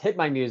gorilla, says, "Hit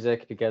my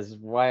music," because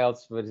why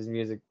else would his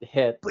music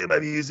hit? Play my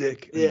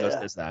music. Yeah. He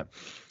does that.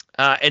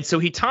 And so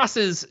he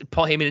tosses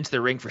Paul Heyman into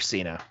the ring for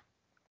Cena.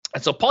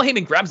 And so Paul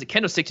Heyman grabs a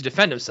kendo stick to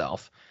defend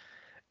himself.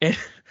 And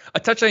a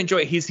touch I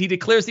enjoy, he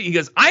declares that he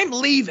goes, "I'm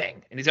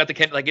leaving." And he's got the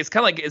kendo, like it's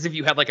kind of like as if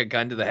you had like a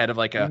gun to the head of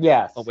like a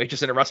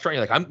waitress in a restaurant.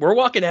 You're like, we're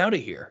walking out of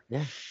here.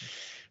 Yeah.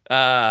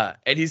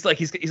 And he's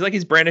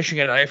brandishing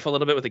a knife a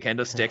little bit with the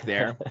kendo stick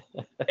there.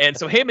 And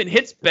so Heyman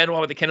hits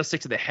Benoit with the kendo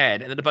stick to the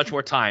head and then a bunch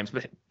more times,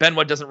 but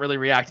Benoit doesn't really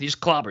react. He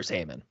just clobbers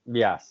Heyman.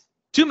 Yes.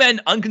 Two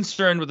men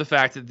unconcerned with the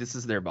fact that this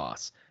is their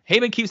boss.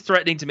 Heyman keeps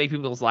threatening to make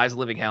people's lives a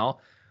living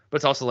hell, but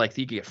it's also like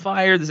you could get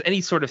fired. There's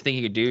any sort of thing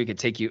you could do. It could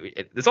take you.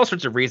 There's all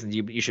sorts of reasons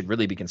you should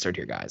really be concerned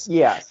here, guys.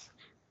 Yes.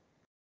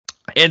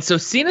 And so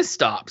Cena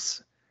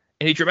stops,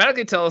 and he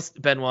dramatically tells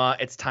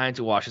Benoit it's time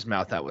to wash his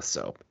mouth out with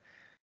soap.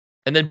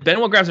 And then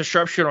Benoit grabs a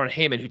sharpshooter on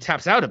Heyman, who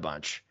taps out a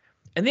bunch.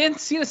 And then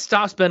Cena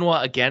stops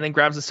Benoit again and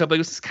grabs the soap.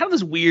 Like, it's kind of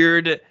this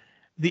weird.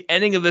 The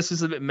ending of this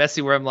was a bit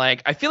messy, where I'm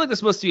like, I feel like there's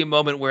supposed to be a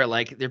moment where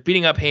like they're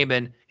beating up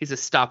Heyman. He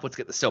says, "Stop, let's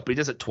get the soap," but he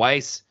does it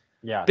twice.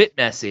 Yeah. Bit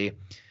messy.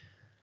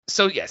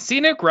 So yeah,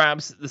 Cena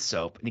grabs the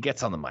soap and he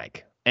gets on the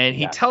mic and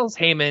he tells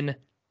Heyman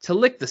to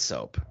lick the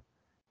soap.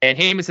 And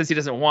Heyman says he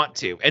doesn't want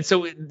to. And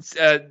so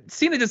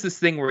Cena does this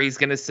thing where he's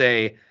going to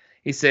say,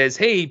 he says,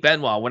 "Hey,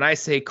 Benoit, when I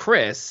say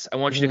Chris, I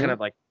want you to kind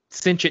of like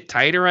cinch it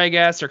tighter, I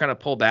guess, or kind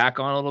of pull back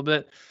on a little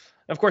bit."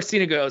 Of course,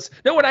 Cena goes,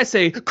 "No, when I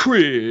say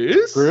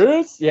Chris."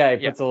 Yeah,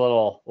 he puts a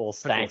little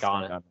stank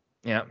on it.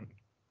 Yeah.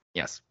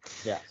 Yes.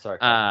 Yeah, sorry.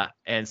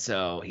 And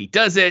so he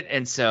does it,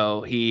 and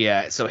so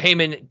so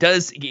Heyman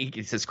does.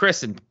 He says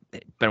Chris, and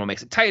Benoit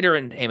makes it tighter,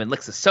 and Heyman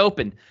licks the soap,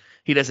 and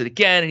he does it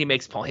again, and he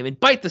makes Paul Heyman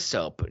bite the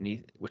soap,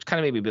 and which kind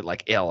of made me a bit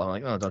like ill. I'm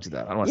like, oh, don't do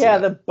that. I don't want to. Yeah,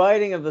 the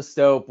biting of the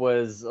soap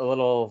was a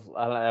little.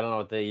 I don't know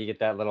what you get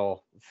that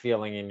little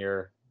feeling in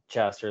your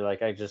chest, or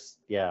like it's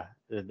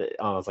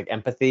like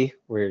empathy,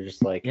 where you're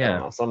just like, I don't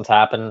know, something's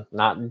happened.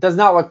 Does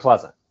not look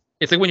pleasant.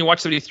 It's like when you watch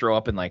somebody throw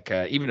up in like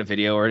even a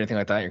video or anything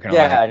like that. You're kind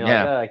of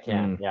I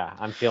can't. Yeah,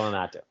 I'm feeling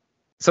that too.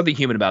 Something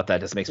human about that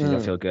just makes me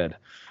feel good.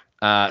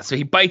 So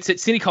he bites it.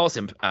 Cena calls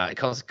him,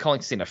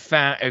 calling Cena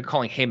fat,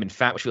 calling Heyman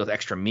fat, which feels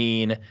extra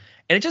mean. And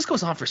it just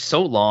goes on for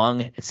so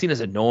long. And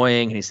Cena's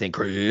annoying, and he's saying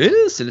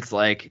Chris, and it's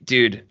like,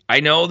 dude, I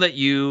know that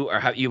you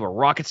have a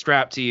rocket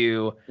strapped to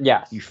you.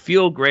 Yes. You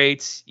feel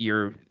great.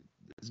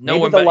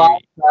 Maybe the live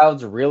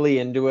crowd's really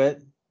into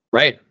it.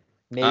 Right.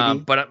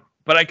 Maybe.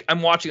 But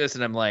I'm watching this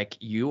and I'm like,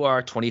 you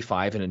are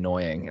 25 and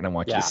annoying, and I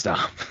want you to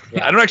stop.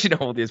 Yeah. I don't actually know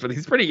how old he is, but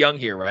he's pretty young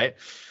here, right?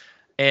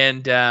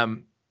 And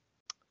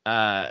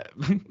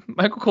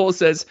Michael Cole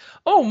says,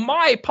 "Oh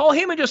my, Paul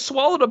Heyman just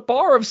swallowed a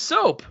bar of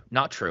soap."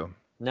 Not true.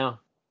 No.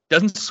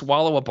 Doesn't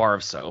swallow a bar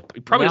of soap. He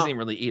probably doesn't even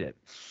really eat it.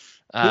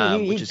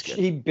 Which is good.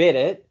 He bit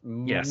it.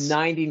 Yes.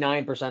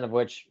 99% of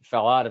which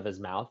fell out of his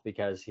mouth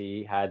because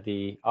he had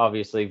the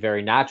obviously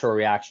very natural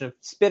reaction of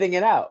spitting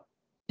it out.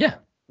 Yeah.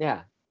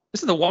 Yeah.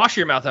 This is the wash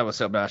your mouth out with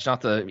soap match,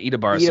 not the eat a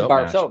bar of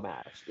soap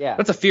match. Yeah.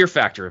 That's a Fear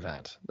Factor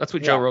event. That's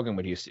what Joe Rogan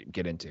would used to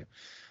get into.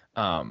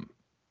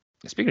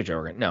 Speaking of Joe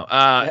Rogan, no.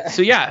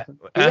 So yeah.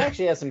 He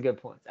actually has some good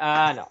points.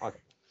 No. Okay.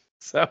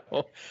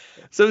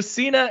 So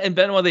Cena and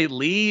Benoit, they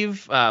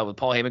leave with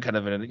Paul Heyman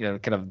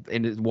kind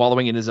of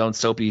wallowing in his own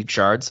soapy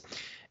shards.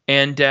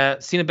 And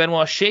Cena and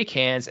Benoit shake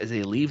hands as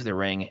they leave the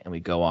ring, and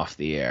we go off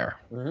the air.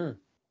 Mm-hmm.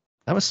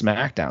 That was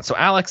SmackDown. So,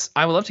 Alex,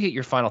 I would love to get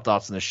your final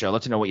thoughts on the show. I'd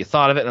love to know what you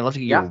thought of it, and I'd love to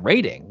get your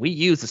rating. We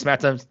use the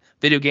SmackDown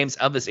video games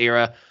of this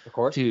era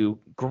to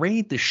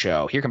grade the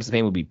show. Here Comes the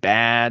Pain will be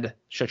bad.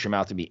 Shut Your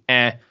Mouth will be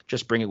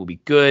Just Bring It will be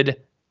good.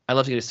 I'd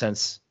love to get a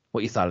sense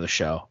what you thought of the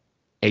show.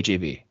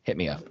 AJV, hit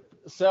me up.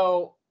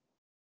 So,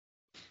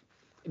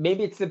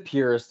 maybe it's the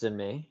purist in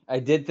me. I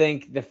did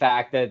think the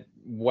fact that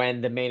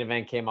when the main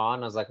event came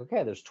on, I was like,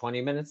 okay, there's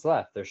 20 minutes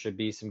left. There should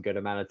be some good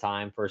amount of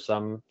time for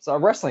a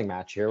wrestling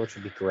match here, which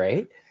would be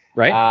great.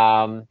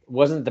 Right.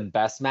 Wasn't the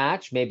best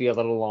match, maybe a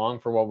little long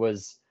for what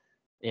was,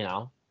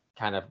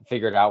 kind of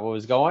figured out what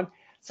was going.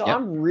 So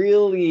I'm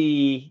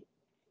really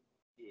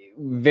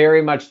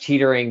very much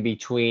teetering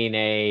between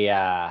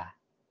a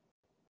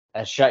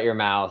Shut Your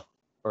Mouth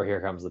or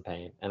Here Comes the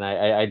Pain. And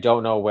I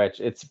don't know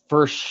which. It's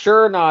for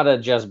sure not a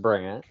Just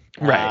Bring It.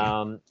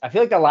 Right. I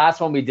feel like the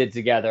last one we did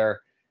together,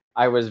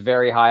 I was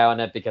very high on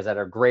it because I had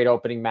a great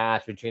opening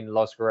match between the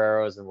Los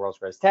Guerreros and World's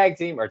Greatest Tag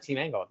Team, or Team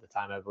Angle at the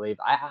time, I believe.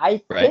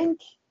 I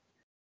think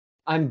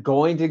I'm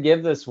going to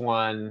give this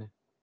one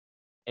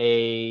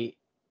a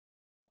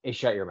is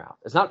Shut Your Mouth.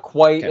 It's not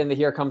quite in the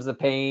Here Comes the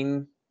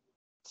Pain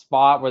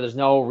spot where there's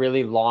no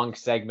really long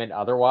segment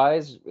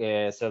otherwise.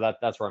 So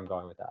that's where I'm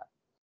going with that.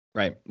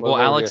 Right. Well,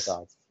 Alex,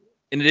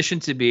 in addition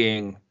to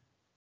being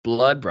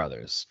blood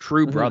brothers,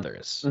 true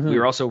brothers, we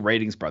are also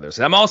ratings brothers.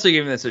 And I'm also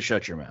giving this a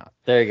Shut Your Mouth.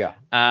 There you go.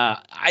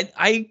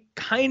 I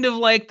kind of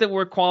like that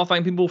we're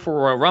qualifying people for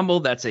Royal Rumble.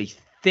 That's a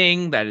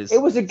thing that is.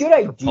 It was a good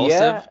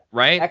idea,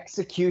 right?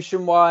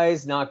 Execution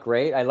wise, not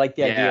great. I like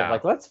the idea of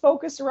like, let's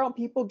focus around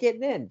people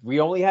getting in. We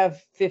only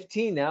have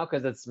 15 now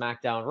because it's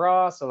SmackDown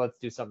Raw, so let's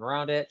do something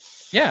around it.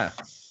 Yeah.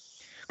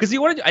 Because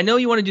I know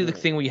you want to do the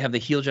thing where you have the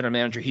heel general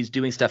manager, he's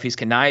doing stuff, he's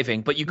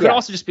conniving, but you could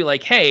also just be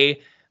like,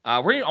 hey,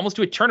 we're going to almost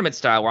do a tournament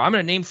style where I'm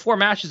going to name 4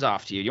 matches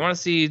off to you. You want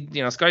to see,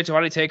 Scotty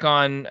Tawati take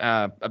on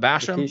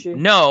Abasham?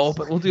 No,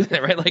 but we'll do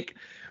that, right? Like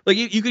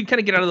you could kind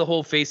of get out of the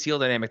whole face heel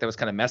dynamic that was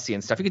kind of messy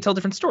and stuff. You could tell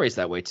different stories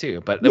that way too.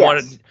 But they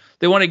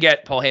want to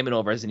get Paul Heyman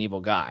over as an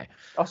evil guy.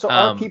 Also,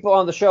 are people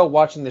on the show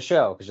watching the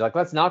show? Because you're like,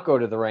 let's not go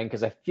to the ring,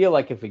 because I feel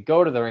like if we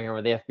go to the ring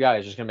or the FBI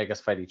is just going to make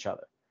us fight each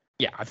other.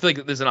 Yeah, I feel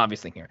like there's an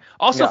obvious thing here.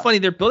 Also funny,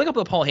 they're building up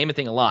the Paul Heyman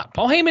thing a lot.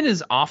 Paul Heyman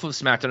is off of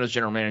SmackDown as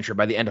general manager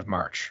by the end of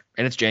March,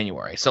 and it's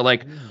January. So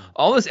like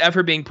all this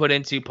effort being put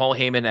into Paul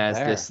Heyman as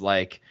this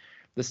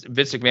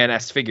Vince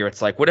McMahon-esque figure,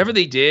 it's like whatever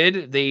they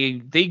did, they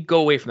go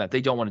away from that.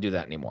 They don't want to do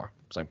that anymore.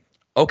 It's like,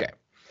 okay.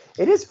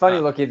 It is funny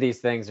looking at these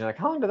things. You're like,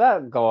 how long did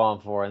that go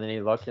on for? And then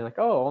you look, you're like,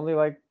 oh, only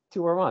like 2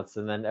 more months,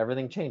 and then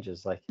everything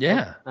changes. Like,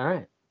 all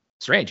right.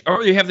 Strange.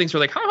 Or you have things where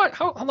like,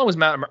 how long was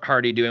Matt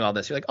Hardy doing all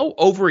this? You're like, oh,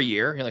 over a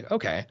year. You're like,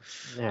 okay.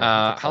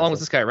 Yeah, how long was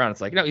this guy around? It's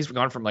like, he's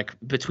gone from like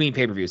between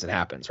pay-per-views. It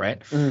happens, right?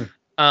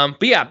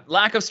 But yeah,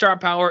 lack of star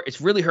power.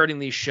 It's really hurting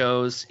these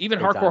shows. Even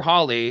Hardcore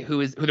Holly,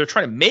 who they're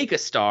trying to make a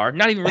star,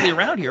 not even really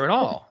around here at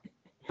all,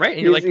 right?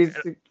 And you're he's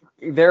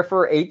there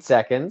for 8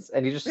 seconds,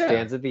 and he just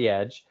stands at the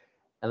edge,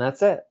 and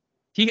that's it.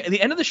 At the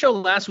end of the show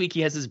last week,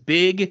 he has this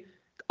big,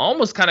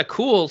 almost kind of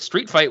cool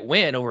street fight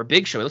win over a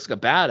Big Show. He looks like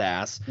a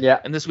badass. Yeah.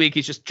 And this week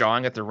he's just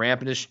jawing at the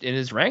ramp in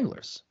his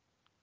Wranglers.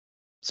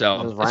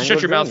 So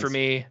shut your mouth for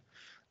me.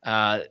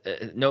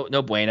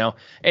 No bueno.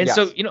 And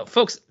so,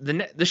 folks,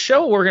 the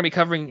show we're going to be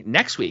covering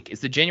next week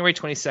is the January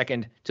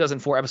 22nd,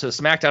 2004 episode of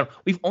SmackDown.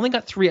 We've only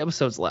got 3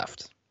 episodes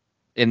left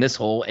in this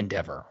whole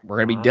endeavor. We're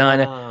going to be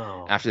done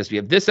after this. We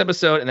have this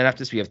episode, and then after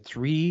this we have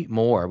 3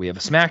 more. We have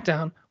a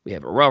SmackDown, we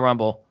have a Royal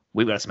Rumble,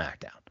 we've got a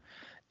SmackDown.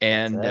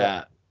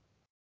 And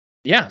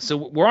yeah, so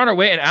we're on our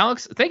way. And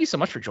Alex, thank you so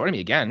much for joining me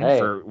again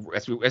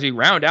as we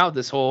round out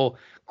this whole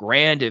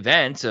grand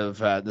event of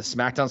the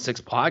SmackDown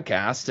 6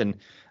 podcast. And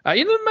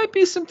there might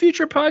be some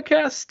future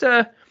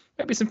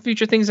might be some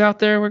future things out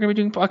there we're gonna be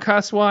doing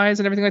podcast wise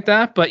and everything like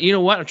that. But you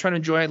know what? I'm trying to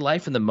enjoy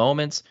life in the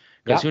moments,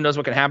 because who knows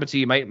what can happen to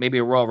you. Maybe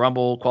a Royal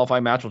Rumble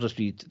qualifying match will just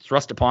be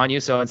thrust upon you.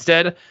 So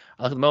instead,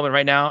 I look at the moment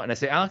right now and I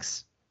say,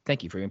 Alex,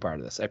 thank you for being part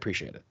of this. I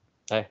appreciate it.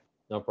 Hey,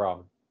 no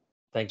problem.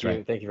 Thank you.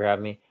 Right. Thank you for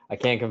having me. I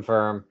can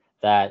confirm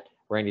that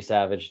Randy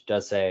Savage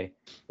does say,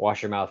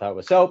 wash your mouth out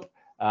with soap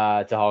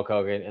to Hulk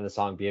Hogan in the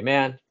song Be a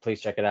Man.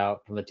 Please check it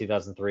out from the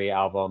 2003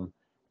 album.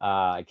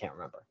 I can't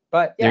remember.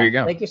 But yeah, there you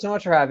go. Thank you so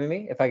much for having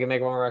me. If I can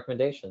make one more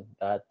recommendation,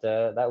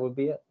 that would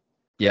be it.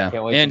 Yeah.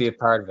 Can't wait to be a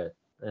part of it.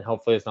 And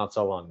hopefully it's not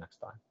so long next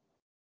time.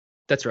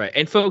 That's right.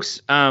 And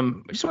folks, I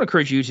just want to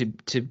encourage you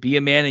to be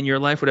a man in your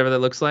life, whatever that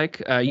looks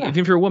like. Even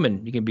if you're a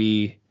woman, you can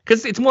be,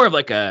 because it's more of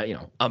like a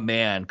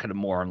man, kind of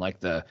more on like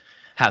the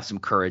have some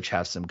courage,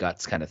 have some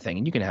guts kind of thing.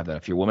 And you can have that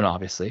if you're a woman,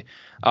 obviously.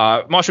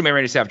 Macho Man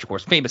Randy Savage, of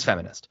course, famous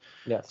feminist.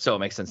 Yes. So it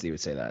makes sense that you would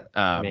say that.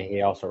 May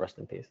he also rest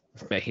in peace.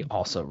 May he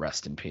also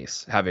rest in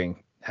peace,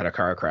 having had a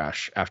car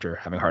crash after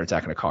having a heart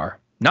attack in a car.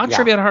 Not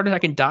sure if he had a heart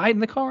attack and died in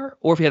the car,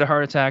 or if he had a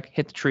heart attack,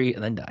 hit the tree,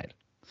 and then died.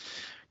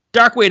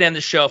 Dark way to end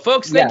the show.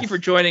 Folks, thank you for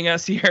joining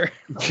us here.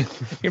 You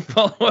can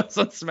follow us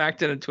on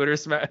SmackDown and Twitter,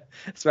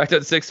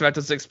 SmackDown 6,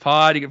 SmackDown 6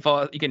 Pod. You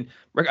can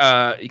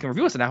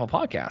review us on Apple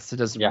Podcasts. It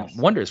does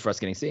wonders for us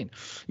getting seen.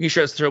 You can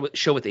share this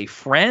show with a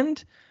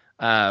friend,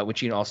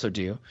 which you can also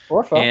do.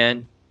 Or phone.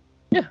 And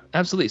yeah,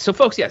 absolutely. So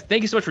folks,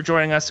 thank you so much for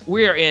joining us.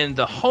 We are in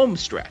the home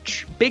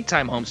stretch, big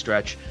time home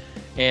stretch.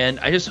 And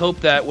I just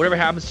hope that whatever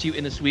happens to you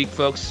in this week,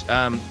 folks, you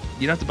don't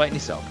have to bite any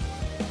soap.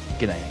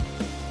 Good night.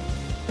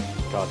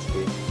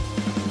 Godspeed.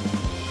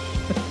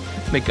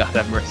 May God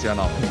have mercy on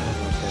all of us.